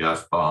definitely the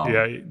F-bomb.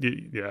 Yeah.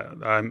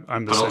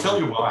 I'm the But same. I'll tell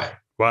you why.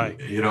 Why?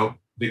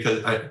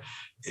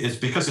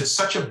 Because it's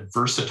such a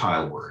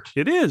versatile word.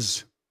 It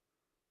is.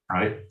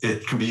 Right?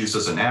 It can be used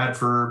as an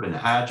adverb, an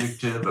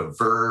adjective, a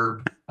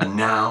verb, a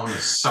noun, a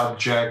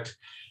subject.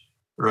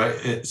 Right?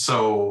 It's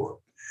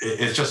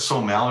just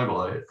so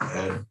malleable.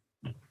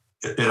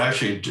 It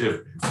actually, if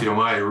you don't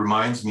mind, it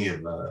reminds me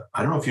of,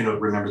 I don't know if you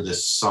remember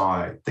this song.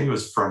 I think it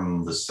was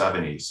from the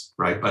 70s,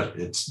 right? But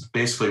it's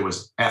basically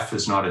was F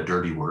is not a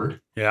dirty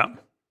word. Yeah.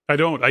 I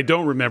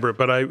don't remember it,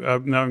 but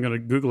now I'm going to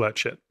Google that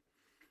shit.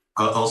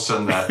 I'll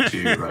send that to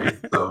you, right?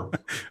 So,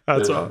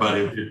 That's all.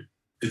 But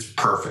it's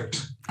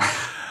perfect.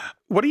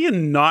 What are you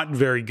not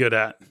very good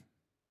at?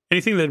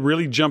 Anything that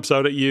really jumps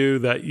out at you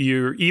that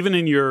you're, even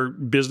in your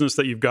business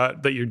that you've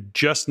got, that you're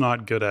just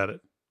not good at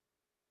it?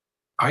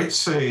 I'd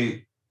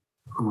say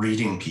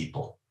reading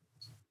people,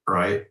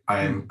 right?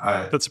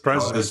 That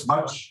surprises me. As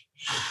much.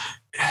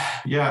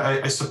 Yeah,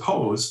 I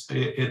suppose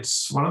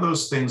it's one of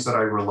those things that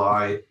I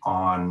rely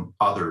on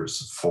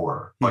others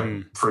for.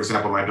 Like, for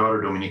example, my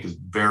daughter Dominique is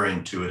very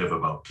intuitive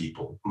about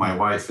people. My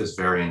wife is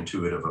very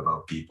intuitive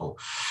about people.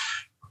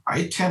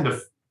 I tend to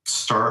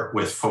start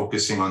with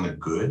focusing on the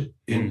good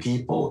in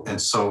people.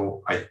 And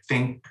so I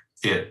think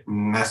it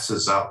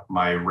messes up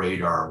my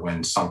radar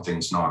when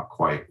something's not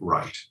quite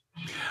right.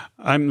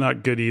 I'm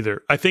not good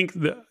either. I think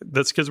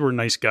that's because we're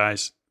nice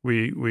guys.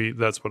 We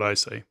that's what I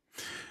say.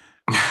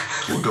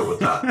 We'll go with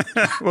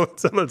that. Well,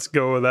 so let's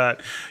go with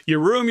that. Your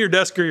room, your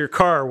desk, or your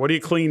car, what do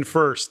you clean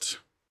first?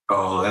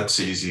 Oh, that's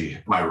easy.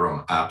 My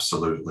room,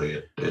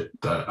 absolutely.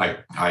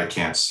 I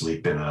can't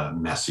sleep in a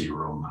messy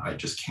room. I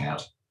just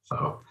can't.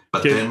 So,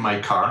 but then my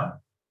car,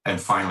 and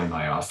finally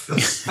my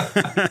office.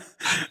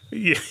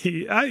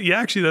 Yeah,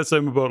 actually, that's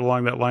about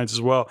along that lines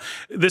as well.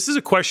 This is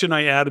a question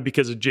I added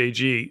because of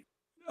JG.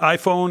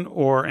 iPhone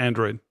or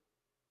Android?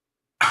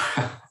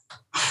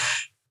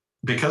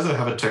 Because I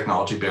have a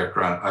technology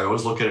background, I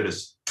always look at it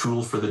as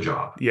tool for the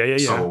job. Yeah.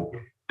 So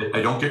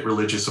I don't get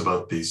religious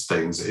about these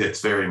things.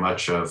 It's very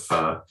much of,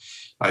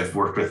 I've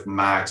worked with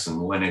Macs and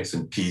Linux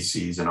and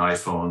PCs and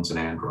iPhones and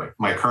Android.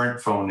 My current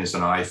phone is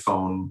an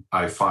iPhone.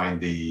 I find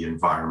the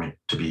environment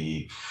to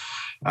be,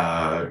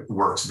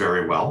 works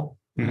very well.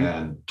 Mm-hmm.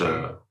 And,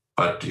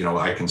 but,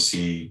 I can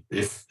see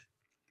if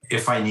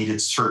I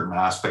needed certain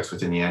aspects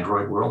within the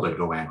Android world, I'd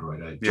go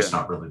Android. I'm just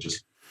not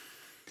religious.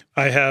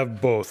 I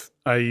have both.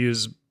 I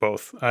use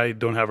both. I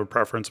don't have a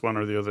preference one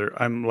or the other.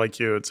 I'm like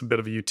you. It's a bit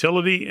of a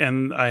utility,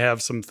 and I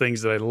have some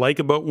things that I like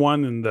about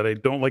one and that I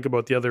don't like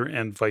about the other,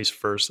 and vice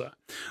versa.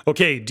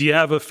 Okay, do you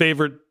have a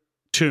favorite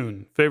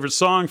tune, favorite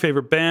song,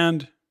 favorite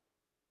band?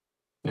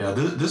 Yeah,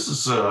 this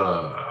is,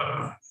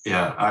 I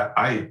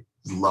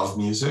love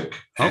music,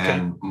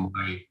 and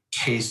my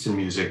taste in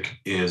music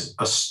is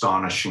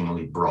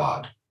astonishingly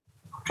broad.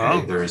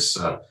 Okay, there's,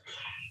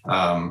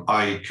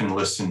 I can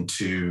listen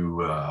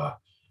to,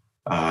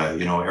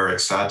 Eric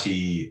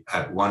Satie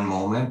at one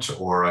moment,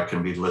 or I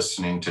can be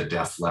listening to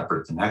Def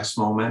Leppard the next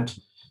moment.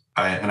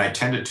 And I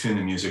tend to tune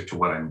the music to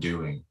what I'm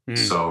doing.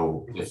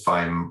 So if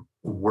I'm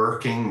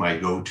working, my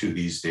go-to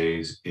these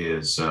days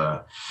is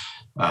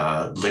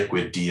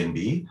liquid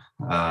D&B,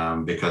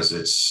 because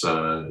it's,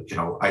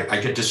 I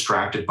get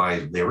distracted by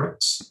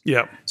lyrics.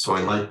 Yeah. So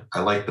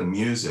I like the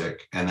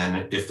music. And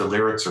then if the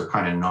lyrics are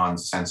kind of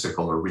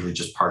nonsensical or really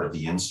just part of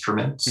the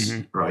instruments,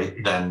 right,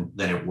 then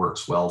it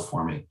works well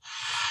for me.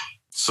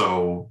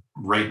 So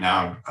right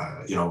now,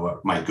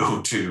 my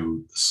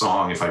go-to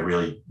song, if I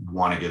really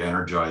want to get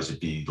energized, it'd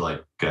be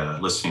like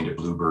listening to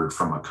Bluebird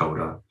from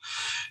Lakota.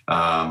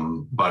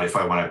 But if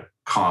I want to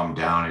calm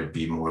down, it'd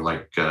be more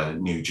like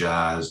new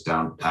jazz,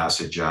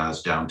 acid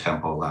jazz, down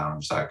tempo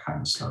lounge, that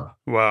kind of stuff.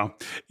 Wow.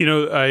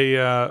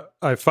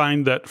 I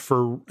find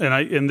that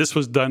and this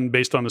was done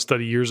based on a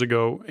study years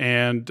ago,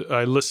 and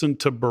I listen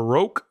to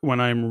Baroque when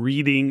I'm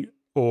reading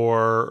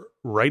or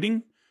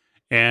writing.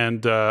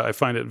 And I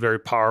find it very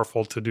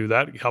powerful to do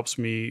that. It helps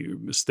me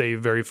stay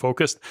very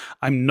focused.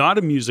 I'm not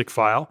a music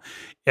file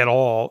at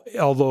all,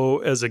 although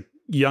as a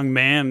young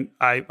man,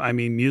 I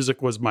mean,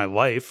 music was my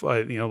life,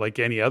 like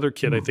any other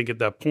kid, I think at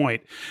that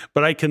point.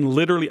 But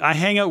I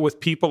hang out with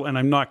people, and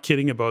I'm not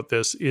kidding about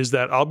this, is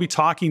that I'll be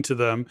talking to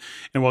them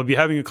and we'll be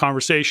having a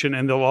conversation,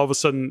 and they'll all of a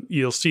sudden,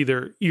 you'll see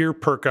their ear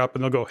perk up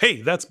and they'll go,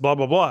 hey, that's blah,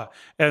 blah, blah.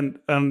 And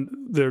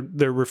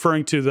they're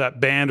referring to that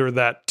band or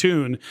that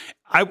tune.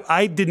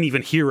 I didn't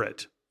even hear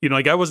it.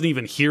 I wasn't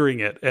even hearing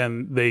it,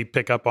 and they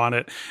pick up on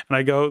it. And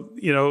I go,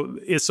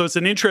 so it's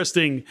an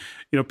interesting,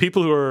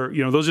 people who are,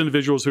 those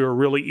individuals who are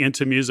really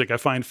into music, I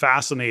find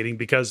fascinating,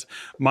 because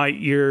my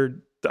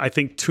ear, I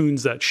think,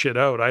 tunes that shit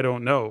out. I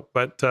don't know,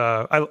 but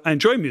I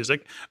enjoy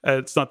music.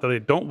 It's not that I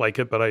don't like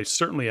it, but I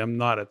certainly am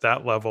not at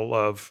that level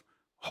of,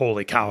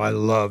 holy cow, I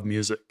love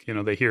music.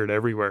 They hear it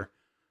everywhere.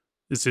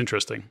 It's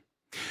interesting.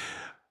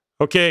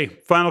 Okay,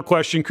 final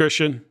question,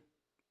 Christian.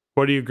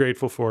 What are you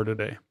grateful for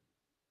today?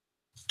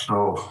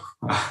 Oh,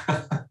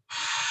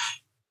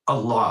 a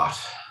lot.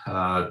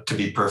 To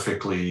be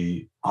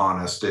perfectly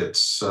honest,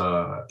 it's,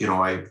 I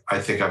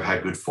think I've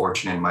had good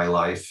fortune in my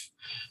life.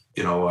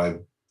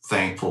 I'm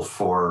thankful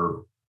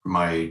for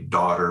my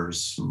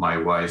daughters, my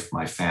wife,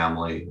 my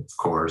family, of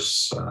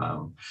course.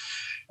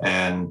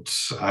 And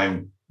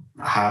I'm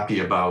happy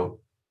about,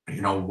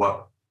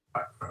 what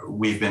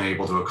we've been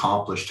able to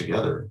accomplish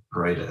together,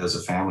 right, as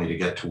a family, to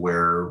get to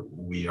where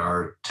we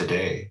are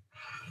today.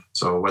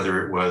 So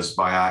whether it was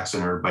by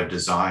accident or by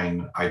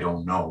design, I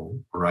don't know,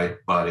 right?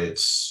 But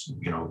it's,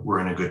 we're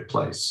in a good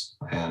place,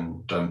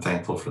 and I'm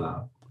thankful for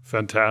that.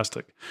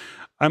 Fantastic.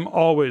 I'm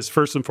always,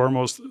 first and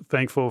foremost,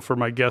 thankful for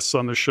my guests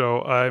on the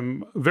show.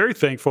 I'm very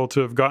thankful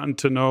to have gotten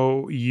to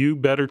know you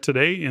better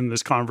today in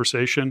this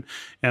conversation,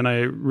 and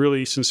I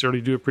really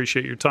sincerely do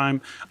appreciate your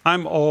time.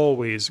 I'm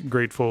always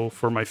grateful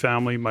for my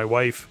family, my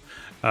wife,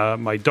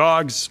 my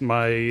dogs,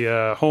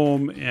 my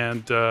home,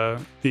 and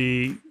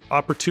the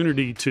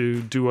opportunity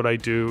to do what I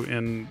do,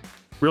 and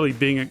really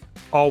being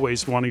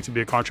always wanting to be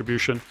a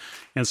contribution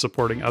and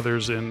supporting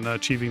others in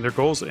achieving their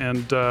goals.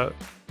 And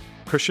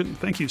Christian,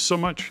 thank you so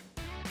much.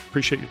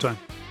 Appreciate your time.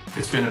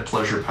 It's been a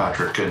pleasure,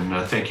 Patrick, and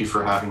thank you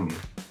for having me.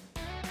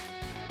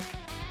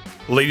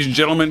 Ladies and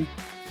gentlemen,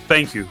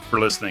 thank you for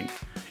listening.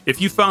 If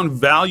you found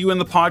value in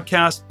the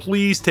podcast,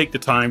 please take the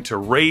time to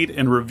rate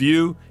and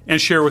review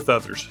and share with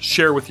others.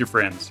 Share with your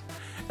friends,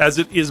 as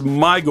it is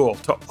my goal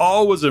to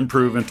always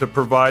improve and to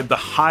provide the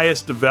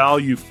highest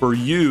value for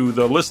you,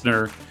 the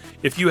listener,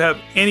 If you have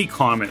any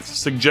comments,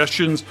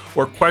 suggestions,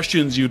 or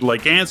questions you'd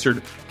like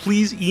answered,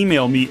 please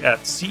email me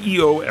at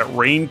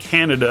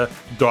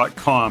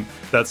ceo@reincanada.com.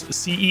 That's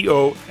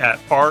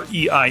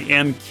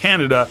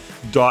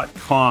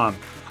ceo@reincanada.com.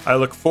 I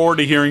look forward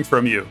to hearing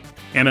from you.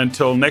 And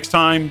until next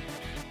time,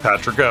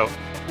 Patrick out.